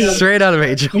 really. Straight out of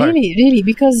HR. Really.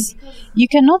 Because you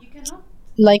cannot,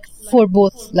 like, for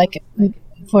both, like,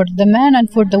 for the man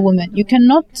and for the woman, you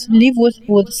cannot live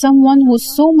with someone who's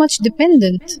so much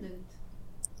dependent.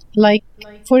 Like,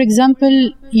 for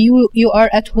example, you are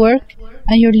at work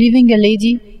and you're leaving a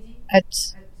lady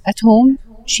at home.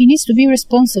 She needs to be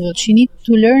responsible. She needs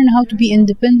to learn how to be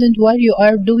independent while you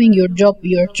are doing your job.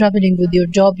 You're traveling with your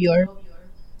job.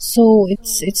 So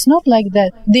it's not like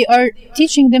that. They are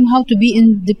teaching them how to be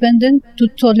independent, to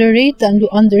tolerate and to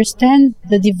understand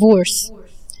the divorce,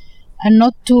 and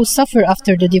not to suffer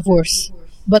after the divorce,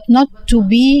 but not to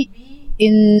be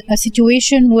in a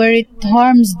situation where it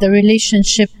harms the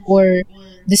relationship or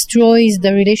destroys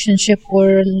the relationship,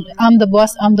 or I'm the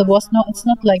boss. No, it's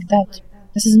not like that.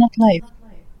 This is not life.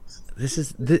 This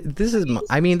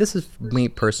is me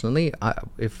personally.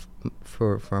 If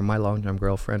for my long-term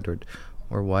girlfriend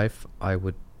or wife, I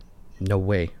would, no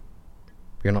way,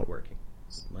 you're not working.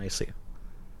 I see.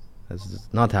 This is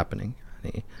not happening.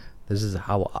 This is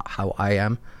how I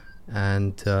am,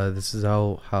 and this is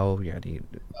how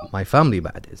my family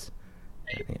بعد is.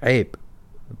 عيب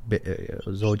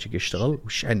زوجك يشتغل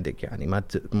وش عندك يعني ما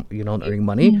you don't earning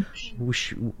money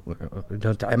وش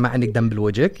ما عندك دم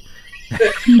بالوجهك.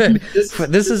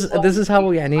 This is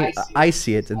how يعني I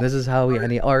see it, and this is how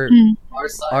يعني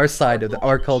our side of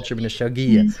our culture من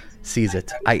الشرقية sees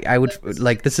it. I would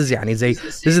like this is يعني زي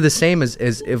this is the same as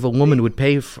if a woman would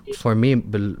pay for me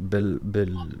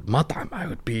بالمطعم. I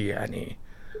would be يعني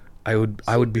I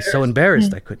would be so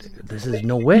embarrassed. This is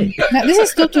no way. Now, this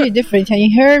is totally different.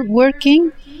 Her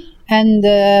working and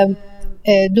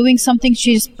doing something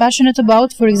she's passionate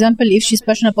about. For example, if she's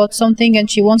passionate about something and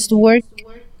she wants to work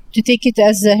to take it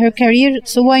as her career,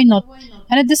 so why not?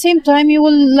 And at the same time, you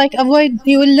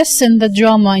will lessen the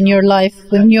drama in your life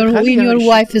when your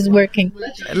wife is working.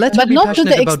 But not to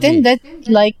the extent that,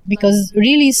 like, because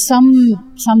really some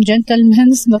gentlemen,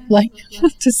 not like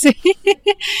to say,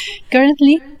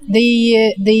 currently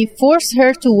they force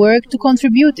her to work to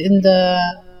contribute in the.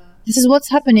 This is what's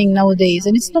happening nowadays,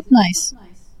 and it's not nice.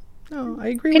 No, I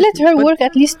agree. Let her work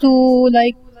at least to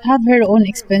like have her own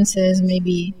expenses,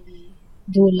 maybe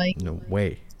do like. No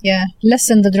way. Yeah,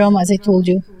 lessen the drama, as I told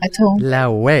you, at home. La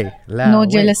way. No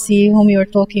jealousy, whom you're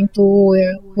talking to,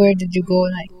 where did you go?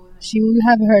 Like, she will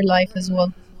have her life as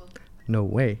well. No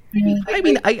way. I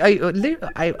mean,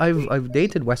 I've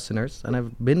dated Westerners, and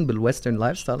I've been بالwestern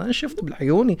lifestyle. أنا شفت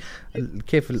بالعيوني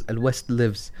كيف الwest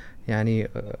lives. يعني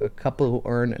a couple who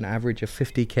earn an average of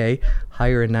 50k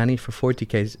hire a nanny for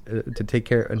 40k to take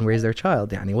care and raise their child.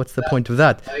 يعني what's the point of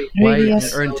that? Really, Why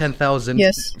yes. earn 10,000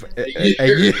 Yes. a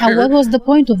year? And what was the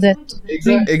point of that?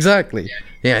 Exactly.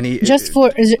 يعني Just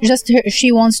her,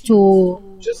 she wants to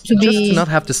be just to not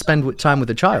have to spend time with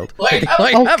the child.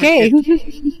 okay.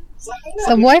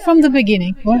 So why from the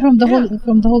beginning? Why from the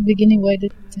whole beginning? Why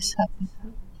did this happen?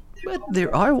 But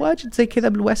there are واجد زي كذا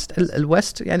بالwest.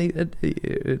 الwest يعني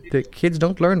the kids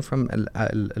don't learn from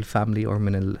الفامily or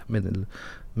من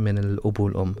الأبو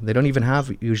والأم. They don't even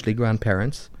have usually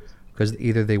grandparents because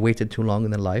either they waited too long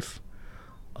in their life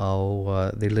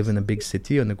or they live in a big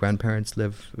city and the grandparents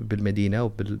live بالمدينة أو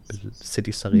بالcity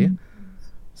الصغير.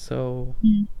 So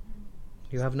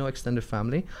you have no extended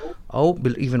family.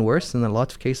 Even worse, in a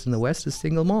lot of cases in the West, is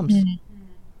single moms.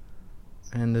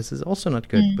 And this is also not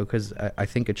good because I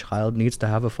think a child needs to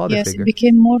have a father figure. Yes, it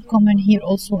became more common here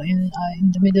also in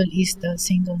the Middle East, the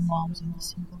single moms and the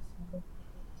single.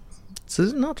 This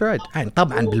is not right. And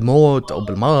طبعا بالموت أو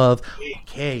بالمرض.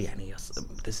 Okay, يعني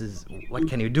this is what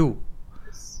can you do?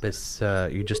 But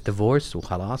you just divorce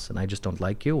وخلاص, and I just don't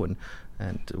like you,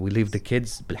 and we leave the kids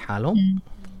بالحالهم.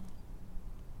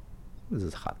 This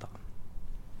is خطأ.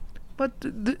 But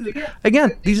again,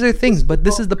 these are things, but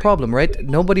this is the problem, right?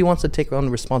 Nobody wants to take on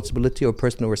responsibility or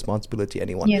personal responsibility,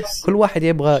 anyone. Yes. كل واحد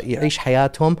يبغى يعيش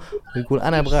حياتهم ويقول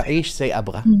أنا أبغى أعيش زي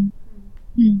أبغى.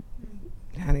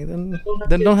 يعني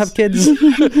then don't have kids.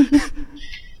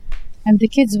 And the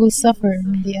kids will suffer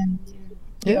in the end.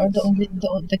 They are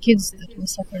the kids that will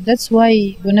suffer. That's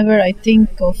why whenever I think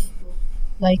of,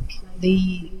 like,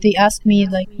 they ask me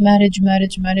like marriage.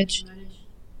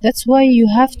 That's why you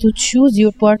have to choose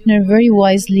your partner very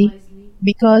wisely,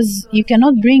 because you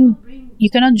cannot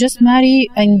just marry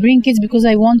and bring kids because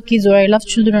I want kids or I love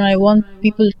children. I want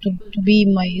people to be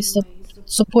my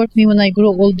support me when I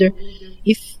grow older.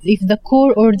 If the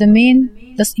core or the main,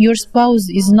 your spouse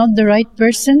is not the right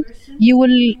person, you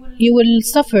will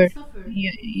suffer.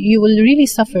 You will really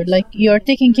suffer. Like, you are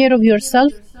taking care of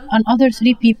yourself and other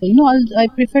 3 people. No, I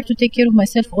prefer to take care of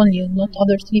myself only, not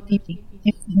other 3 people.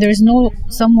 If there is no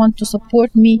someone to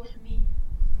support me,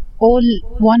 all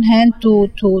one hand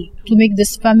to make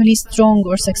this family strong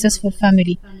or successful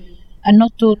family, and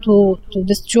not to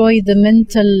destroy the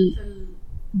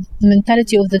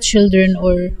mentality of the children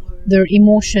or their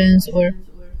emotions or.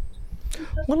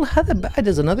 Well, هذا بعد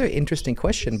is another interesting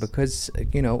question, because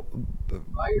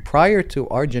prior to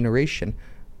our generation,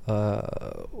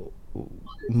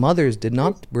 mothers did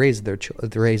not raise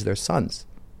their sons.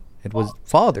 It was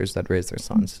fathers that raised their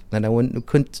sons. أنا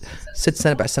كنت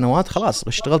 6 سنوات خلاص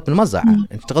اشتغلت بالمزرعة،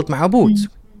 اشتغلت مع عبود.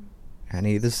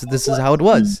 يعني this is how it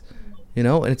was,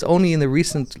 and it's only in the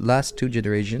recent last 2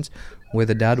 generations where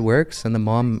the dad works and the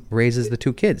mom raises the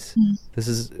 2 kids. This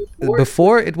is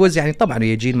before it was يعني طبعا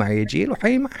يجيل مع يجيل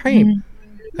وحيم مع حيم.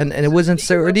 And it wasn't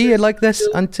Saudi like this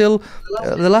until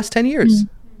the last 10 years.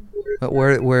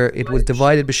 Where it was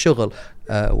divided بالشغل,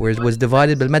 where it was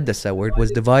divided بالمدرسة, where it was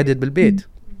divided بالبيت.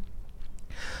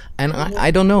 And I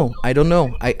don't know. I don't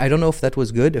know if that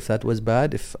was good, if that was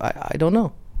bad, if I don't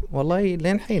know. والله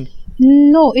لين حين.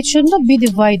 No, it should not be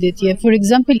divided. Yeah. For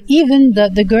example, even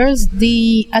the girls,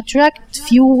 they attract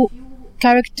few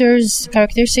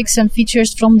characteristics and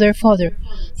features from their father.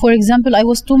 For example, I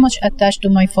was too much attached to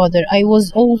my father. I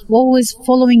was always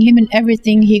following him in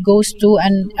everything he goes to,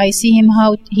 and I see him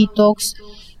how he talks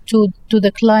to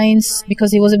the clients,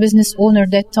 because he was a business owner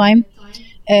that time.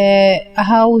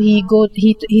 How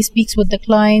he speaks with the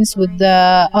clients, with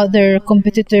the other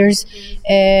competitors,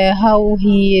 how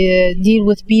he deal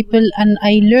with people, and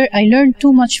I learned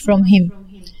too much from him.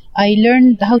 I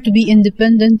learned how to be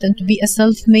independent and to be a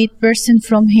self-made person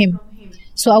from him.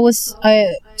 So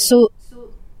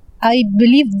I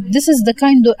believe this is the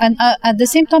kind of, and at the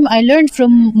same time I learned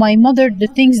from my mother the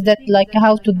things that, like,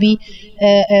 how to be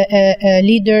a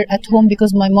leader at home,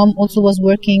 because my mom also was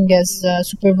working as a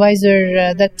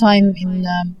supervisor that time in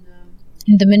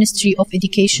the Ministry of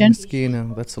Education.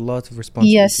 Miskina, that's a lot of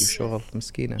responsibility. Yes. شغل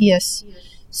مسكينة. Yes.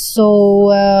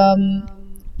 So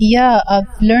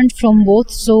I've learned from both.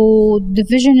 So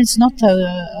division is not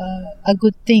a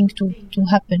good thing to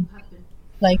happen.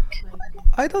 Like,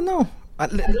 I don't know.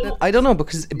 I don't know,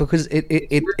 because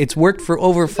it's worked for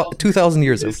over 2,000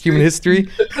 years of human history.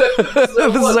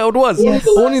 This is how it was. Yes.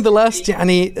 Only the last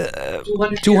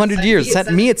 200 years.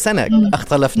 100 سنة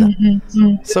اختلفنا.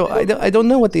 So I don't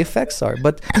know what the effects are,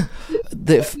 but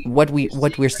what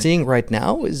we're seeing right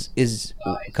now is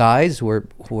guys who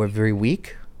are very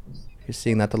weak. You're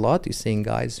seeing that a lot. You're seeing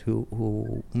guys who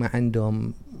ما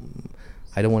عندهم,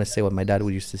 I don't want to say what my dad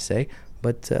would used to say,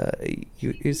 but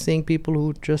you're seeing people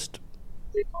who just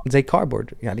زي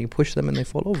cardboard. يعني you push them and they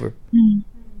fall over.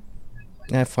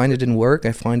 I find it in work,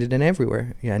 I find it in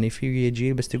everywhere. يعني في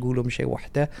يجي بس تقول له شيء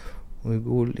واحدة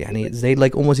ويقول يعني زي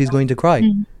like almost he's going to cry.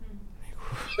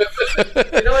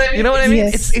 You know what I mean?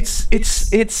 Yes.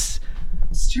 It's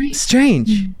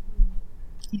strange.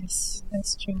 yes,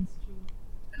 that's true.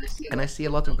 And I see a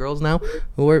lot of girls now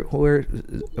who are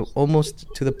almost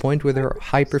to the point where they're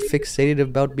hyper fixated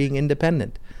about being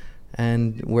independent,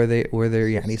 and where they're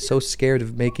يعني so scared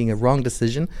of making a wrong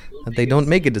decision that they don't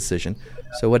make a decision.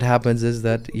 So what happens is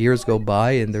that years go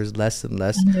by and there's less and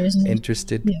less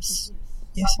interested. Yes,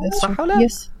 that's صح true. ولا؟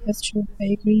 Yes, that's true. I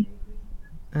agree.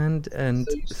 And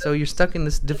so you're stuck in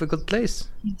this difficult place.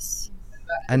 Yes.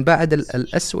 And بعد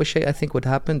الأسوأ شيء I think what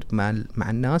happened مع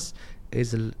الناس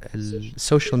is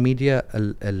social media,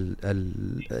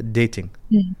 dating.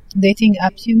 Dating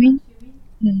apps, you mean?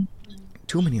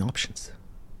 Too many options.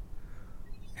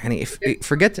 And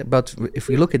if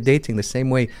we look at dating the same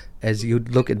way as you'd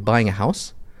look at buying a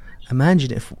house,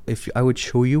 imagine if I would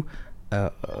show you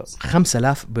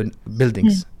 5,000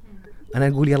 buildings. أنا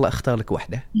أقول يلا اختار لك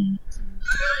واحدة.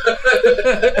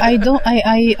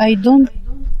 I don't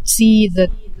see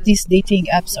that these dating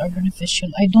apps are beneficial.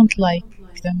 I don't like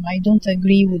them. I don't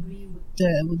agree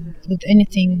with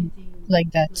anything like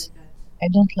that. I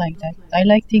don't like that. I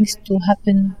like things to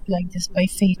happen like this by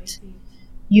fate.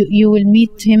 You will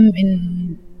meet him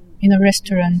in a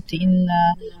restaurant, in a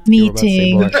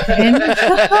meeting.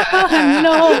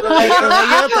 No.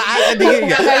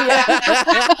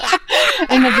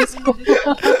 In a disco.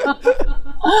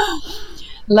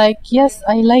 Like, yes,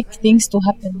 I like things to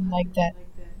happen like that.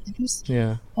 Because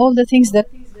all the things that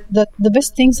the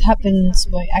best things happens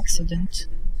by accident.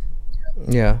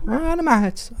 أنا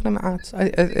معك.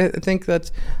 I think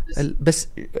that بس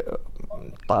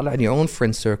طالع your own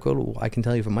friend circle. I can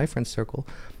tell you from my friend circle,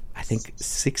 I think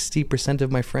 60%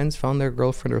 of my friends found their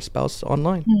girlfriend or spouse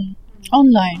online.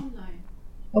 Online.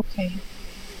 Okay.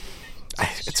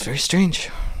 It's very strange.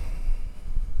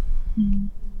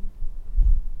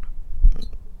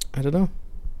 I don't know.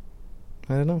 And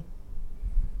I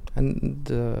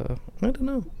don't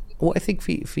know. I think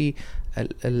في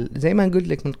زي ما قلت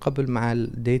لك من قبل مع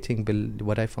الديتينج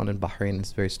what I found in Bahrain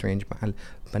is very strange مع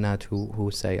البنات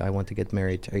who say I want to get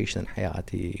married تعيش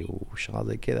حياتي وشغلات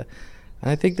زي كذا. And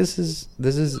I think this is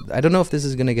I don't know if this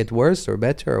is going to get worse or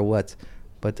better or what,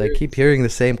 but I keep hearing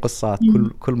the same قصات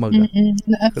كل مرة.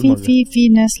 في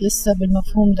ناس لسه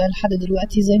بالمفهوم ده لحد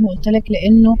دلوقتي زي ما قلت لك،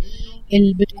 لأنه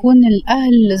بتكون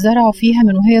الأهل زرعوا فيها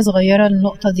من وهي صغيرة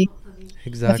النقطة دي.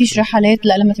 مفيش رحلات،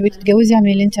 لا لما تبي تتجوزي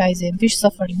اعملي اللي انت عايزاه، مفيش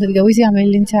سفر، لما تتجوزي اعملي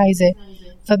اللي انت عايزاه.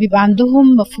 فبيبقى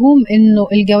عندهم مفهوم انه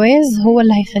الجواز هو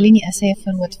اللي هيخليني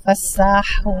اسافر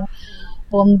واتفسح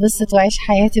وانبسط واعيش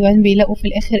حياتي، وبعدين بيلاقوا في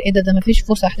الاخر ايه ده مفيش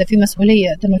فسح، ده في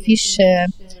مسؤوليه، ده مفيش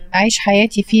اعيش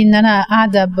حياتي في ان انا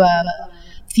قاعده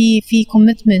في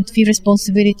commitment، في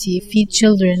responsibility، في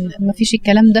children، مفيش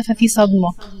الكلام ده، ففي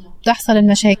صدمه بتحصل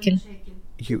المشاكل.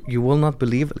 You will not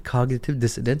believe the cognitive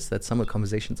dissonance that some of the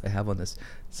conversations I have on this.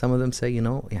 Some of them say, you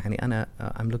know, يعني أنا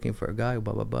I'm looking for a guy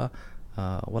blah blah blah.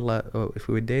 والله if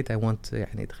we would date I want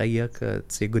يعني تغيرك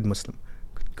to say good Muslim.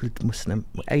 قلت مسلم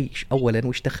أولا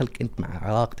وش دخلك أنت مع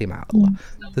علاقتي مع الله؟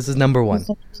 This is number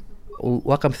one.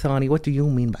 ورقم ثاني what do you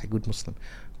mean by good Muslim؟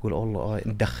 يقول الله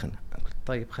ندخن. قلت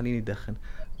طيب خليني أدخن.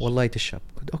 والله تشرب.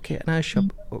 قلت أوكي أنا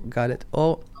أشرب. قالت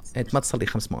أنت ما تصلي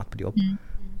 5 مرات باليوم.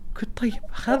 قلت طيب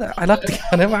هذا علاقتي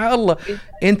أنا مع الله.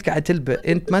 أنت قاعد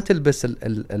أنت ما تلبس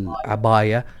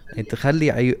العباية، أنت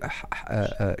تخلي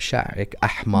شعرك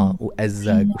أحمر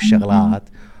وأزرق وشغلات،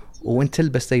 وأنت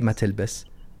تلبس زي ما تلبس.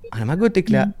 أنا ما قلت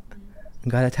لك لا.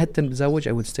 قالت حتى نتزوج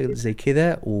أو نستغل زي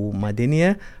كذا وما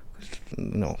دنيا.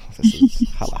 no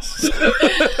خلاص.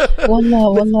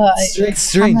 والله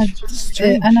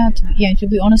أنا يعني to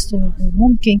be honest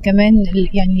ممكن كمان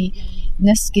يعني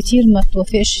ناس كتير ما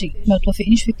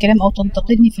توافقنيش في الكلام أو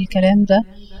تنتقدني في الكلام ده،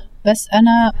 بس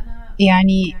أنا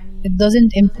يعني it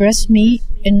doesn't impress me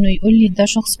إنه يقول لي ده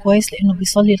شخص كويس لأنه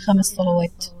بيصلي 5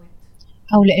 صلوات،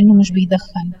 أو لأنه مش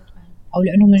بيدخن، أو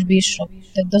لأنه مش بيشرب.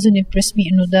 that doesn't impress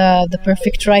me إنه ده the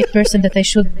perfect right person that I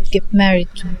should get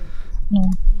married to. no,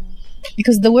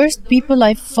 because the worst people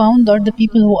I've found are the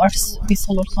people who are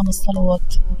بيصلوا 5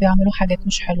 صلوات، بيعملوا حاجات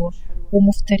مش حلوة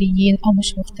ومفتريين أو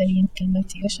مش مفتريين،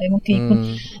 كلمتي إيش ممكن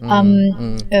يكون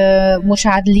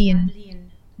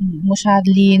مش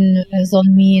عادلين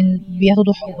ظالمين،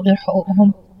 بياخدوا غير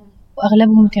حقوقهم،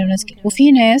 وأغلبهم كانوا ناس كده.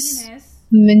 وفي ناس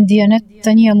من ديانات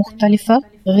تانية مختلفة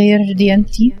غير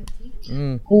ديانتي،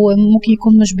 وممكن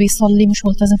يكون مش بيصلي، مش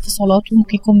ملتزم في صلاته،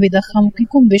 ممكن يكون بيدخن، ممكن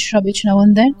يكون بيشرب each now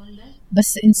and then،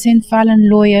 بس إنسان فعلا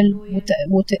loyal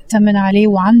وتأتمن عليه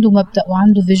وعنده مبدأ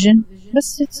وعنده vision.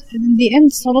 بس دي end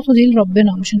صلاته دي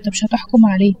لربنا، مش هتحكم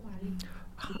عليه.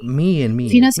 مين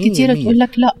في ناس كتيرة تقول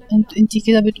لك لا انت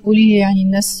كده بتقولي يعني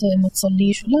الناس ما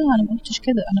تصليش. لا انا ما قلتش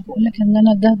كده، انا بقول لك ان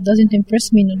انا ده doesn't impress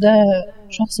me انه ده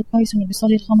شخص كويس انه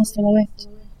بيصلي 5 صلوات.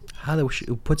 هذا وش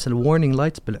puts a warning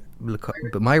lights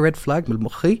my red flag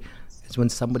بالمخي is when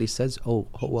somebody says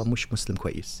هو مش مسلم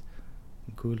كويس.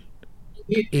 نقول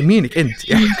مينك انت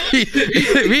يعني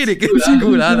مينك انت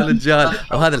تقول هذا الرجال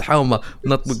او هذا الحومه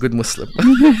not good Muslim.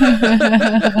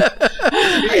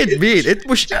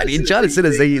 انت مش يعني انت جالس هنا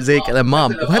زيك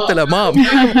الامام، وحتى الامام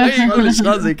يقول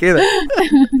اشغال زي كذا.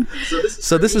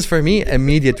 So this is for me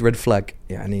immediate red flag.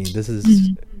 يعني this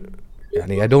is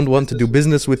يعني I don't want to do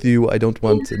business with you, I don't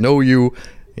want to know you.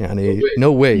 يعني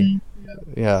no way.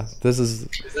 Yeah, this is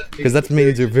because that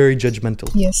means you're very judgmental.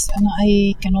 Yes, and I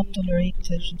cannot tolerate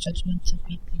judgmental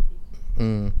people.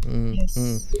 Yes.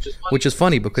 Which is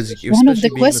funny because one of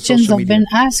the questions I've been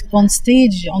asked on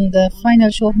stage on the final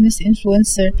show of Miss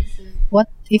Influencer, what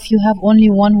if you have only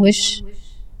one wish,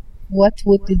 what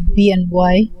would it be and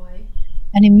why?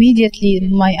 And immediately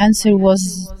my answer was,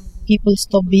 people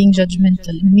stop being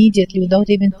judgmental immediately without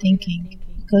even thinking,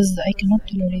 because I cannot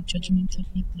tolerate judgmental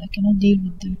people. I cannot deal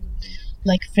with them.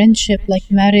 Like friendship, like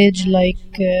marriage,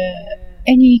 like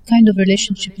any kind of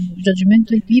relationship,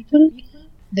 judgmental people,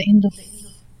 the end of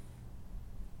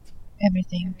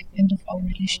everything, end of our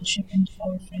relationship, end of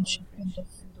our friendship, end of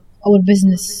our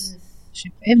business,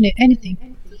 anything.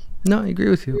 No, I agree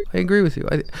with you. I'm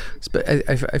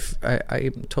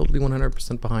totally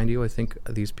 100% behind you. I think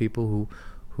these people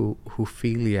who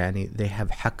feel يعني they have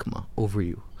حكمة over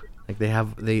you, like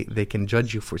they can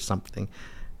judge you for something.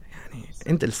 يعني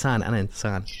أنت إنسان أنا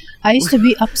إنسان. I used to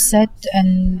be upset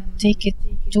and take it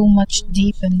too much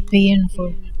deep and pain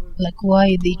for like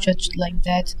why they judged like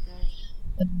that.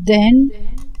 But then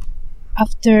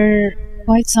after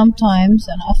quite some times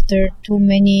and after too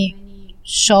many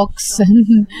shocks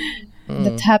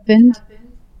that happened,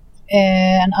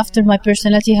 and after my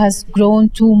personality has grown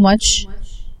too much,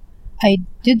 I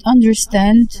did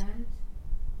understand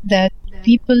that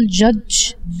people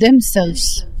judge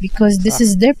themselves because this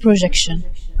is their projection.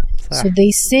 So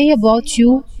they say about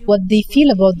you what they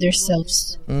feel about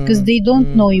themselves, because they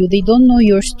don't know you, they don't know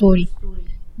your story.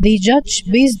 They judge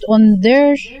based on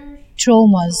their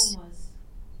traumas.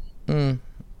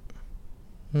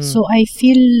 So I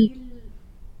feel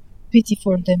pity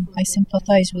for them. I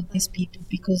sympathize with these people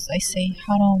because I say,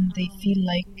 haram, they feel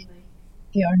like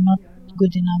they are not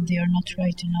good enough, they are not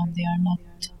right enough, they are not.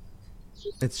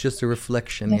 It's just a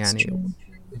reflection. That's يعني true.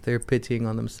 they're pitying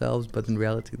on themselves, but in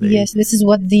reality they Yes, this is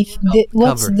what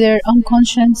what's cover. their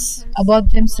unconscious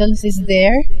about themselves is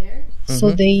there,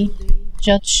 so they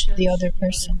judge the other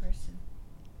person.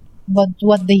 But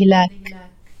what they lack,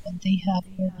 what they have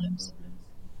problems.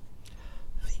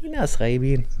 في ناس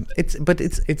غايبين. It's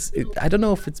I don't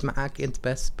know if it's معاك انت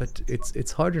بس, but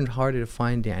it's harder and harder to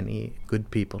find يعني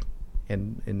good people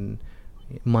in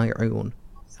my عيون.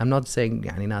 I'm not saying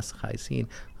يعني ناس خايسين.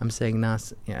 I'm saying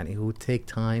ناس يعني who take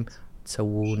time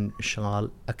تسوون شغال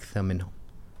أكثر منهم.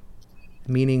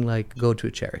 Meaning like go to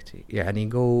a charity. يعني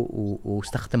go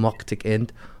واستخدم وقتك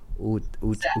انت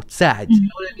وتساعد.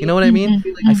 You know what I mean?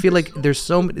 I feel like there's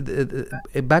so many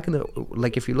back in the,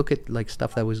 like if you look at like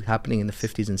stuff that was happening in the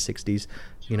 50s and 60s,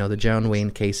 you know, the John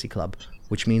Wayne Casey Club,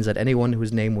 which means that anyone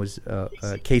whose name was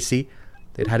Casey,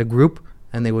 they'd had a group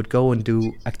and they would go and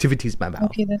do activities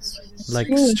Okay, that's like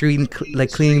good.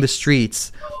 like cleaning the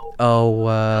streets,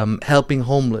 helping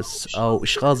homeless,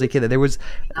 اشغال زي كده. There was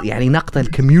يعني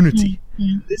نقطة community.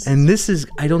 And this is,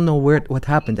 I don't know what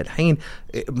happened. الحين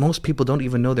most people don't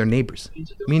even know their neighbors.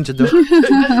 مين جدو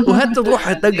وهل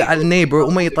تروح تدق على النيبر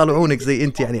وما يطلعونك زي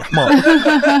انت يعني حمار.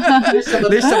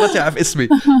 ليش تبغى تعرف اسمي?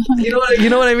 You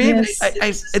know what I mean?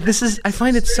 Yes. I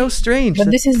find it so strange.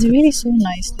 But this is really so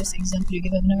nice, this example you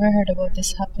give. I've never heard about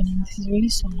this happening. This is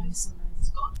really so nice.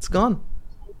 It's gone.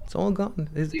 It's all gone.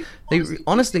 They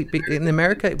honestly, in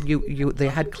America, they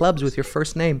had clubs with your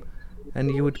first name, and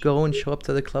you would go and show up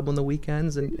to the club on the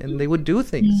weekends, and they would do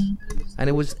things. And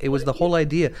it was the whole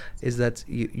idea is that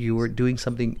you were doing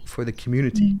something for the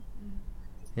community.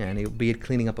 Yeah, and be it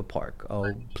cleaning up a park or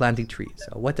planting trees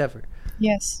or whatever.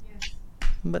 Yes.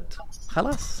 But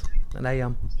خلاص. And I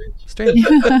am strange.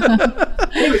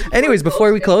 Anyways, before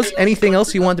we close, anything else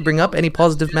you want to bring up? Any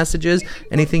positive messages?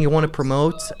 Anything you want to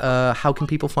promote? How can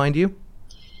people find you?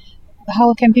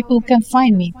 How can people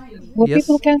find me? Well, Yes.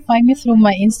 people can find me through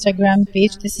my Instagram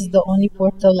page. This is the only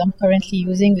portal I'm currently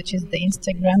using, which is the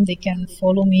Instagram. They can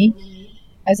follow me.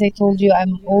 As I told you,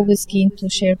 I'm always keen to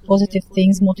share positive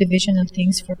things, motivational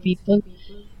things for people.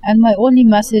 And my only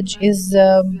message is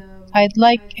I'd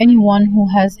like anyone who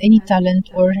has any talent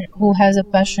or who has a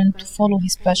passion to follow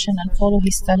his passion and follow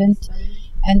his talent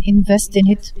and invest in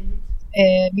it,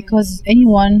 because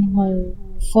anyone who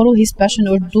follow his passion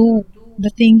or do the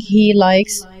thing he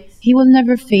likes, he will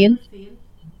never fail.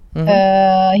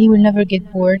 He will never get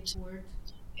bored.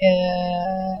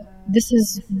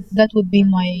 That would be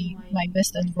my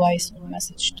best advice or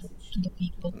message to the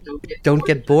people. Don't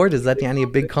get bored. Is that يعني a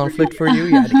big conflict for you?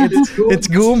 يعني it's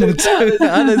قوم.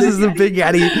 This is a big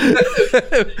يعني.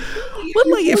 Well,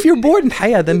 like if you're bored in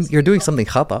حياة, then you're doing something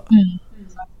خطأ.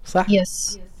 صح?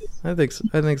 Yes. I think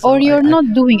so. Or you're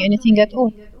not doing anything at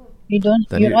all. You're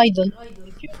you're- idle.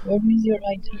 If you're bored means you're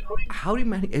idle. How do you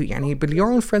manage? يعني but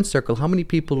your own friend circle, how many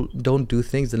people don't do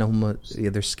things and هم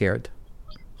they're scared?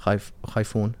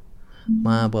 خايفون.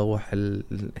 ما أبغى أروح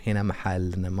هنا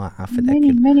محل أنا ما أعرف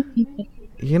الأكل. Many people.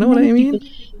 You know what I mean?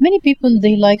 Many people,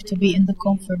 they like to be in the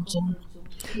comfort zone.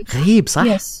 غريب صح؟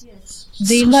 Yes.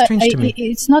 They So strange to me.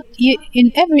 It's not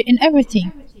in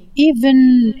everything. Even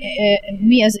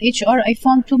me as HR, I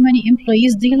found too many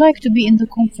employees, they like to be in the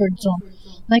comfort zone.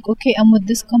 like, okay, I'm with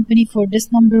this company for this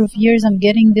number of years, I'm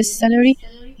getting this salary.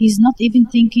 He's not even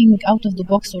thinking out of the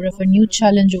box or of a new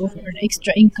challenge or an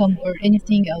extra income or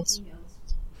anything else.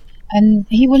 And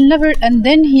he will never, and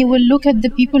then he will look at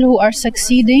the people who are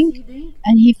succeeding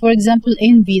and he, for example,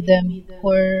 envy them,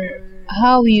 or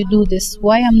how you do this,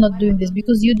 why I'm not doing this,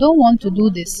 because you don't want to do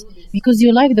this, because you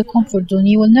like the comfort zone.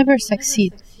 You will never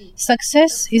succeed.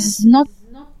 Success is not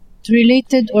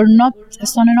related or not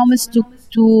synonymous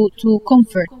to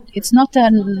comfort. It's not a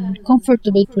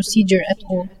comfortable procedure at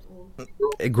all.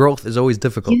 Growth is always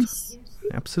difficult. Yes.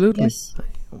 Absolutely. Yes.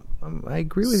 I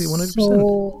agree with you 100%.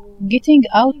 So getting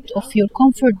out of your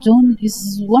comfort zone is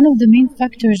one of the main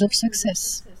factors of success.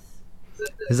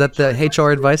 Is that the HR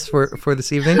advice for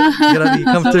this evening? Get out of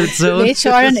your comfort zone. The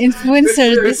HR and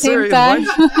influencers at the same time.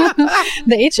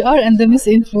 The HR and the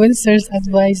misinfluencers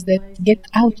advise that get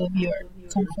out of your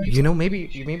comfort zone. You know, maybe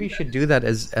you should do that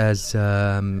as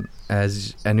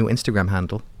a new Instagram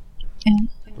handle. Yeah.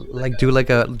 Like do like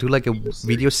a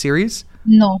video series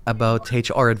No. about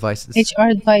HR advices. HR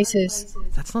advices.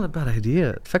 That's not a bad idea.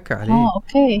 تفكر عليه. Oh,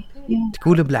 okay. Yeah.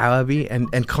 تقول بالعربي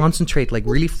and concentrate, like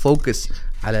really focus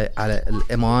على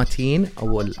الإماراتيين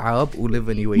أو العرب who live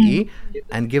in UAE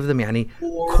and give them يعني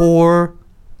core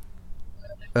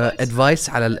advice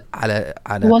على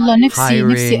والله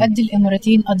نفسي أدي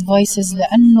الإماراتيين advices،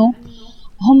 لأنه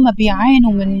هم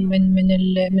بيعانوا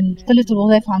من قلة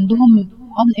الوظائف. عندهم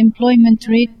unemployment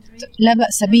rate لا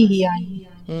بأس به يعني.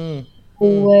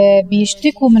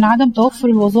 وبيشتكوا من عدم توفر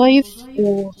الوظائف،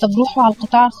 وتروحوا على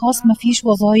القطاع الخاص ما فيش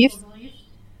وظائف.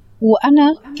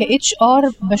 وأنا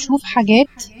كHR بشوف حاجات،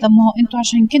 طب ما هو انتوا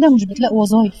عشان كده مش بتلاقوا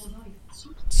وظائف.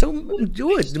 So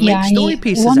do it. Make يعني story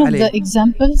pieces one of عليه. the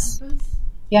examples،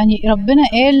 يعني ربنا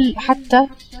قال حتى،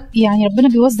 يعني ربنا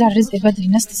بيوزع الرزق بدري،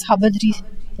 الناس تصحى بدري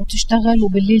وتشتغل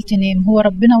وبالليل تنام. هو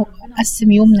ربنا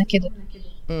قسم يومنا كده.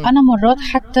 أنا مرات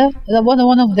حتى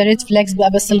one of the red flags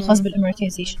بقى بس الخاص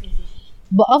بالاماراتيزيشن،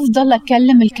 بأفضل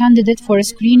أكلم الكانديديت فور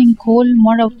سكرينينج كول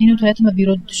مرة واثنين وثلاثة ما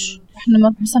بيردش.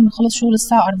 احنا مثلا بنخلص شغل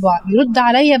الساعة 4، بيرد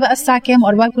عليا بقى الساعة كام؟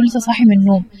 4 يكون لسه صاحي من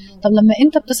النوم. طب لما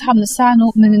انت بتصحى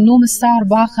من النوم الساعة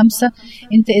 4-5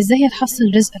 انت ازاي هتحصل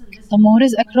رزقك؟ طب ما هو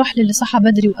رزقك راح للي صحى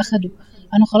بدري واخده.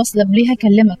 انا خلاص ليه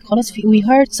هكلمك؟ خلاص we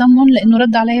heard someone لانه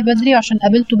رد عليا بدري عشان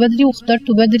قابلته بدري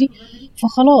واخترته بدري،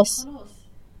 فخلاص.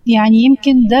 يعني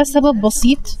يمكن ده سبب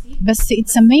بسيط بس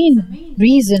it's a main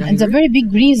reason and a very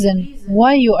big reason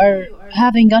why you are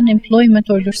having unemployment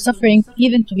or you're suffering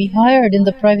even to be hired in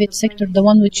the private sector, the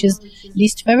one which is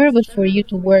least favorable for you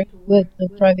to work with, the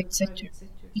private sector,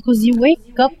 because you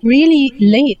wake up really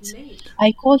late. I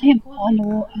called him,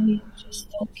 hello, I just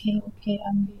okay,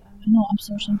 I'm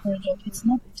searching for a job.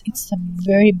 It's a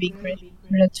very big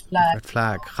red flag. Red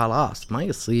flag. خلاص ما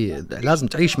يصير، لازم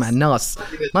تعيش مع الناس،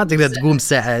 ما تقدر تقوم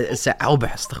ساعة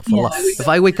ربع. استغفر الله. If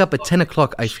I wake up at 10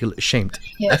 o'clock I feel ashamed.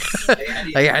 Yes.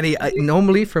 يعني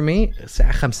normally for me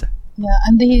ساعة 5. Yeah,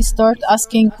 and they start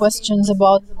asking questions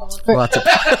about راتب.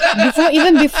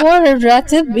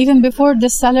 even before the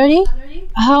salary,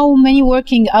 how many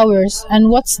working hours and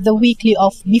what's the weekly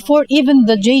off, before even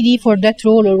the JD for that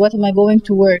role, or what am I going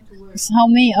to work, it's how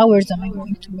many hours am I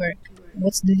going to work,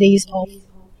 what's the days off.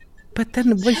 But then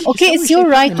Okay, it's your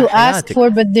right to ask for,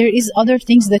 but there is other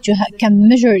things that you can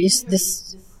measure, is this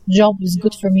job is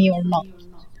good for me or not.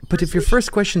 But if your first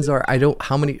questions are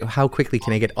how quickly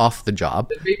can I get off the job,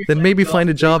 then maybe find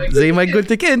a job زي ما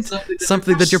قلت كنت,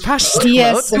 something that you're passionate about.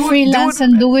 Yes, freelance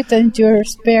and do it in your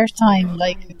spare time,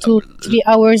 like 2-3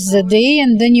 hours a day,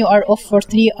 and then you are off for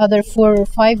 4 or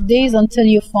 5 days until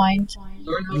you find.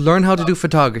 Learn how to do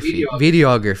photography,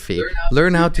 videography.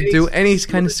 Learn how to do any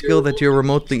kind of skill that you're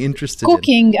remotely interested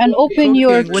Cooking, and open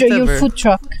your food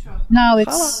truck. Now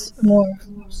it's more.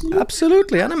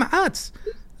 Absolutely, أنا معاك.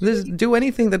 Do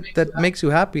anything that makes you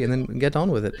happy and then get on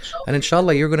with it. And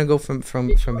inshallah, you're going to go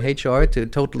from HR to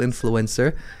total influencer,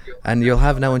 and you'll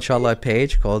have now inshallah a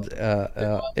page called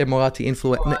Emirati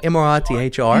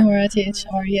HR. Emirati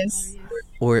HR, yes.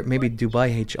 Or maybe Dubai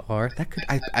HR. That could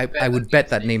I would bet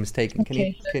that name is taken. Okay.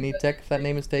 Can you check if that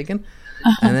name is taken?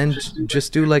 And then just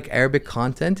do like Arabic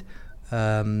content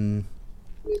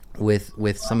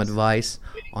with some advice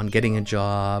on getting a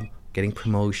job, getting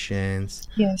promotions.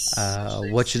 Yes.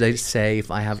 What should I say if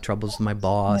I have troubles with my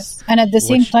boss? Yes. And at the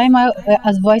same time,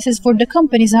 advices for the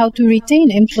companies how to retain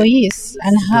employees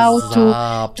and how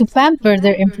to pamper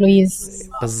their employees.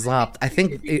 بالضبط. I think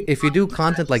if you do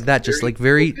content like that, just like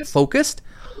very focused,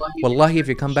 wallahi, if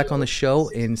you come back on the show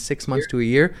in 6 months to a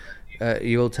year,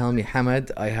 you will tell me,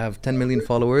 Hamad, I have 10 million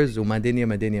followers. ومدنيا.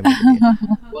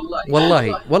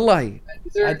 Wallahi.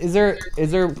 Is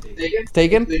there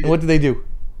taken? What do they do?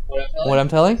 What I'm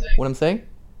saying?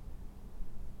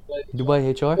 Dubai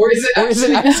HR? Or is it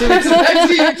actually HR?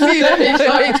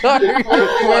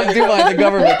 We're Dubai, the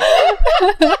government.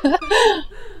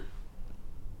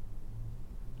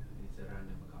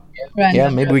 Random. Yeah,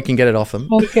 maybe we can get it off them.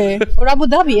 Okay. Or Abu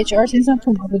Dhabi HR since I'm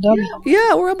from Abu Dhabi.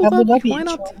 Yeah, or Abu Abu Dhabi. Dhabi Why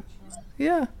not? HR.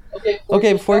 Yeah.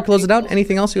 Okay, before we close it out,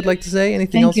 anything else you'd like to say?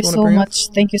 Anything Thank else you you want so to bring much.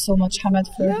 Thank you so much, Hamad,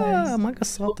 for up? Yeah, my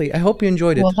qasati. I hope you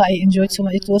enjoyed it. Well, I enjoyed so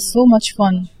much. It was so much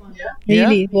fun.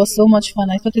 Really, Yeah? it was so much fun.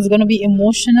 I thought it's gonna be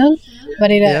emotional,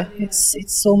 but Yeah.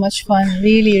 it's so much fun.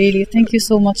 Really, really. Thank you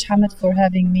so much, Hamad, for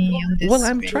having me on this. Well,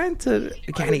 I'm trying to,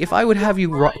 Kenny, if I would have you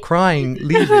crying,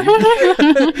 leaving,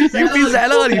 you'd be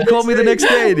زعلان. You'd call me the next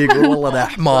day and you'd go, والله ده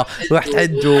حمار رحت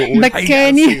عنده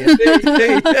بكاني.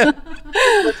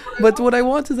 But what I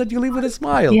want is that you leave with a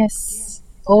smile. Yes,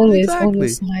 always, Exactly.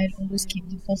 always smile. Always keep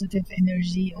the positive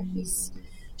energy. Always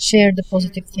share the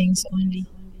positive things only.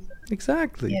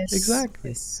 Exactly. Yes,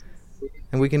 Exactly. yes.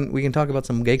 And we can talk about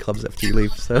some gay clubs after you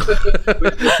leave. So,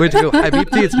 where'd you go?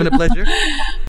 Habibti, it's been a pleasure.